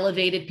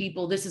elevated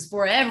people, this is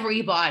for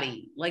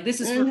everybody. Like,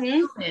 this is for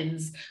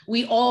humans.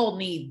 We all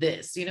need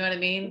this, you know what I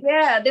mean?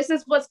 Yeah, this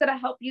is what's going to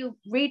help you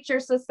reach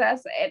your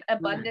success and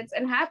abundance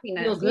and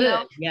happiness. Feel good. You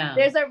know? Yeah,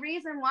 there's a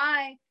reason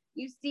why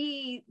you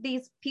see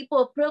these people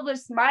of privilege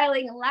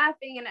smiling and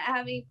laughing and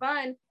having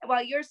fun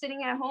while you're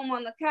sitting at home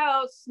on the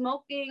couch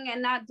smoking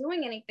and not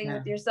doing anything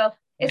with yourself.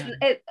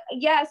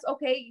 Yes,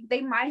 okay, they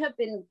might have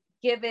been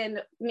given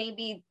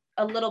maybe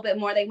a little bit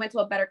more, they went to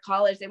a better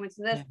college, they went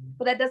to this,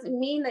 but that doesn't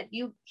mean that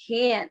you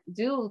can't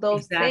do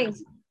those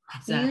things.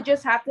 You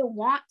just have to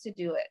want to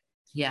do it.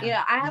 You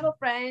know, I have a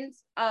friend,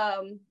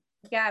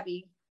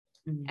 Gabby,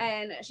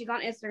 and she's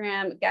on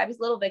Instagram, Gabby's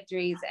Little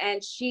Victories,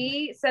 and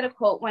she said a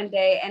quote one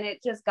day and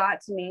it just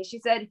got to me. She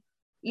said,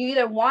 you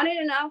either want it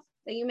enough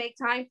that you make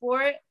time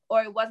for it,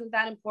 or it wasn't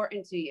that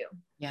important to you.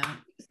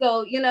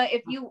 So, you know,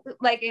 if you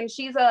like, and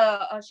she's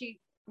she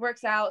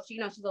works out,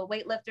 you know, she's a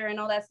weightlifter and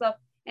all that stuff.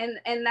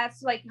 And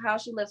that's like how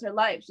she lives her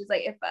life. She's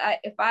like,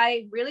 if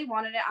I really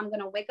wanted it, I'm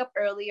going to wake up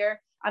earlier.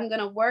 I'm going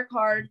to work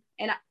hard,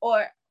 and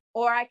or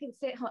I can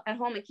sit at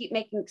home and keep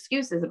making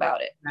excuses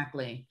about it.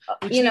 Exactly.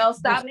 You know,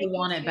 stop making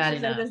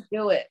excuses and just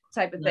do it,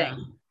 type of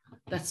thing.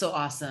 That's so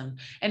awesome.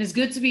 And it's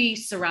good to be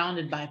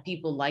surrounded by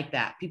people like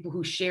that, people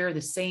who share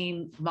the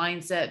same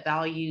mindset,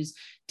 values,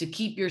 to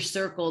keep your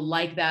circle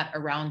like that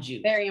around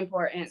you. Very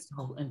important.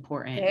 So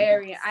important.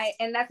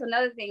 And that's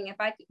another thing.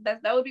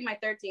 That would be my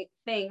 13th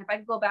thing. If I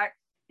could go back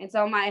and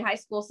tell my high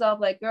school self,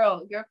 like,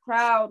 girl, your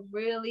crowd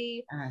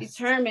really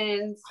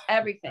determines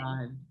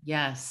everything.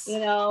 Yes.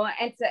 You know,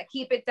 and to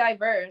keep it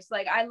diverse.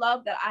 Like, I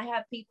love that I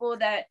have people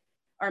that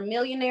are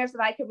millionaires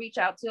that I could reach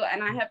out to,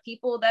 and I have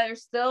people that are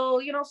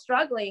still, you know,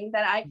 struggling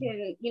that I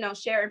can, you know,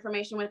 share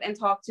information with and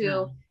talk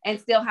to, and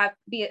still have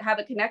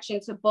a connection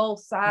to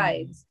both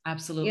sides.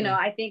 Absolutely. You know,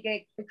 I think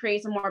it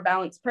creates a more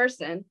balanced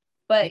person.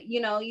 But,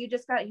 you know,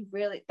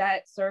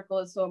 that circle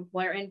is so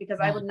important, because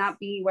I would not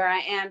be where I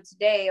am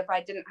today if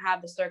I didn't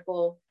have the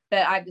circle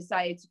that I've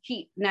decided to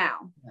keep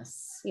now.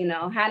 You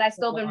know, had I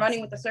still been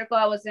running with the circle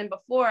I was in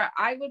before,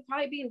 I would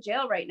probably be in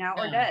jail right now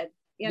or dead,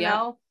 you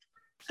know?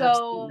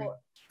 So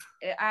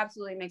it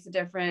absolutely makes a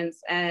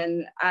difference.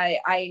 And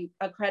I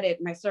accredit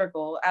my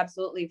circle.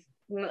 Absolutely.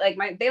 Like,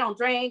 they don't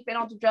drink, they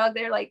don't do drugs.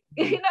 They're like,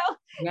 you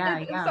know,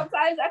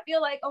 sometimes I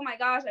feel like, oh my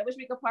gosh, I wish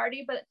we could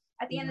party. But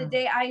at the end of the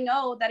day, I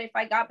know that if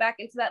I got back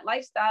into that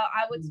lifestyle,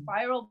 I would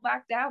spiral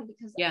back down,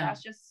 because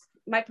that's just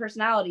my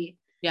personality.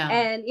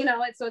 And, you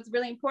know, so it's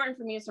really important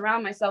for me to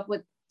surround myself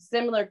with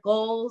similar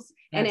goals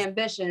and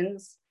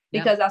ambitions,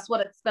 because that's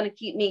what it's going to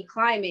keep me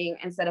climbing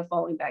instead of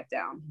falling back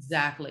down.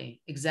 Exactly.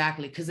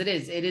 Because it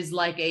is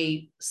like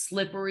a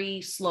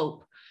slippery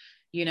slope.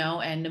 you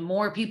know, and the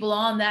more people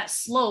on that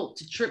slope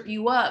to trip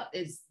you up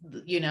is,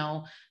 you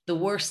know, the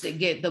worse it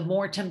get, the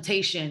more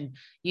temptation,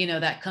 you know,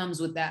 that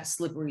comes with that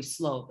slippery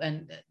slope.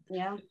 And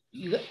yeah,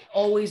 you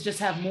always just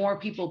have more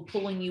people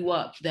pulling you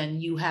up than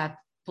you have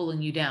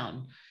pulling you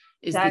down.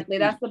 Exactly.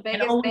 That's the And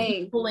biggest always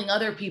thing. pulling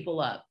other people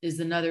up is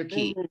another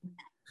key. Mm-hmm.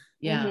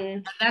 Yeah. Mm-hmm.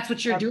 And that's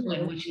what you're Absolutely.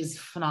 doing, which is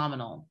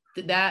phenomenal.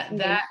 That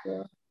Thank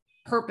you.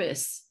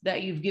 purpose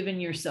that you've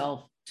given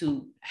yourself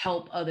to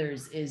help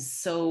others is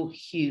so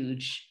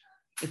huge.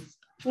 It's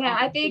Yeah,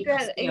 I think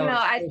you know,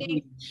 I so think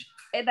huge.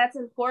 that's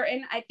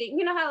important. I think,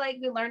 you know how like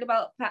we learned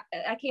about,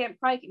 I can't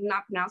probably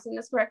not pronouncing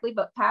this correctly,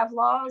 but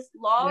Pavlov's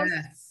laws.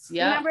 Yes.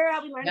 Yeah. Remember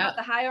how we learned about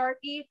the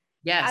hierarchy? I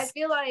Yes.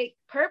 feel like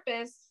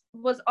purpose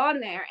was on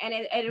there, and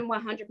it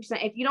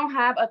 100%. If you don't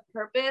have a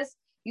purpose,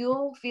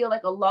 you'll feel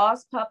like a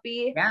lost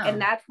puppy. Yeah.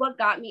 And that's what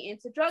got me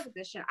into drug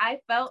addiction. I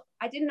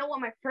didn't know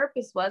what my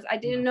purpose was. I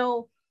didn't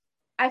know.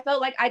 I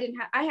felt like I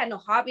had no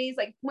hobbies.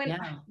 Like when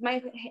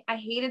I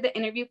hated the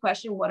interview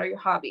question, what are your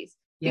hobbies?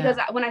 Because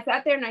when I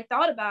sat there and I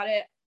thought about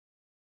it,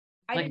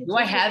 I like, didn't do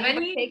I have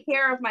any? Take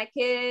care of my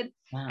kid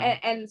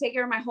and take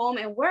care of my home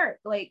and work.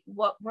 Like,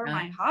 what were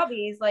my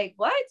hobbies? Like,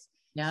 what?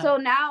 Yeah. So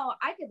now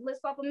I could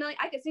list off a million.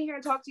 I could sit here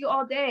and talk to you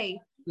all day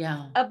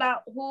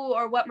about who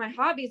or what my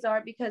hobbies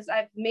are, because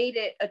I've made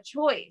it a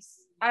choice.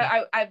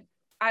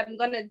 I'm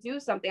going to do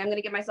something. I'm going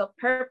to give myself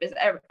purpose.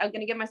 I'm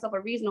going to give myself a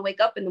reason to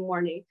wake up in the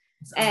morning.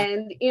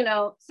 And, you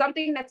know,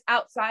 something that's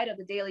outside of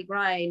the daily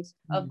grind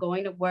of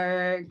going to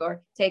work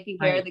or taking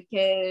care of the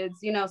kids,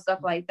 you know, stuff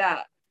like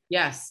that.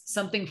 Yes.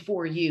 Something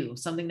for you,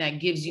 something that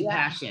gives you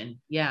passion.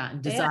 Yeah.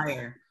 And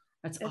desire.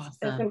 That's awesome.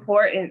 It's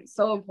important.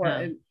 So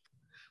important.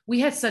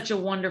 We had such a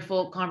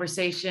wonderful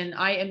conversation.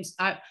 I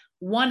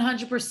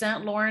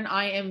 100%, Lauren,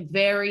 I am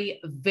very,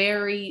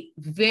 very,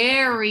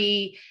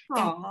 very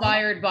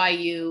inspired by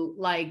you.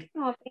 Like,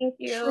 thank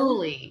you.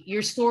 Truly,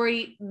 your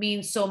story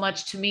means so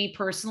much to me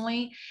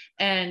personally,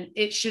 and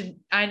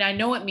I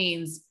know it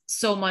means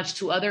so much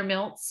to other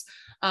MILTs.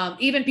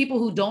 Even people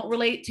who don't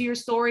relate to your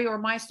story or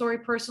my story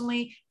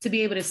personally, to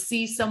be able to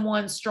see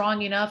someone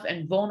strong enough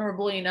and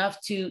vulnerable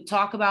enough to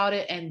talk about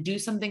it and do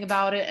something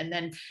about it, and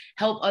then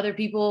help other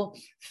people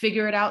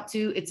figure it out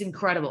too. It's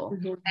incredible.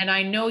 Mm-hmm. And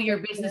I know your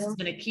business is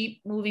going to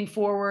keep moving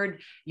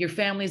forward. Your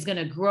family is going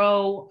to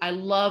grow. I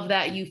love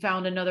that you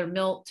found another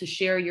MILT to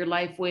share your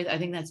life with. I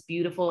think that's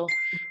beautiful,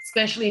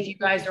 especially if you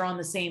guys are on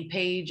the same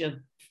page of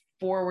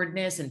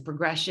forwardness and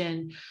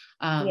progression.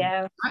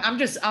 I'm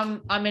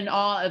in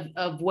awe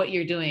of what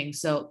you're doing.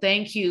 So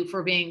thank you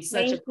for being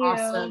such an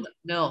awesome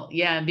MILT.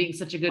 Yeah. And being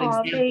such a good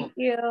example. Thank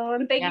you.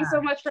 And thank you so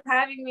much for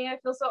having me. I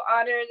feel so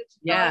honored that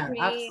you thought of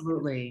me.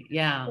 Absolutely.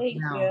 Yeah. Thank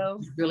you.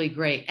 It's really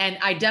great. And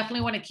I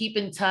definitely want to keep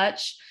in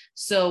touch.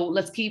 So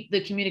let's keep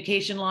the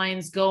communication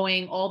lines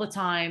going all the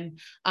time.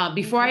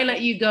 Before I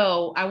let you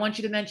go, I want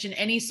you to mention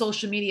any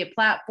social media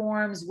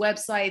platforms,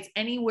 websites,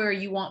 anywhere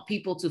you want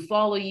people to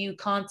follow you,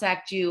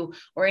 contact you,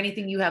 or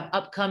anything you have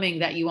upcoming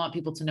that you want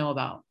people to know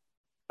about.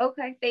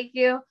 Okay, thank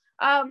you.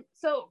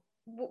 So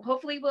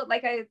hopefully,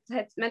 like I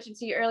had mentioned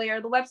to you earlier,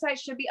 the website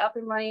should be up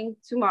and running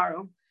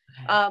tomorrow.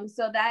 Okay.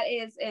 So that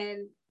is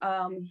in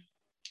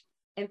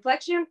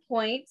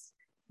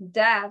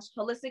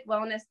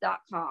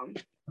inflectionpoints-holisticwellness.com.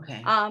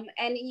 Okay. And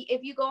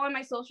if you go on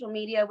my social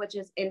media, which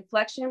is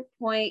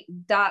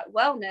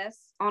inflectionpoint.wellness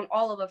on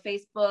all of the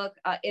Facebook,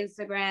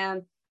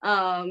 Instagram,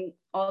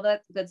 all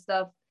that good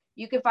stuff,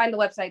 you can find the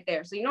website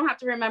there. So you don't have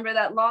to remember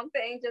that long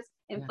thing, just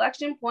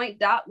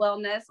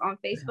inflectionpoint.wellness on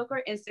Facebook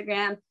or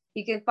Instagram.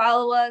 You can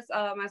follow us.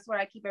 That's where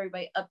I keep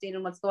everybody updated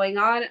on what's going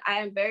on. I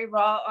am very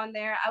raw on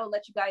there. I will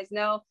let you guys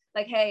know,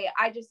 like, hey,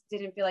 I just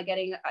didn't feel like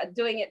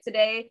doing it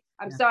today.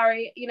 I'm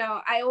sorry. You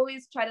know, I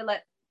always try to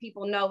let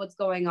people know what's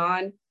going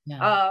on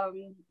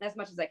as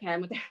much as I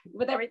can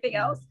with everything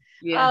else.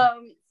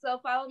 So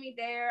follow me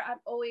there. I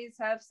always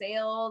have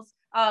sales.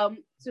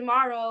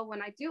 Tomorrow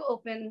when I do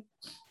open,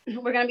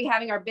 we're going to be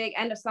having our big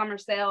end of summer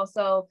sale.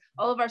 So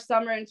all of our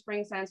summer and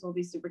spring scents will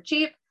be super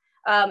cheap.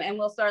 And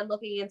we'll start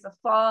looking into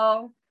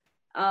fall.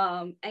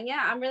 And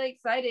yeah, I'm really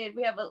excited.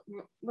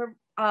 We're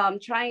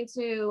trying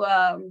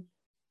to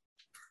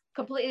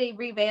completely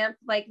revamp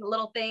like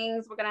little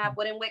things. We're gonna have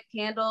wooden wick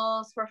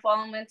candles for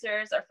fall and winter.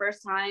 It's our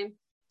first time,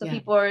 so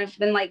people have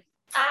been like,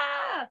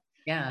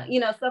 you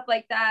know, stuff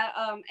like that.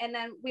 And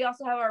then we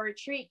also have our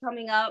retreat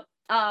coming up,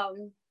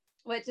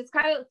 which is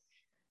kind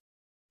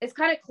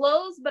of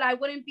closed, but I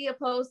wouldn't be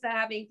opposed to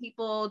having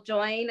people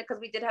join, because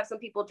we did have some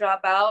people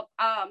drop out.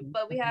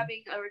 But we're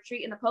having a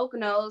retreat in the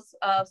Poconos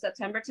of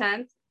September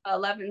 10th,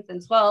 11th,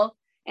 and 12th.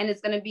 And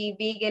it's going to be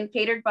vegan,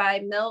 catered by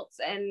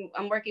MILTs. And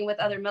I'm working with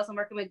other MILTs. I'm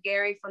working with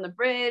Gary from The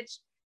Bridge.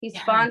 He's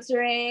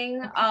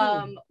sponsoring.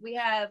 We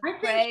have Craig.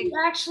 I think he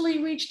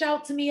actually reached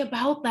out to me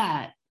about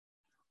that.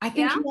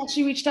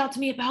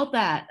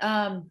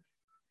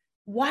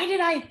 Why did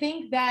I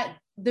think that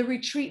the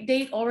retreat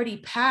date already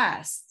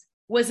passed?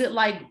 Was it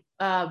like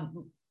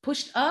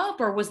pushed up,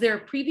 or was there a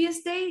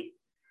previous date?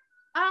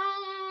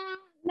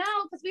 No,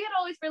 because we had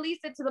always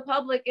released it to the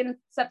public in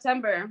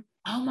September.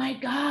 Oh my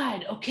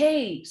God.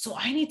 Okay. So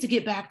I need to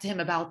get back to him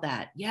about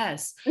that.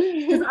 Yes.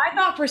 Because I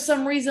thought for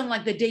some reason,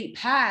 like the date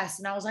passed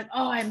and I was like,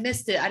 oh, I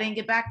missed it. I didn't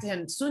get back to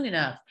him soon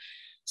enough.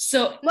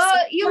 So well,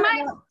 you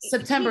might,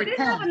 September he did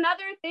 10th. have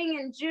another thing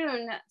in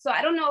June. So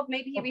I don't know if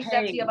maybe he reached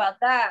out to you Okay. about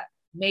that.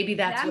 Maybe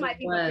that's That what might it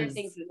be what you're was.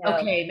 thinking of.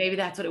 Okay. Maybe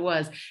that's what it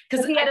was.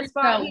 Because He had I a just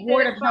he did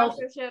word a of health.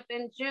 sponsorship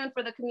in June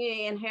for the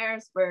community in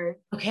Harrisburg.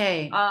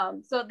 Okay.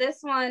 So this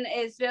one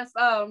is just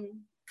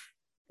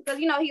because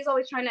he's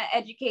always trying to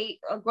educate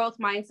a growth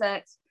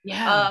mindset.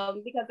 Yeah.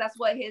 Because that's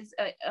what his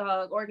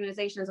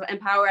organization is,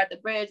 Empower at the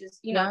Bridge, is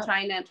Yeah.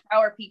 trying to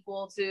empower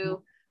people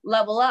to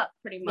level up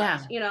pretty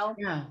much.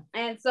 Yeah.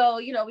 And so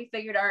we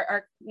figured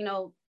our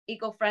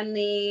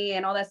eco-friendly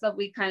and all that stuff,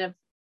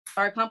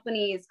 our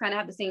companies kind of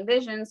have the same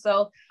vision.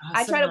 So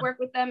I try to work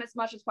with them as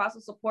much as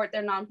possible, support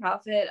their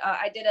nonprofit.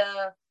 I did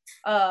a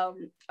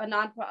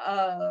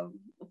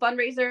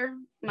fundraiser,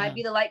 might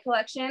be the Light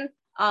Collection.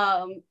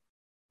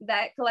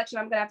 That collection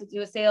I'm gonna have to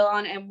do a sale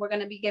on, and we're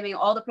gonna be giving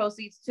all the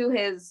proceeds to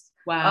his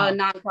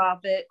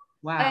nonprofit.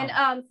 Wow.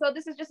 And so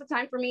this is just a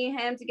time for me and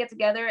him to get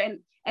together and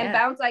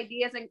bounce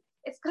ideas, and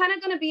it's kind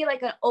of gonna be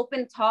like an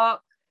open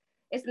talk.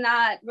 It's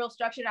not real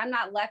structured. I'm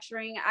not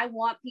lecturing. I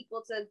want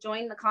people to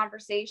join the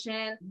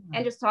conversation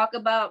and just talk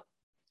about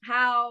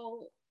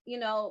how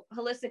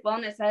holistic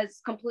wellness has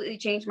completely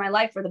changed my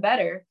life for the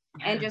better.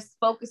 And just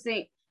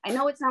focusing, I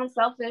know it sounds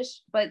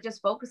selfish, but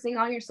just focusing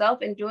on yourself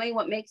and doing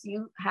what makes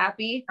you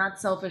happy, not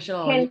selfish at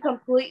all, can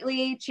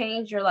completely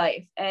change your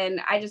life.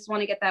 And I just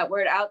want to get that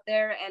word out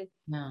there and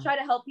try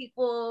to help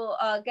people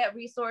get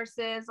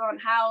resources on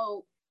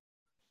how,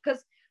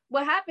 because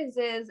what happens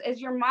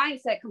is your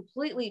mindset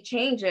completely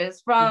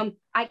changes from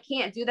I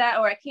can't do that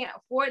or I can't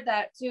afford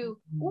that to,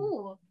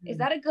 ooh, is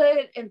that a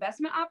good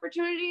investment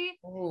opportunity?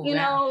 Ooh,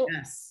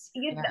 yes.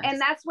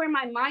 And that's where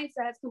my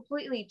mindset has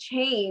completely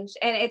changed.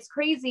 And it's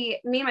crazy,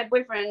 me and my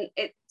boyfriend,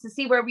 to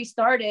see where we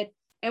started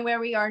and where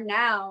we are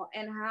now,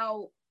 and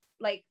how,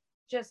 like,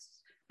 just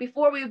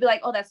before we would be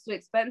like, oh, that's too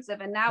expensive.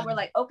 And now we're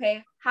like,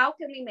 okay, how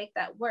can we make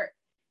that work?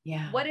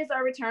 Yeah. What is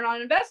our return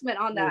on investment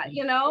on that?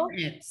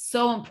 It's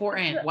so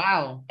important.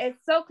 Wow.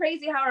 It's so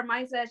crazy how our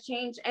mindset has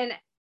changed. And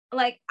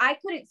like, I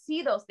couldn't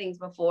see those things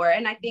before.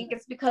 And I think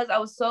it's because I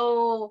was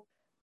so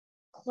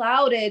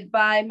clouded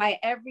by my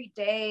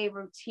everyday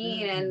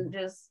routine and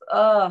just,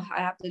 I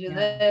have to do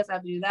this, I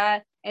have to do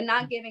that, and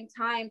not giving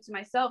time to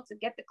myself to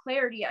get the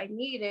clarity I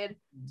needed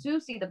to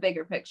see the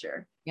bigger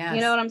picture. Yes.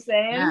 You know what I'm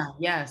saying? Yeah.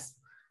 Yes.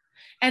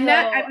 And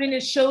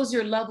it shows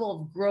your level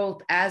of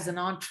growth as an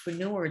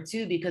entrepreneur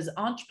too, because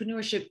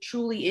entrepreneurship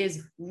truly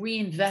is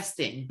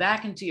reinvesting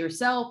back into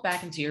yourself,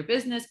 back into your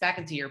business, back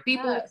into your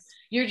people. Yes.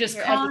 You're just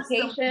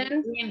constantly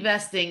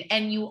reinvesting,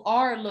 and you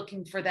are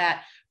looking for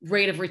that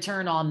rate of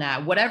return on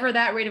that, whatever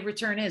that rate of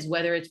return is,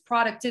 whether it's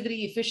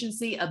productivity,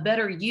 efficiency, a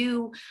better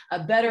you, a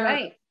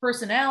better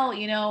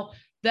personnel,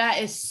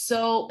 that is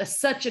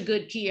such a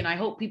good key. And I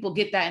hope people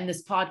get that in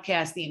this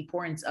podcast, the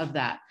importance of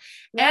that.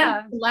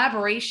 And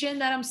collaboration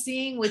that I'm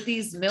seeing with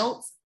these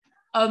milts.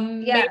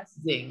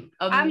 Amazing.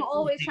 I'm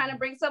always trying to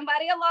bring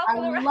somebody along.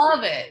 I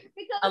love it.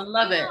 Because I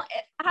love it.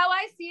 How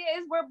I see it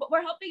is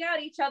we're helping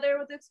out each other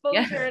with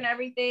exposure and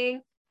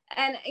everything.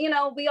 And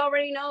we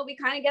already know we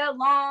kind of get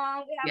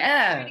along. We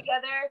have history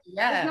together.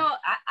 Yeah.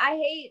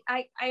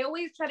 I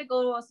always try to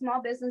go to a small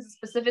business,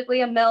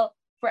 specifically a mill,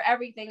 for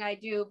everything I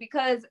do,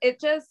 because it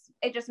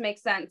just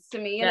makes sense to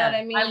me. You know what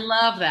I mean? I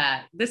love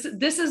that. This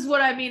is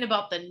what I mean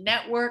about the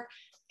network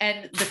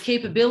and the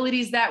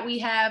capabilities that we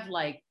have.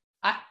 Like,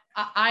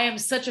 I am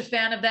such a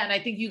fan of that. And I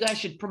think you guys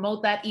should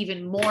promote that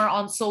even more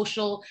on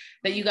social,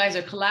 that you guys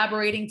are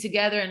collaborating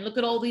together, and look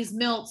at all these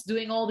milts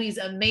doing all these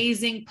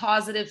amazing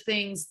positive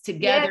things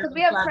together. Yeah, because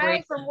we have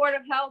Craig from Word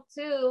of Health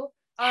too.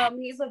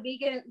 He's a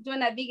vegan, doing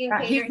that vegan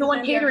catering. He's the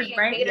one catering,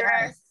 right?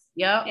 Caterer.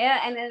 Yep.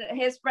 Yeah, and then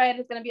his friend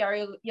is going to be our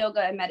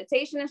yoga and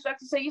meditation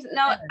instructor. So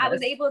I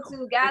was able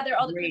to gather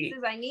all the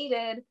pieces I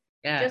needed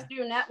just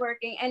through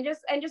networking and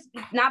just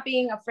not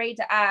being afraid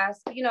to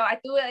ask. I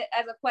threw it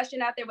as a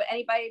question out there: would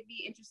anybody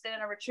be interested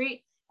in a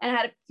retreat? And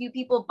I had a few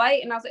people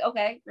bite, and I was like,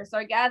 okay, let's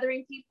start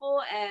gathering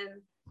people,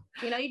 and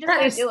you just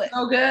gotta do it.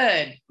 So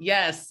good.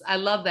 Yes, I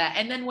love that.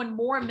 And then when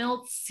more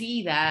milts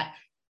see that,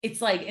 it's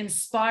like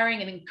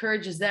inspiring and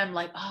encourages them,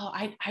 like, oh,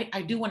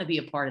 I do want to be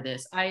a part of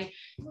this. I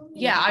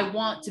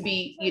want to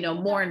be,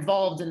 more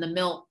involved in the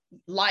milk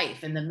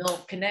life and the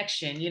milk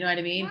connection. You know what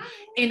I mean?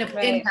 In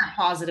that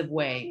positive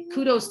way.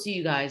 Kudos to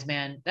you guys,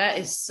 man. That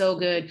is so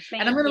good.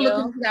 And I'm going to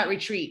look into that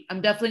retreat.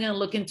 I'm definitely going to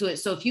look into it.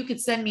 So if you could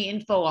send me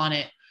info on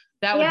it,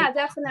 that would be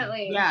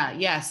definitely.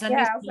 Yeah. Send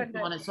me some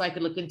info on it so I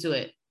could look into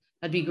it.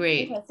 That'd be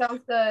great. Okay,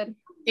 sounds good.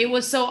 It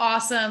was so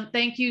awesome.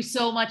 Thank you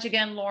so much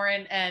again,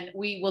 Lauren. And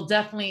we will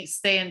definitely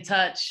stay in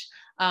touch.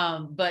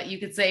 But you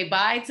could say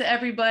bye to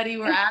everybody.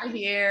 We're out of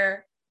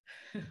here.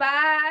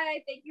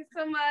 Bye. Thank you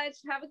so much.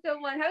 Have a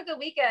good one. Have a good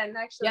weekend,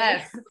 actually.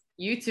 Yes,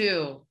 you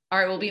too. All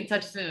right. We'll be in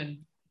touch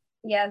soon.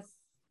 Yes.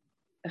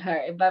 All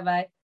right.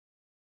 Bye-bye.